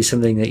isn't maybe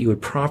something that you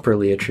would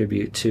properly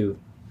attribute to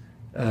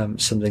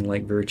something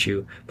like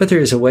virtue, but there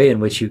is a way in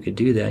which you could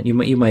do that. You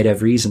might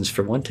have reasons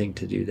for wanting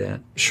to do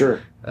that.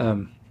 Sure.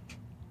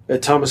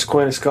 At Thomas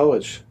Aquinas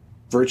College,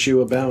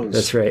 virtue abounds.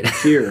 That's right.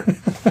 Here.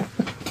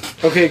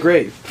 Okay,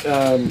 great.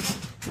 And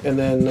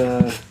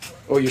then,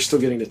 you're still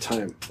getting to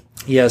time.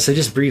 Yeah, so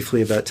just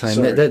briefly about time.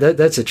 Sorry.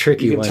 That's a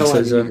tricky You can one. tell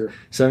I'm eager.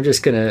 So I'm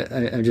just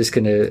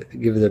gonna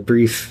give the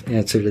brief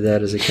answer to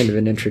that as a kind of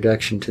an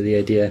introduction to the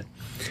idea.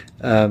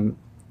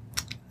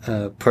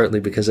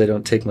 Partly because I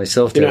don't take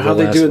myself. You know how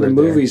they do in the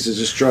movies is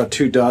just draw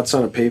two dots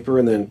on a paper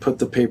and then put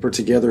the paper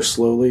together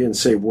slowly and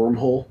say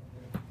wormhole.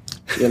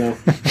 You know,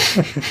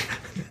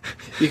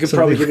 you could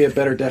probably give me a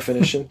better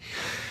definition.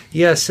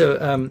 Yeah.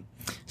 So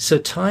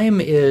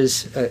time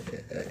is,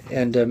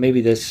 and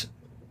maybe this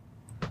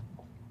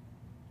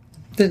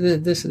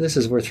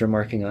is worth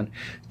remarking on.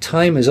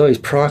 Time is always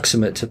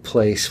proximate to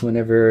place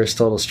whenever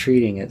Aristotle's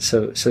treating it.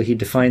 So he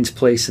defines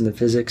place in the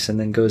Physics and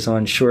then goes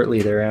on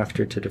shortly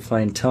thereafter to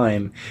define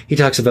time. He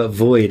talks about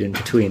void in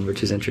between,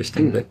 which is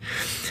interesting.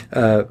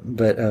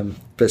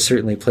 But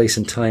certainly place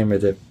and time are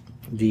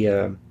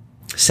the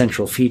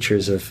central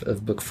features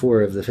of Book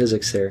 4 of the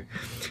Physics there.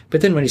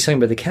 But then when he's talking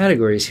about the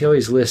categories, he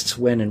always lists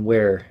when and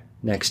where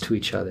next to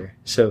each other.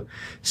 So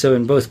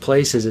in both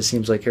places, it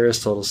seems like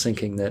Aristotle's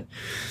thinking that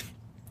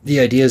the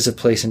ideas of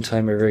place and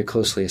time are very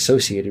closely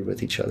associated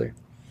with each other.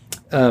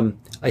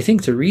 I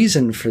think the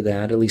reason for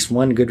that, at least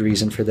one good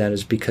reason for that,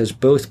 is because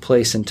both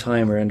place and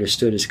time are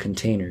understood as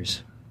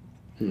containers.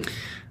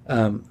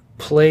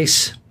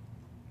 Place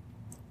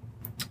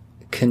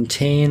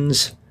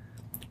contains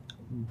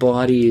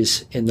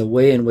bodies in the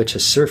way in which a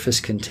surface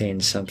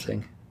contains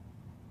something.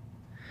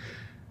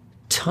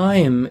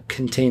 Time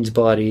contains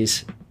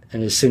bodies.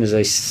 And as soon as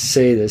I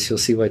say this, you'll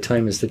see why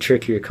time is the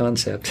trickier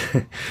concept.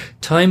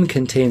 Time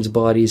contains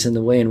bodies in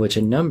the way in which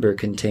a number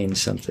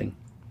contains something.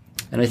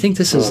 And I think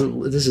this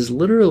is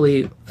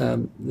literally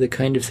the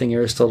kind of thing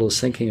Aristotle is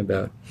thinking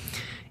about.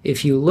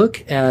 If you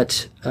look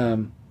at,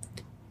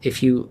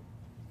 if you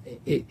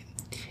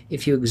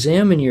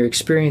examine your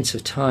experience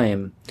of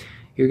time,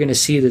 you're going to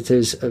see that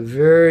there's a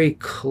very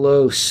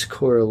close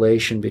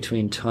correlation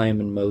between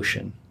time and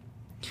motion.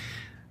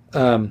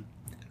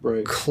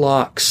 Right.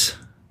 Clocks.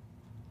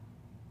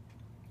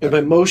 And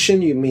by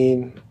motion, you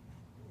mean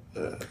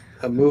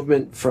a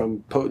movement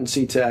from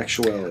potency to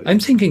actuality? I'm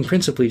thinking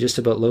principally just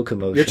about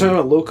locomotion. You're talking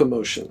about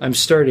locomotion. I'm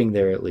starting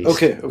there at least.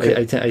 Okay.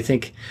 I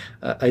think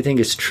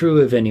it's true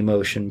of any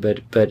motion,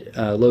 but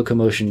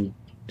locomotion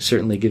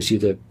certainly gives you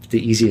the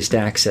easiest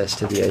access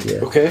to the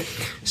idea. Okay.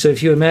 So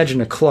if you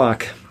imagine a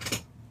clock,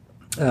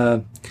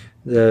 the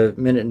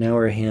minute and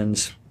hour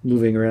hands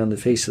moving around the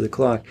face of the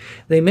clock,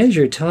 they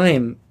measure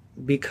time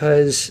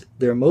because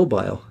they're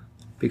mobile,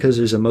 because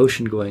there's a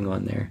motion going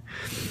on there.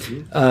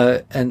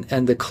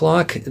 And the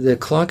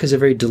clock is a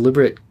very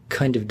deliberate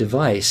kind of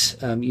device.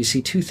 You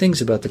see two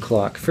things about the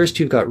clock. First,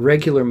 you've got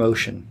regular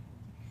motion.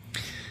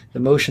 The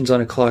motions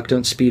on a clock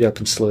don't speed up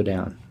and slow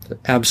down. They're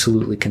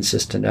absolutely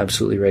consistent,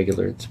 absolutely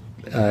regular.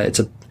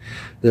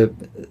 The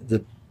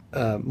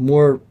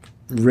more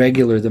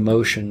regular the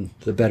motion,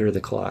 the better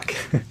the clock.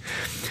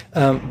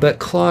 But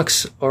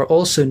clocks are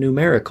also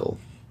numerical.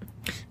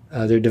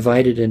 They're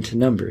divided into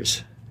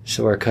numbers.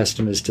 So our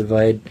custom is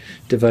divide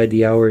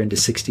the hour into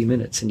 60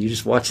 minutes, and you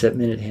just watch that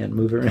minute hand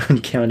move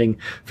around counting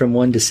from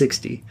 1 to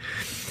 60.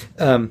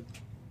 The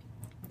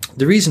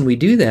reason we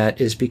do that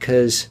is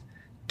because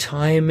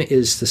time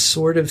is the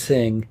sort of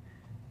thing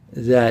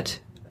that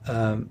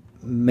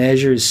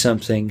measures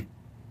something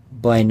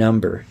by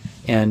number.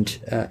 And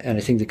I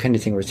think the kind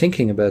of thing we're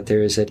thinking about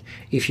there is that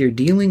if you're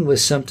dealing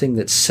with something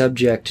that's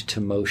subject to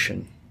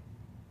motion,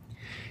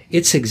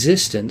 its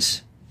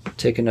existence,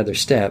 take another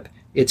step,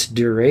 its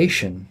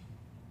duration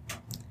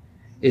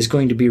is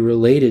going to be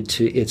related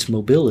to its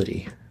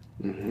mobility.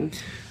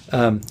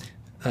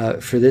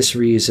 For this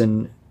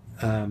reason,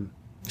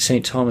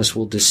 St. Thomas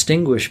will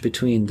distinguish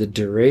between the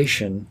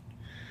duration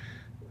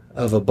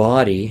of a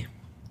body,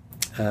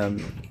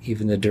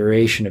 even the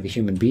duration of a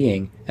human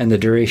being, and the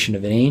duration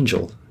of an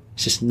angel.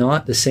 It's just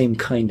not the same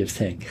kind of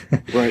thing.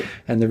 Right.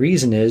 And the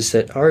reason is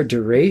that our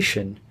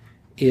duration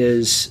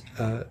is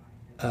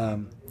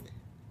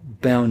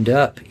bound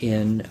up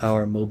in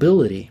our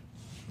mobility.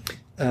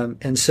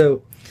 And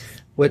so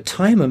what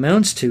time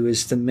amounts to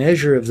is the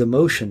measure of the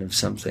motion of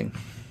something.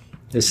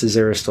 This is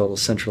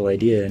Aristotle's central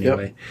idea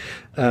anyway.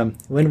 Yep.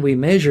 When we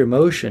measure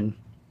motion,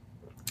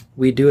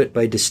 we do it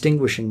by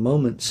distinguishing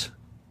moments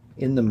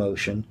in the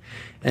motion.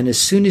 And as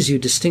soon as you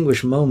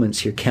distinguish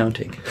moments, you're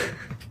counting.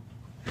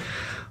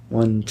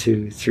 1,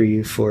 2,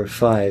 3, 4,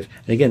 5.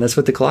 And again, that's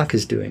what the clock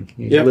is doing.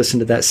 You listen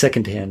to that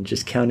second hand,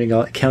 just counting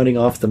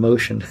off the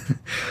motion.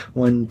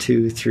 1,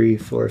 2, 3,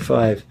 4,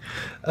 5.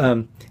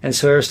 And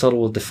so Aristotle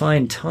will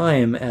define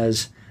time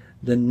as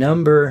the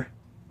number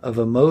of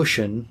a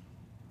motion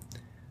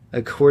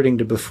according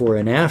to before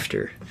and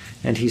after.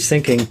 And he's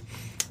thinking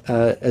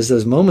as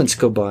those moments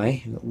go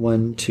by,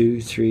 1,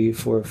 2, 3,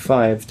 4,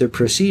 5, they're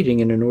proceeding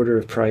in an order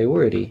of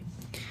priority.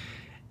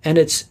 And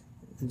it's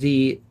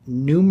the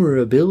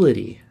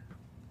numerability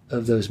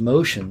of those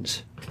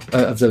motions,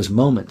 of those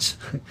moments,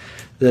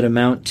 that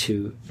amount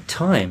to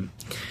time.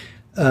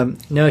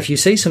 Now, if you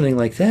say something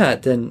like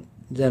that, then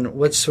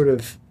what sort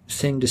of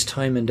thing does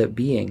time end up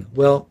being?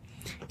 Well,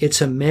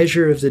 it's a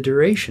measure of the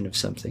duration of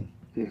something.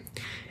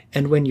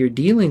 And when you're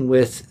dealing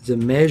with the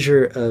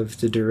measure of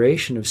the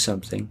duration of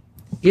something,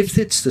 if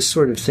it's the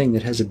sort of thing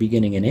that has a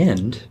beginning and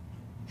end,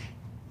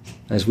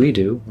 as we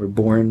do, we're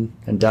born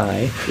and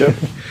die, yep.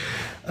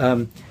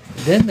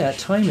 Then that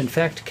time, in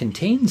fact,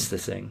 contains the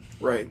thing.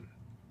 Right.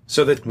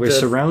 So that we're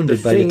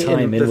surrounded by the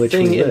time in which we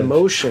live. The thing in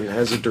motion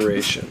has a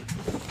duration.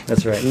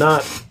 That's right.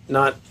 Not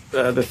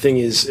the thing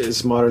is,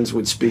 as moderns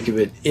would speak of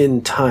it,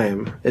 in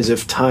time, as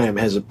if time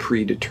has a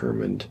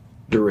predetermined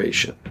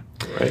duration.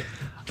 Right.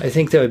 I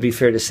think that would be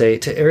fair to say.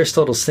 To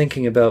Aristotle's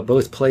thinking about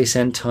both place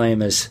and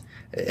time as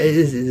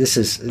this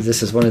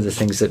is one of the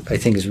things that I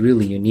think is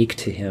really unique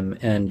to him,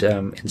 and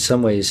in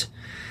some ways,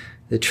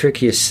 the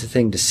trickiest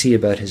thing to see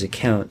about his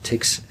account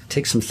takes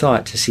some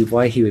thought to see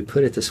why he would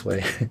put it this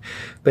way.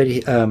 But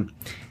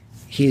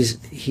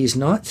he's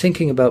not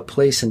thinking about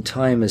place and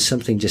time as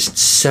something just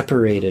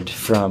separated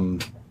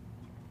from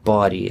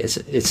body.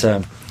 It's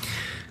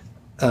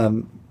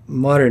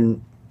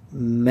modern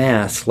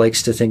math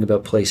likes to think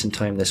about place and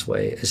time this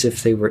way, as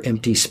if they were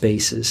empty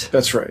spaces.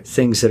 That's right.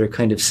 Things that are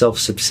kind of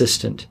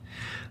self-subsistent,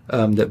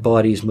 that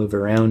bodies move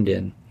around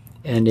in.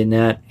 And in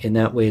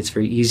that way, it's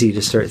very easy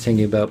to start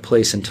thinking about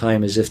place and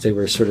time as if they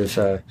were sort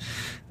of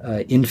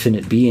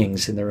infinite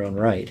beings in their own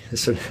right.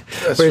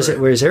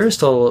 Whereas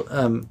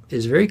Aristotle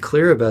is very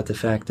clear about the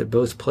fact that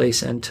both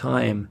place and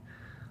time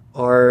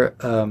are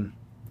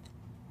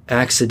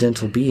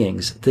accidental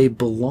beings. They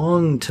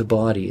belong to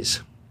bodies.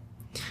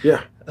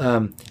 Yeah.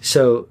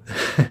 So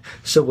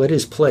what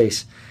is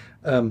place?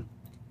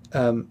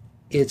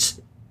 It's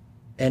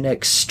an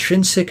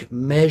extrinsic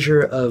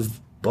measure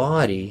of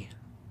body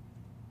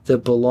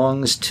that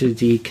belongs to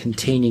the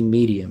containing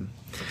medium.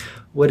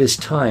 What is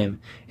time?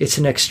 It's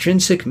an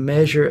extrinsic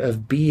measure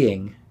of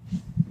being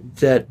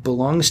that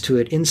belongs to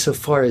it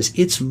insofar as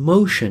its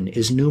motion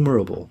is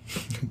numerable.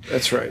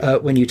 That's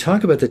right. When you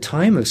talk about the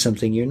time of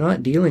something, you're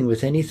not dealing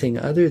with anything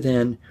other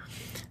than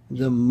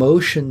the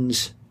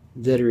motions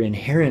that are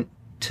inherent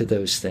to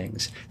those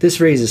things.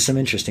 This raises some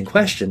interesting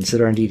questions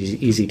that aren't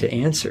easy to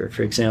answer.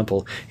 For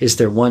example, is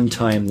there one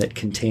time that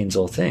contains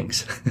all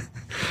things?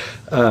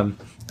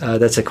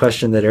 That's a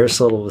question that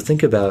Aristotle will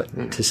think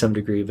about to some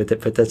degree, but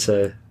that's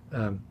a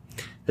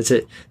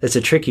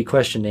tricky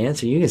question to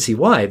answer. You can see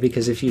why,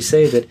 because if you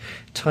say that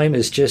time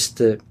is just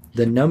the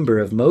number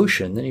of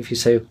motion, then if you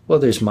say, well,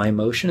 there's my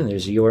motion and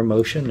there's your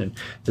motion and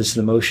there's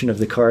the motion of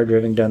the car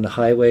driving down the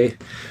highway.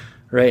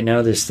 Right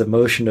now, there's the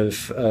motion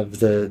of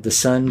the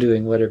sun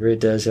doing whatever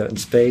it does out in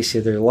space. Yeah,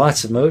 there are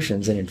lots of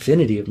motions, an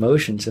infinity of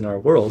motions in our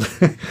world.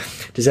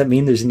 Does that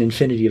mean there's an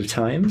infinity of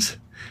times?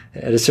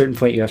 At a certain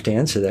point, you have to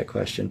answer that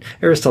question.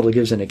 Aristotle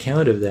gives an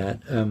account of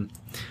that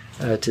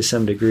to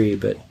some degree,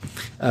 but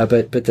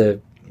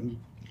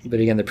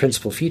again, the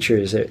principal feature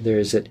is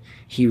that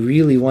he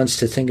really wants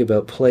to think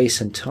about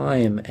place and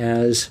time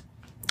as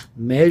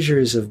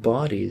measures of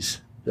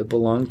bodies that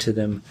belong to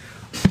them,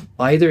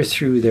 either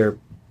through their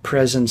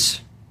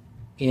presence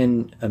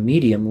in a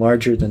medium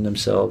larger than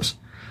themselves,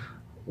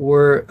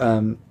 or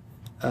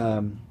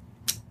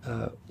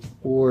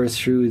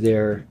through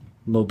their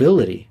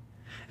mobility.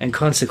 And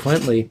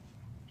consequently,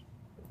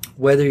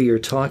 whether you're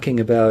talking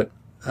about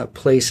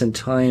place and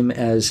time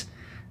as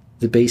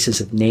the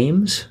basis of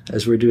names,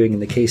 as we're doing in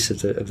the case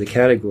of the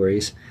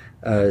categories,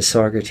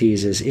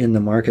 Socrates is in the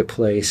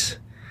marketplace.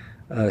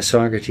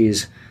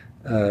 Socrates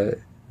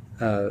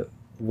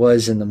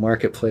was in the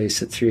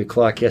marketplace at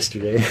 3:00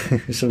 yesterday,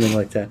 something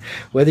like that.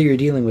 Whether you're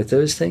dealing with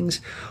those things,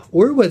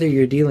 or whether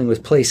you're dealing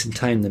with place and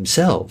time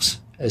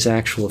themselves as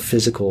actual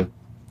physical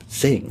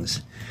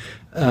things,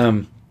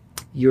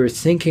 you're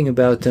thinking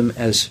about them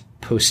as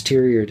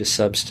posterior to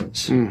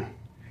substance.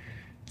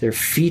 They're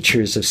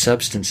features of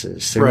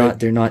substances.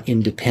 They're not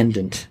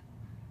independent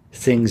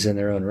things in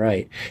their own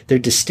right. They're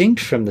distinct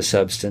from the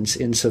substance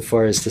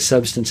insofar as the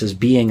substance is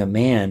being a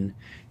man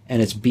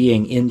and its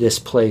being in this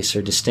place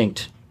are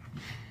distinct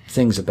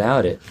things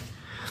about it.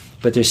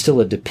 But there's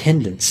still a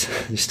dependence.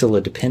 There's still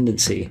a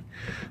dependency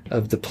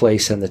of the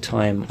place and the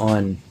time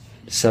on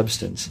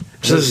substance.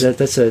 It's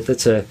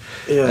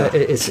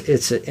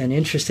an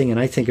interesting and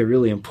I think a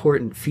really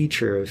important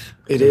feature of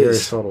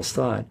Aristotle's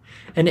thought,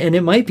 and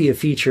it might be a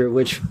feature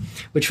which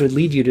would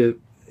lead you to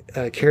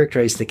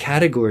characterize the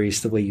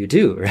categories the way you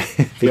do,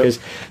 right?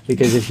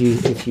 because if you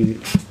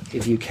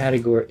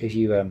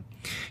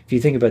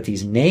think about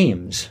these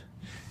names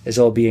as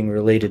all being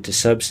related to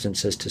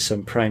substance as to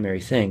some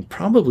primary thing,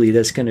 probably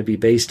that's going to be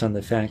based on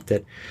the fact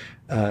that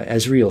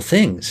as real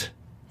things,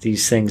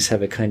 these things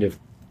have a kind of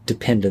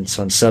dependence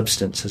on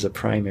substance as a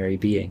primary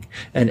being.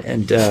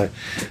 And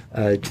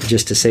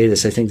just to say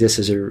this, I think this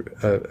is a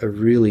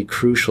really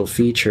crucial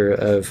feature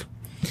of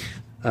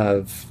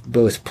of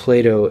both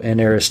Plato and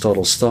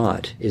Aristotle's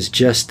thought is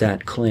just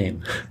that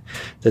claim,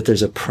 that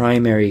there's a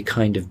primary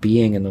kind of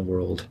being in the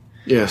world,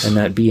 yes, and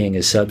that being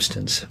is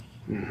substance.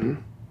 Mm-hmm.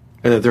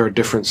 And that there are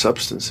different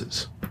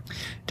substances.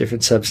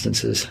 Different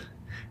substances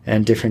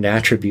and different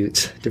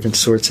attributes, different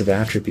sorts of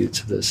attributes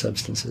of those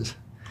substances.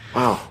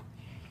 Wow.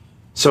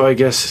 So I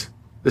guess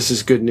this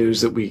is good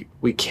news that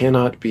we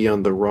cannot be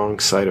on the wrong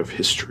side of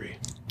history.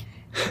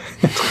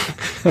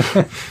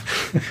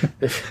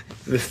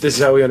 if this is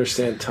how we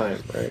understand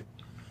time, right?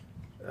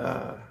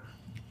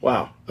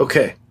 Wow.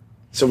 Okay.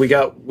 So we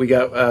got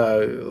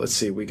let's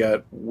see, we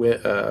got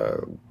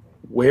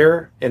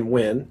where and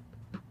when.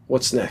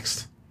 What's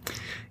next?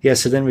 Yeah,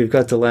 so then we've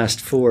got the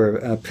last four,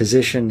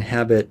 position,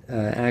 habit,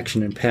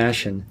 action, and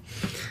passion.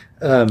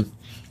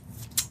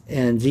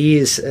 And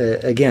these,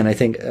 again, I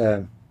think,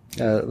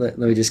 let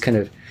me just kind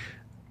of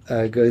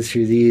go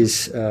through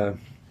these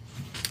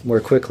more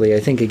quickly. I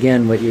think,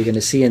 again, what you're going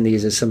to see in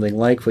these is something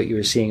like what you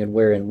were seeing in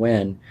where and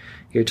when.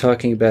 You're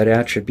talking about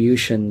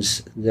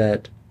attributions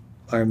that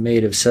are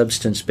made of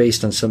substance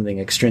based on something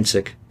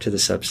extrinsic to the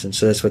substance.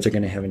 So that's what they're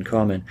going to have in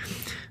common.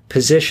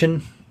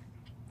 Position,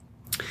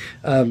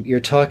 you're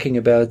talking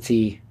about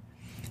the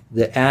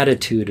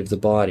attitude of the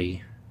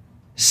body,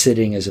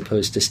 sitting as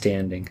opposed to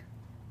standing,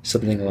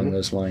 something along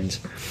those lines.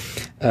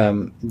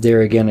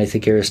 There again, I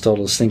think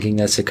Aristotle's thinking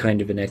that's a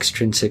kind of an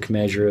extrinsic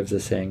measure of the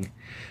thing.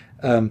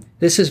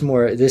 This is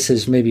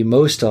maybe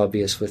most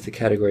obvious with the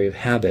category of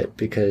habit,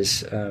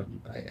 because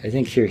I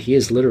think here he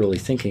is literally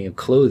thinking of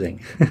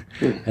clothing,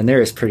 and there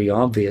it's pretty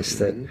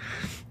obvious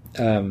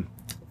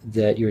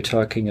that you're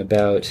talking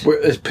about.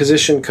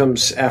 Position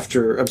comes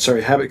after. I'm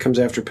sorry, habit comes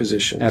after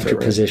position. After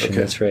position, right?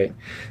 Okay.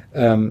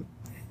 That's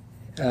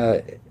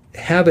right.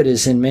 Habit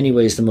is in many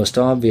ways the most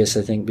obvious,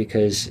 I think,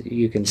 because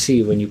you can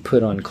see when you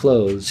put on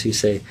clothes, you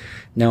say,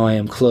 "Now I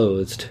am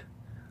clothed.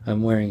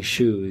 I'm wearing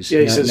shoes.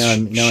 Yeah, now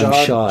I'm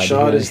shod."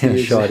 Shod is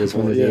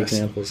one of the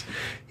examples.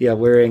 Yeah,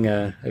 wearing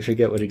I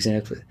forget what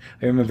example.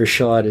 I remember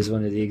shod is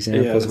one of the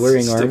examples. Yeah,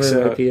 wearing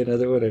armor might be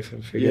another one.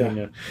 I'm forgetting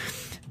now.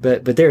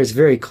 But there it's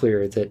very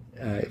clear that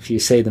if you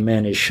say the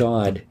man is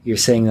shod, you're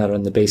saying that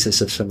on the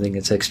basis of something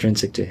that's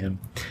extrinsic to him,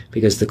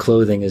 because the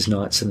clothing is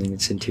not something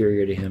that's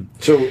interior to him.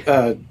 So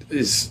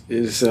is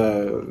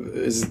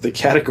the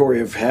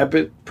category of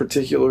habit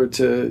particular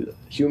to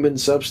human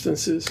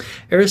substances?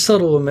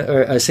 Aristotle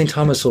or St.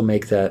 Thomas will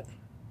make that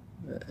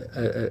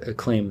a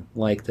claim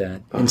like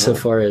that,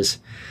 insofar as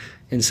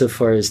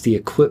the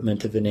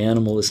equipment of an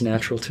animal is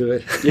natural to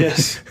it.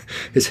 Yes.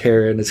 His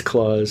hair and his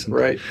claws. And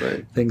right.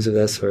 Things of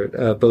that sort.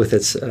 Both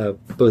its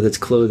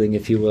clothing,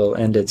 if you will,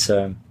 and its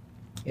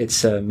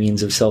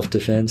means of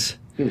self-defense.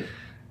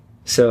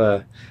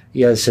 So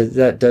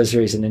that does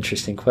raise an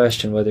interesting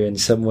question, whether in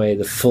some way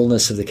the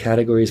fullness of the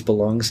categories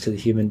belongs to the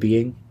human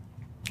being.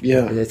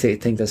 Yeah. I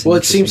think that's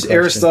it seems question.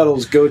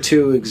 Aristotle's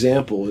go-to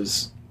example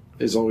is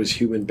always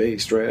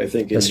human-based, right? I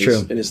think that's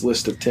true. In his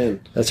list of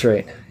 10. That's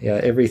right. Yeah,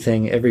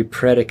 every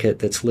predicate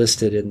that's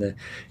listed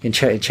in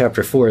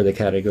chapter 4 of the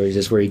categories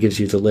is where he gives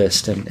you the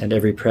list, and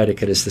every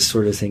predicate is the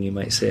sort of thing you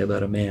might say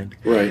about a man.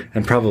 Right.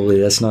 And probably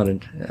that's not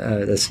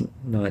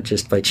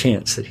just by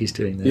chance that he's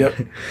doing that.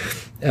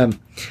 Yep.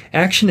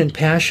 Action and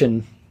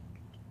passion.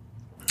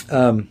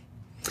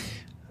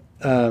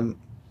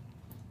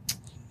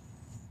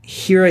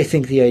 Here, I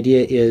think the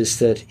idea is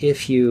that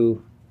if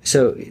you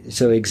so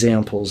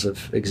examples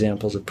of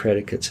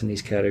predicates in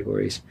these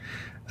categories,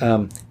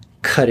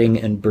 cutting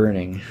and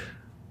burning.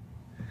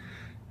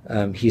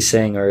 He's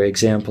saying are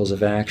examples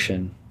of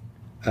action.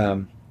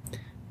 If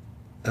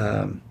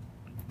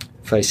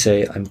I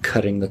say I'm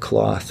cutting the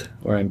cloth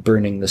or I'm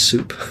burning the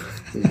soup,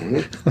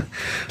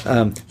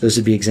 those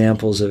would be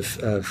examples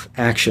of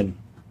action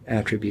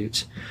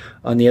attributes.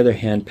 On the other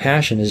hand,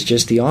 passion is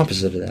just the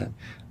opposite of that.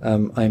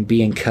 I'm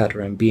being cut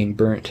or I'm being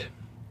burnt.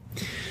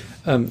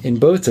 In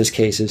both those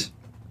cases,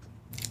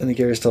 I think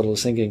Aristotle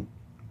is thinking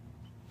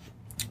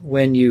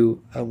when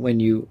you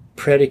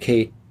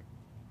predicate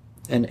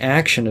an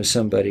action of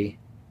somebody,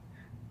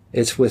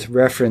 it's with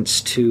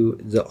reference to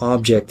the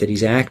object that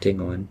he's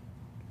acting on,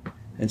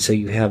 and so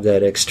you have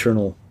that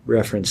external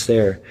reference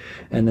there.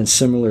 And then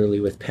similarly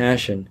with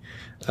passion,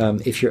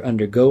 if you're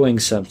undergoing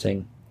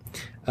something,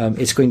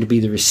 it's going to be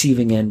the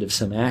receiving end of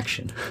some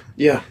action.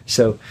 Yeah.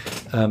 So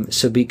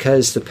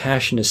because the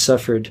passion is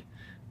suffered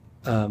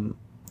on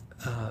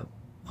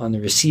the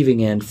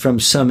receiving end from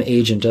some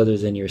agent other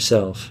than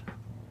yourself.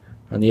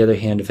 On the other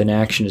hand, if an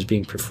action is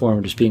being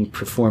performed, it's being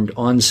performed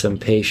on some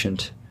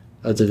patient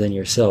other than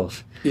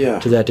yourself. Yeah.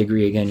 To that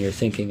degree, again, you're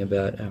thinking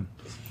about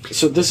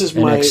so this is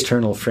an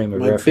external frame of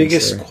reference. My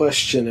biggest there.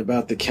 question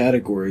about the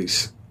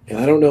categories, and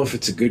I don't know if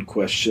it's a good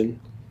question,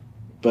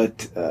 but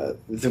the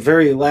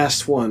very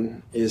last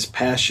one is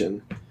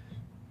passion.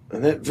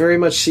 And that very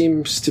much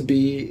seems to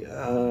be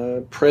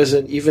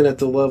present even at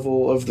the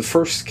level of the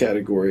first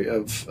category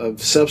of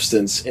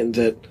substance, in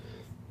that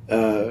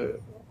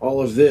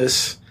all of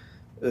this,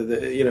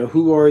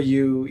 who are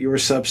you, your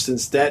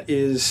substance, that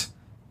is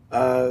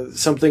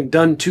something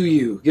done to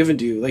you, given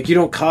to you. Like, you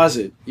don't cause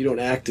it, you don't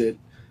act it,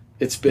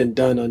 it's been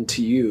done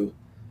unto you.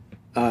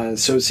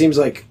 So it seems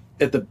like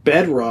at the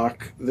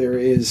bedrock there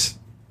is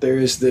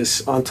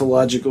this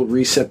ontological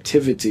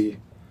receptivity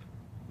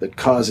that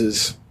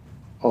causes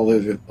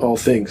all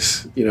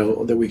things,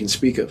 that we can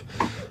speak of,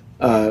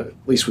 at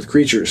least with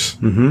creatures.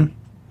 Mm-hmm.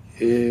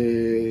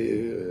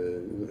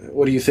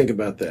 What do you think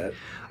about that?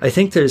 I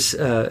think there's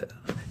that's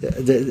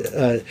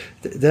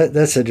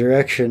a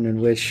direction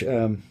in which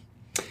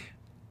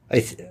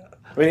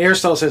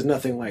Aristotle says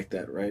nothing like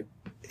that, right?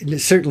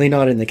 Certainly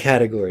not in the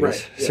categories.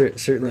 Right. Yeah.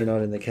 Certainly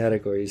not in the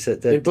categories.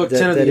 In book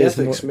 10 of the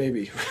Ethics,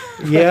 maybe.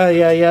 Yeah.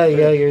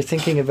 You're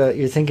thinking about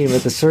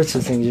the sorts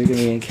of things you're going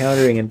to be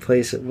encountering in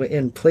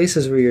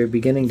places where you're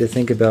beginning to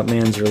think about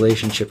man's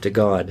relationship to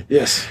God.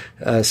 Yes.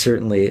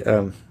 Certainly.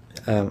 I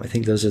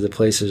think those are the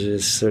places where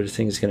this sort of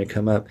thing is going to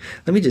come up.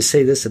 Let me just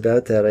say this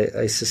about that.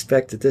 I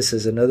suspect that this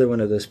is another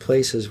one of those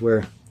places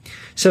where...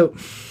 So...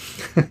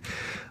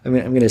 I'm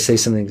going to say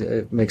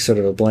something, make sort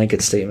of a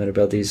blanket statement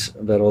about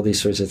all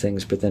these sorts of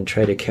things, but then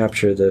try to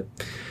capture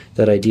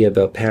that idea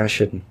about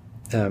passion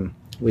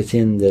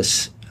within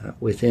this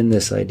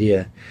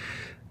idea.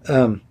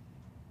 When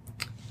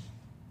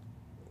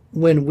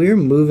we're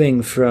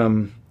moving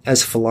from,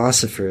 as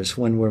philosophers,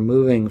 when we're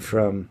moving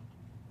from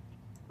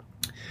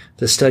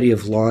the study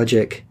of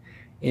logic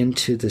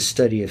into the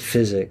study of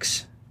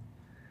physics,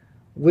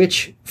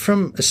 which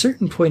from a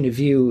certain point of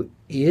view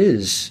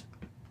is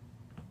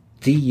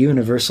the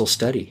universal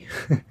study,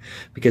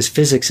 because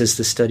physics is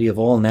the study of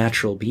all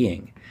natural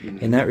being.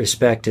 In that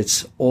respect,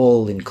 it's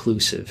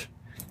all-inclusive.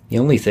 The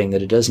only thing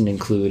that it doesn't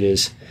include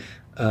is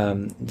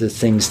the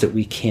things that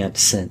we can't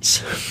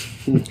sense.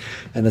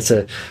 And that's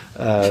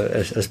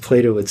as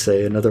Plato would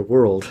say, another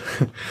world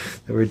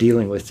that we're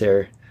dealing with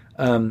there.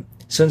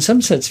 So in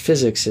some sense,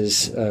 physics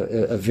is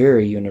a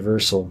very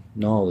universal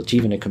knowledge,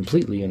 even a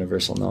completely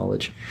universal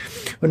knowledge.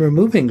 When we're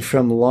moving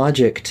from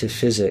logic to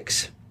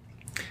physics,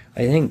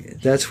 I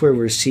think that's where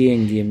we're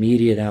seeing the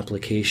immediate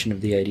application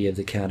of the idea of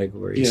the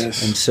categories.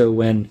 Yes. And so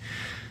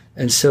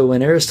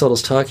when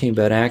Aristotle's talking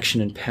about action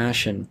and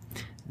passion,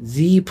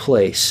 the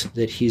place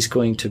that he's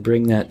going to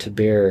bring that to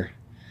bear,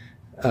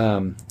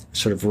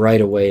 sort of right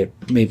away,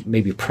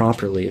 maybe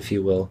properly, if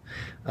you will,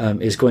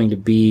 is going to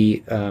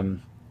be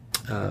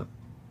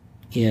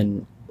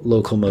in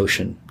local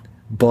motion,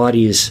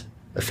 bodies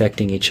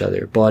affecting each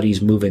other,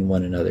 bodies moving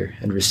one another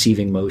and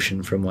receiving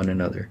motion from one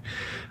another.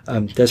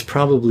 That's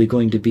probably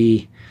going to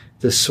be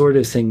the sort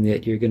of thing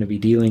that you're going to be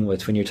dealing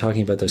with when you're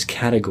talking about those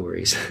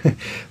categories.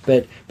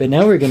 But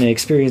now we're going to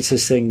experience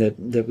this thing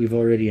that we've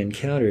already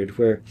encountered,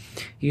 where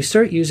you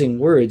start using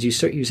words, you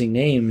start using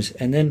names,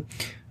 and then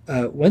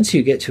once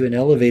you get to an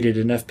elevated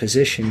enough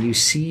position, you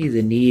see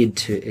the need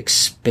to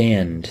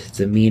expand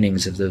the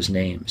meanings of those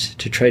names,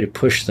 to try to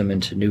push them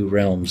into new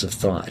realms of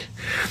thought.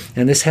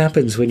 And this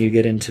happens when you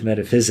get into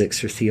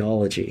metaphysics or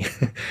theology.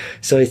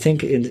 So I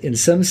think in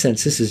some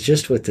sense, this is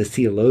just what the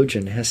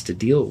theologian has to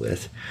deal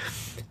with.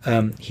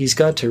 He's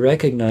got to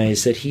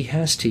recognize that he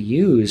has to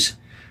use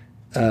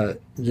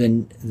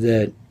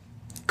the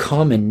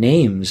common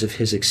names of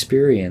his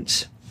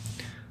experience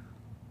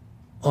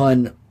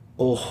on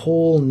a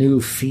whole new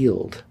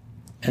field.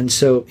 And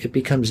so it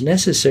becomes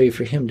necessary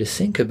for him to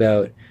think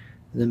about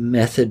the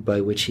method by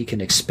which he can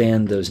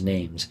expand those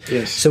names.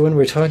 Yes. So when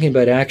we're talking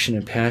about action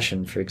and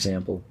passion, for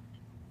example,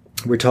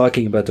 we're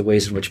talking about the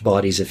ways in which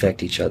bodies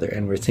affect each other,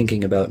 and we're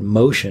thinking about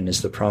motion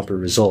as the proper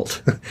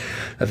result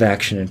of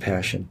action and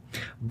passion.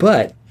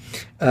 But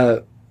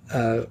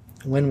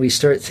when we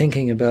start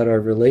thinking about our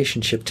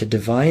relationship to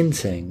divine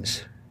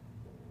things,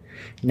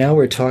 now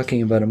we're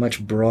talking about a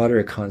much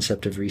broader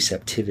concept of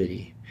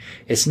receptivity.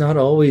 It's not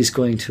always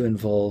going to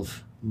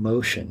involve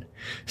motion.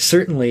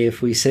 Certainly,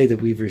 if we say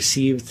that we've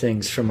received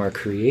things from our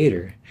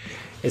Creator,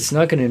 it's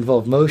not going to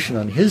involve motion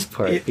on his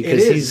part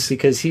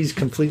because he's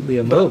completely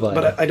immobile.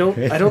 But I don't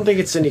think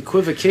it's an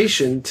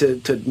equivocation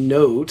to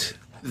note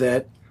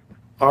that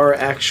our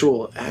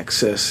actual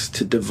access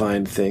to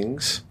divine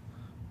things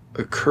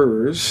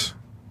occurs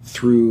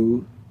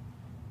through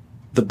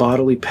the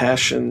bodily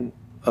passion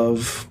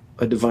of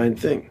a divine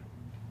thing.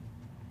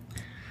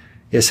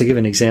 Yes, so give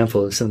an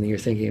example of something you're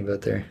thinking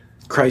about there.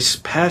 Christ's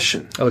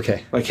passion.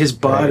 Okay. Like his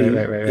body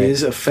right.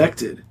 is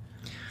affected.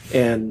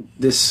 And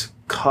this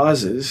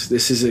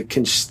is a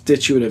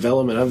constitutive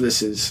element of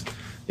this, is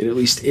it at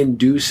least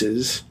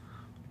induces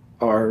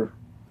our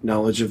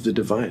knowledge of the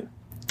divine.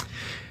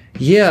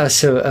 Yeah,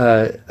 so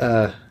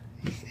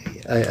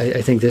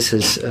I think this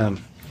is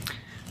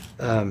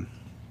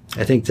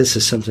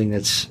something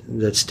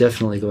that's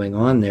definitely going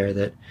on there,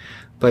 that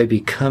by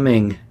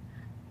becoming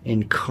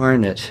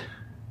incarnate,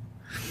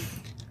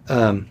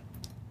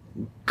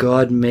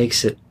 God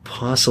makes it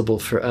possible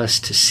for us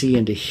to see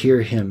and to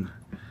hear him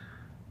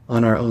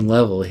on our own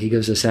level. He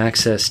gives us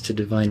access to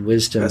divine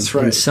wisdom. That's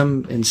right.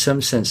 In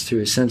some sense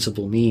through a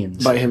sensible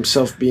means. By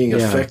himself being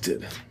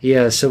affected.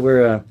 Yeah, so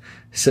we're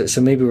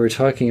so maybe we're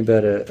talking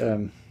about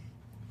the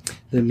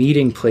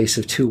meeting place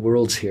of two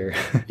worlds here.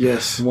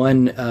 Yes.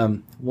 One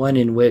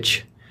in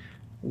which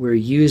we're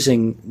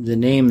using the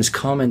names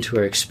common to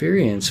our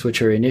experience,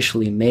 which are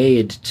initially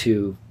made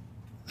to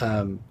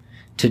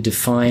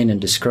define and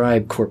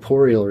describe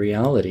corporeal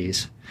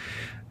realities,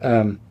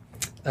 but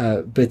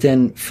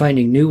then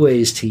finding new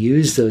ways to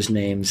use those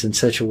names in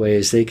such a way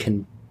as they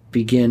can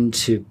begin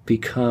to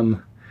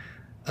become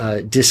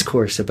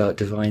discourse about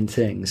divine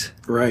things.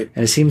 Right.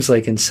 And it seems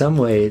like in some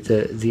way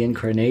the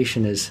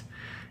incarnation is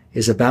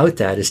about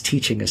that, is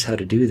teaching us how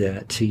to do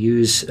that, to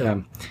use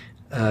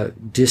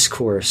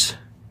discourse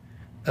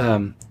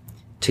to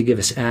give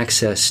us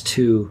access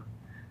to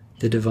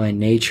the divine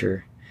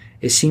nature.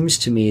 It seems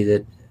to me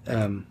that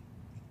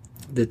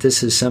that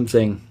this is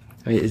something.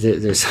 I mean,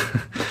 there's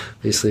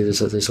obviously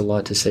there's a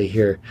lot to say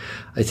here.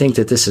 I think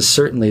that this is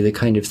certainly the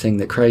kind of thing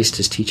that Christ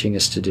is teaching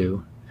us to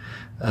do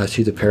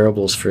through the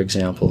parables, for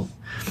example.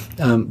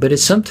 But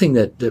it's something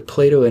that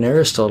Plato and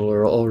Aristotle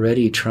are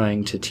already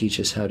trying to teach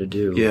us how to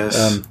do.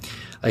 Yes.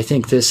 I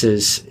think this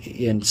is,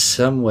 in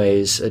some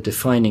ways, a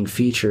defining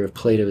feature of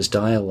Plato's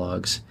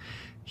dialogues.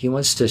 He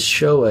wants to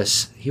show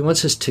us, he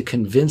wants us to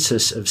convince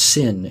us of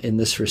sin in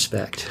this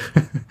respect,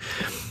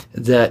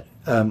 that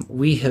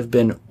we have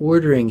been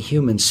ordering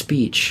human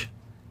speech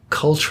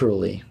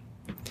culturally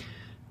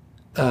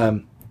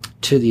to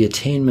the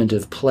attainment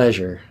of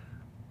pleasure,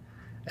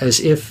 as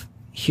if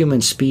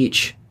human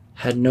speech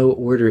had no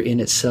order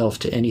in itself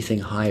to anything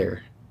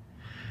higher.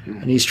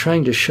 And he's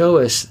trying to show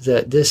us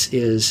that this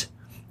is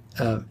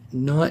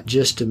not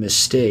just a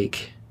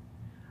mistake,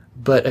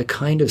 but a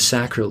kind of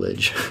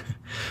sacrilege,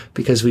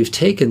 because we've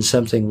taken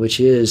something which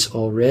is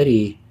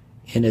already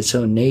in its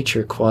own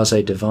nature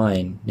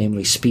quasi-divine,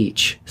 namely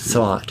speech,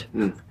 thought,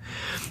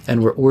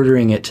 and we're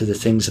ordering it to the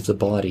things of the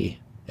body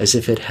as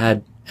if it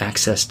had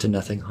access to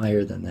nothing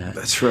higher than that.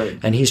 That's right.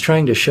 And he's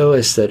trying to show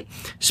us that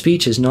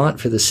speech is not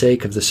for the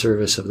sake of the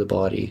service of the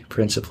body,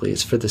 principally.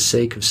 It's for the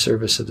sake of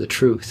service of the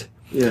truth.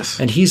 Yes.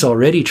 And he's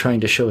already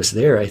trying to show us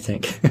there, I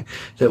think,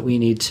 that we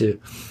need to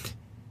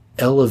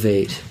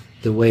elevate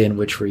the way in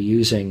which we're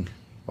using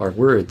our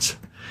words.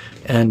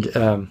 And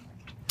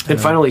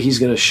finally, he's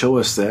going to show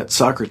us that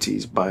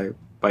Socrates by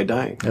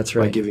dying. That's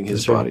right. By giving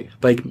his That's body.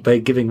 Right. By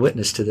giving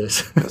witness to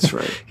this. That's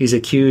right. He's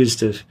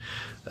accused of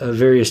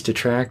various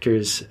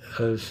detractors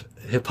of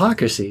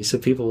hypocrisy. So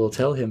people will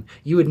tell him,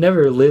 you would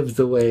never live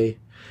the way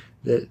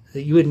that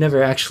you would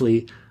never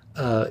actually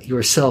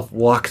yourself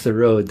walk the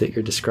road that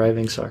you're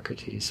describing,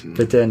 Socrates.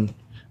 But then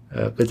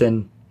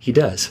he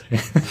does.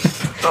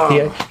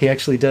 He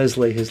actually does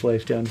lay his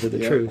life down for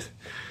the truth,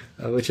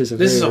 which is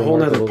this is a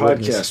whole other podcast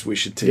witness. we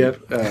should take.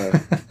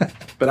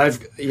 But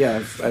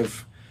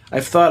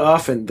I've thought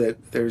often that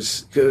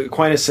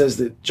Aquinas says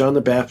that John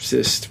the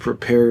Baptist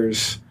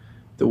prepares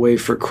the way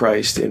for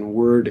Christ in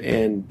word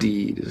and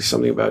deed. There's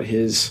something about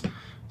his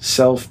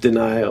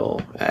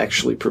self-denial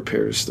actually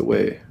prepares the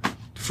way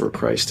for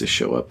Christ to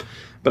show up.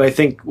 But I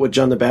think what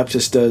John the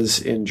Baptist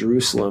does in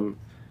Jerusalem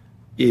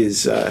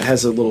is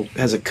has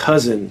a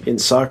cousin in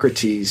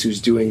Socrates who's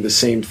doing the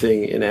same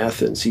thing in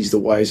Athens. He's the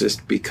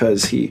wisest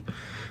because he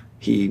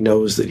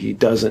knows that he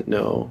doesn't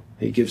know.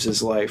 He gives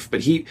his life.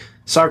 But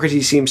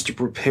Socrates seems to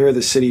prepare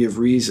the city of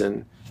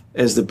reason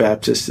as the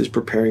Baptist is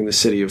preparing the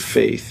city of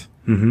faith.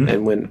 Mm-hmm.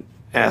 And when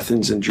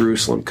Athens and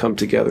Jerusalem come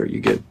together,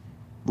 you get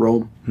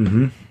Rome.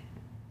 Mm-hmm.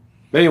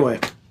 Anyway.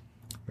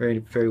 Very,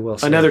 very well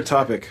said. Another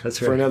topic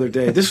for another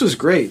day. This was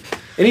great.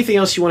 Anything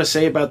else you want to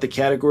say about the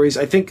categories?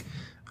 I think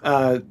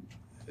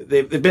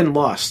they've been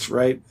lost,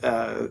 right?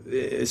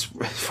 As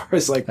far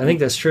as I think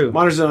that's true.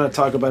 Moderns don't know how to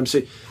talk about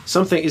them.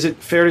 Is it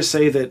fair to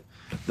say that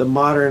the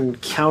modern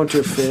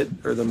counterfeit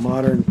or the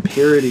modern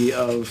parody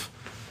of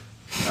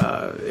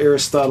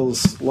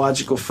Aristotle's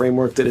logical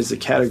framework, that is the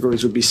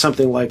categories, would be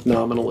something like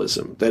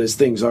nominalism? That is,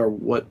 things are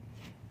what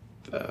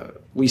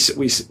we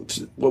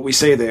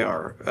say they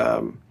are.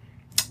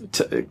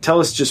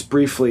 Tell us just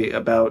briefly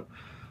about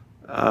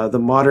the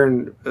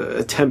modern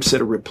attempts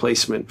at a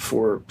replacement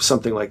for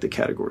something like the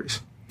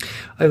categories.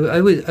 I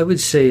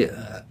would say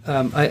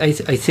I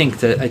think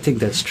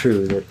that's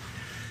true.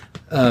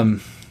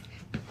 That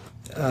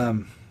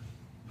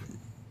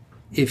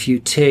if you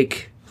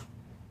take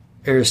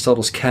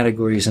Aristotle's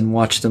categories and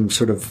watch them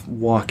sort of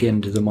walk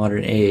into the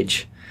modern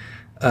age,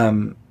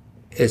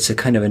 it's a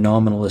kind of a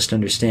nominalist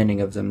understanding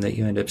of them that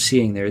you end up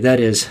seeing there. That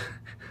is,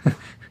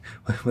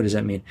 what does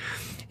that mean?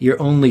 You're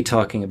only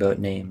talking about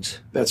names.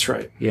 That's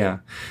right. Yeah.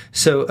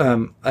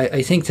 So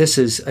I think this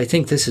is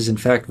in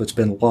fact what's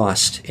been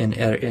lost in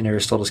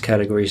Aristotle's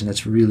categories, and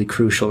that's really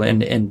crucial.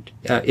 And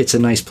it's a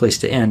nice place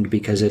to end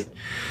because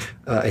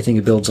I think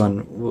it builds on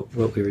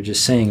what we were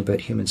just saying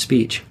about human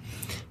speech.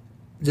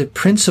 The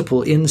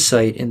principal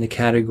insight in the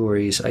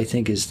categories, I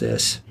think, is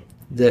this: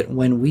 that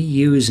when we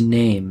use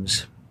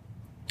names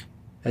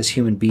as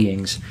human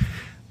beings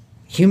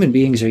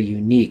are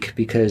unique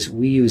because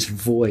we use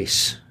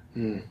voice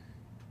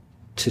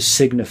to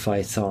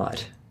signify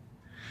thought.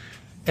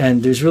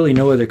 And there's really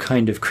no other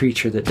kind of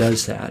creature that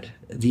does that.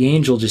 The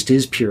angel just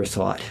is pure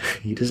thought.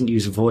 He doesn't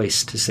use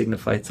voice to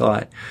signify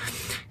thought.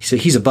 So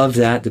he's above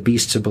that, the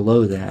beasts are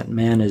below that.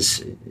 Man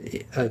is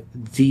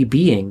the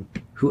being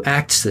who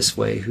acts this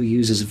way, who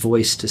uses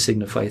voice to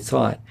signify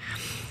thought.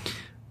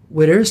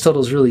 What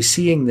Aristotle's really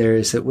seeing there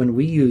is that when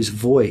we use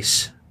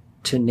voice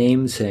to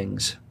name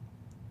things,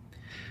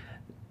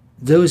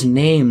 those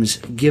names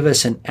give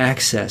us an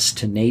access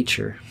to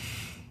nature.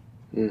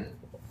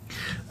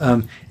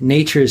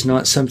 Nature is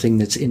not something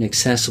that's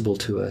inaccessible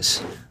to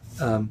us.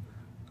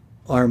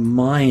 Our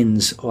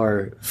minds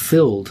are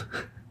filled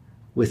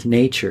with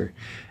nature.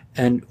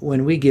 And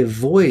when we give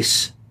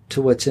voice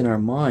to what's in our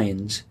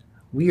minds,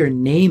 we are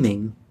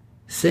naming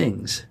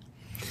things.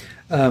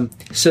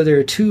 So there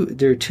are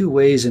two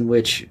ways in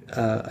which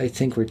I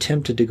think we're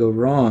tempted to go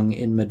wrong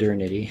in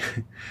modernity.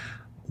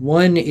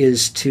 One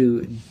is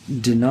to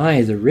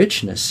deny the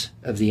richness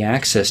of the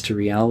access to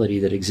reality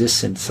that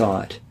exists in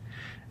thought,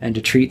 and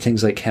to treat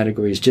things like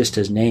categories just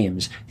as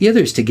names. The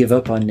other is to give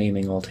up on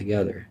naming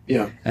altogether.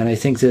 Yeah. And I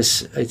think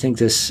this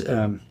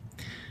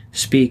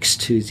speaks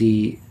to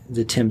the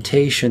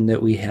temptation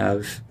that we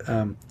have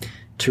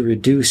to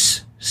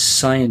reduce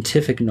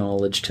scientific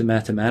knowledge to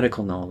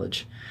mathematical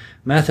knowledge.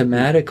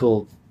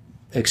 Mathematical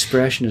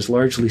expression is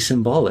largely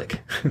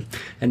symbolic.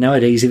 And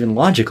nowadays, even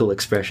logical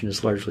expression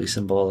is largely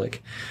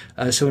symbolic.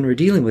 So when we're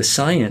dealing with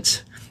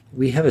science,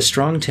 we have a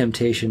strong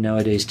temptation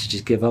nowadays to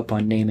just give up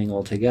on naming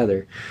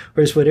altogether.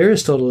 Whereas what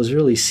Aristotle is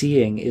really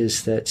seeing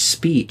is that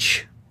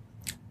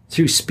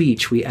through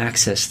speech, we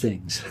access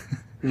things.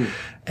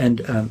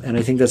 And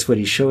I think that's what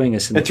he's showing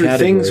us in the categories. And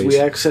through things, we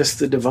access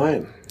the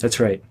divine. That's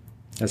right.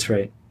 That's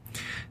right.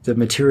 The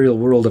material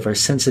world of our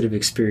sensitive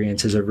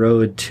experience is a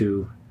road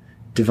to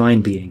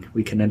divine being.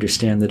 We can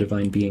understand the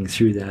divine being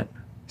through that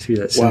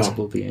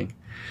sensible being.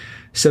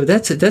 So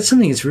that's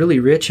something that's really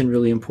rich and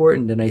really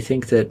important, and I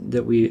think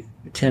that we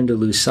tend to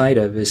lose sight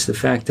of is the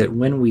fact that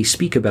when we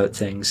speak about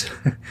things,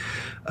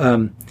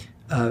 the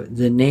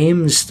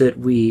names that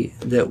we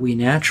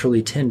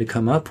naturally tend to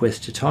come up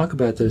with to talk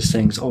about those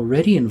things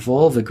already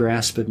involve a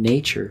grasp of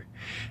nature,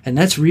 and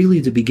that's really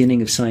the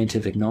beginning of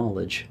scientific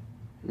knowledge.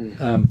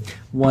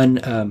 One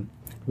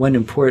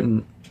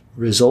important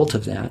result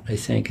of that, I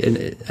think,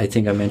 and I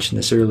think I mentioned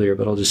this earlier,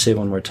 but I'll just say it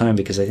one more time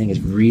because I think it's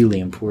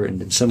really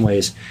important. In some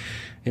ways,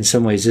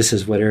 this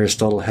is what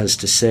Aristotle has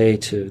to say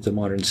to the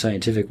modern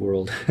scientific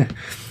world.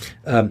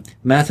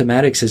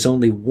 Mathematics is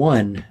only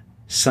one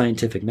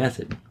scientific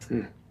method.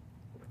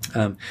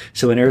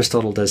 So when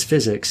Aristotle does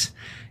physics,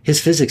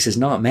 his physics is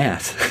not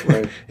math.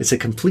 Right. It's a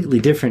completely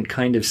different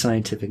kind of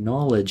scientific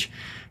knowledge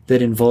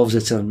that involves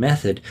its own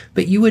method.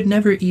 But you would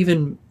never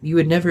even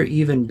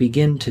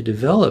begin to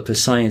develop a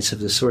science of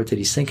the sort that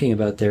he's thinking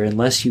about there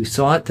unless you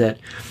thought that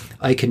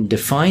I can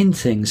define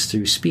things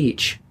through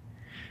speech.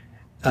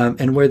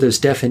 And where those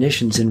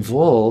definitions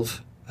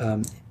involve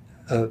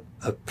a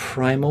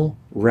primal,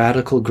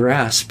 radical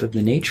grasp of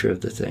the nature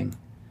of the thing.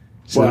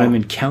 So that I'm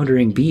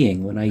encountering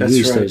being when I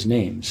use those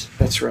names.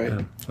 That's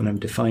right. When I'm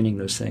defining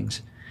those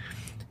things.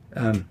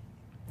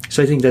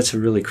 So I think that's a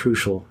really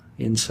crucial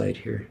insight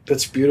here.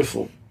 That's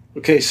beautiful.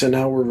 Okay, so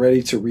now we're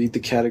ready to read the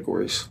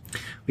categories.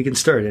 We can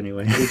start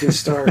anyway. We can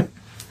start.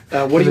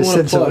 What do you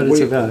want to plug?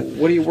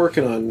 What are you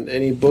working on?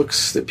 Any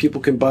books that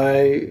people can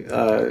buy?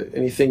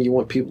 Anything you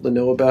want people to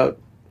know about?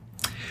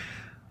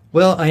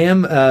 Well, I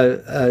am.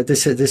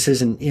 This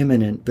isn't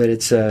imminent, but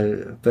it's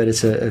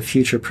a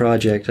future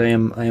project. I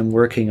am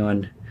working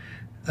on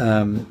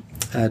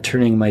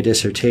turning my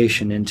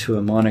dissertation into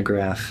a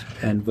monograph,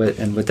 and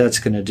what that's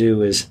going to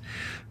do is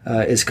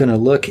it's going to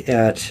look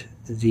at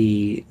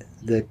the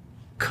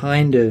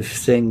kind of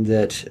thing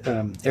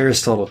that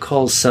Aristotle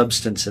calls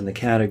substance in the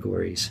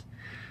categories,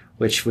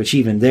 which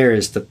even there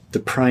is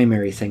the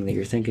primary thing that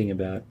you're thinking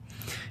about.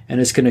 And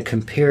it's going to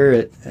compare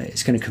it.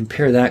 It's going to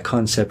compare that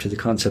concept to the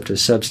concept of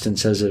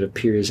substance as it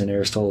appears in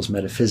Aristotle's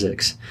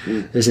Metaphysics.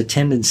 There's a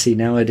tendency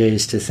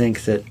nowadays to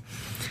think that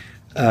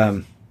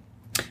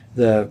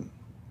the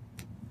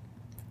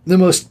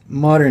most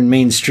modern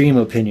mainstream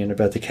opinion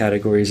about the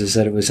categories is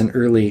that it was an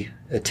early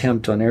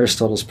attempt on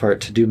Aristotle's part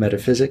to do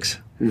metaphysics.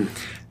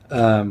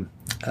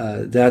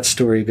 That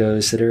story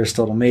goes that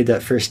Aristotle made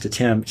that first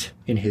attempt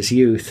in his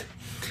youth.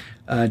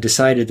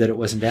 Decided that it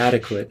wasn't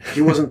adequate.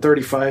 He wasn't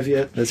 35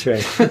 yet. That's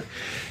right.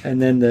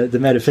 And then the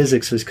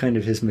metaphysics was kind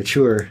of his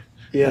mature,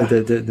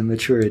 the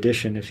mature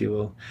edition, if you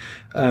will.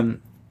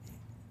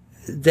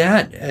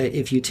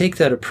 If you take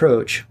that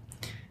approach,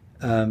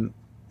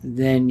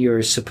 then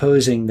you're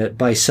supposing that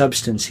by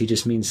substance he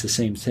just means the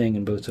same thing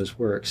in both those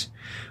works.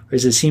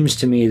 Whereas it seems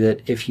to me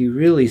that if you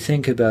really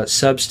think about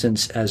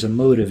substance as a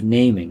mode of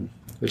naming,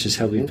 which is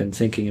how we've been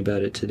thinking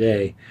about it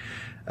today,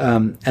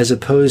 as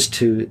opposed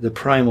to the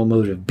primal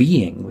mode of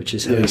being, which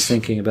is how he's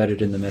thinking about it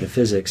in the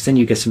Metaphysics, then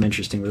you get some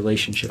interesting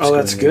relationships. Oh,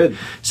 that's good.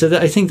 So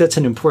I think that's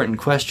an important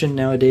question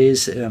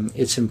nowadays.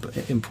 It's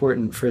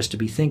important for us to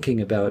be thinking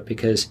about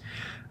because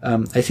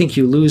I think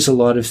you lose a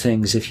lot of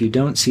things if you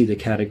don't see the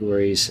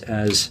categories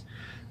as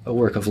a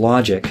work of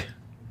logic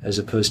as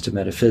opposed to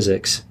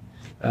metaphysics.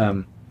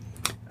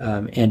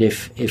 And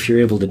if you're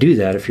able to do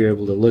that, if you're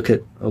able to look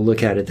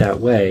at it that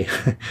way,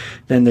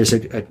 then there's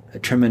a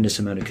tremendous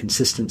amount of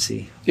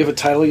consistency. You have a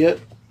title yet?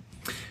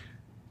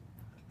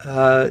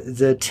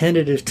 The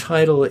tentative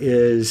title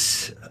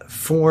is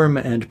Form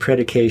and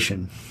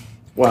Predication.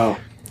 Wow.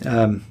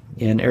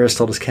 In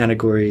Aristotle's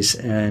Categories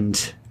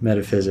and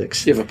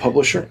Metaphysics. You have a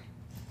publisher?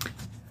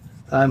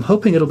 I'm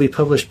hoping it'll be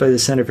published by the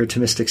Center for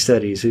Thomistic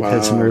Studies. We've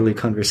had some early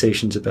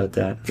conversations about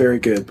that. Very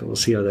good. But we'll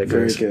see how that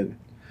goes. Very good.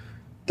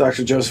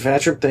 Dr. Joseph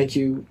Hatcham, thank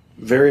you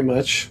very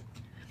much.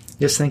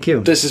 Yes, thank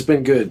you. This has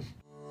been good.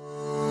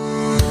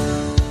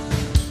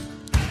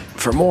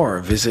 For more,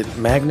 visit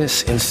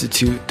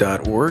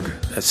magnusinstitute.org.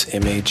 That's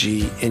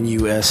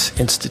MAGNUS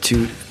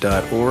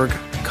Institute.org.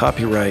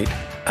 Copyright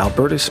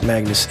Albertus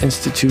Magnus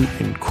Institute,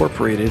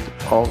 Incorporated.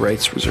 All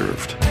rights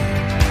reserved.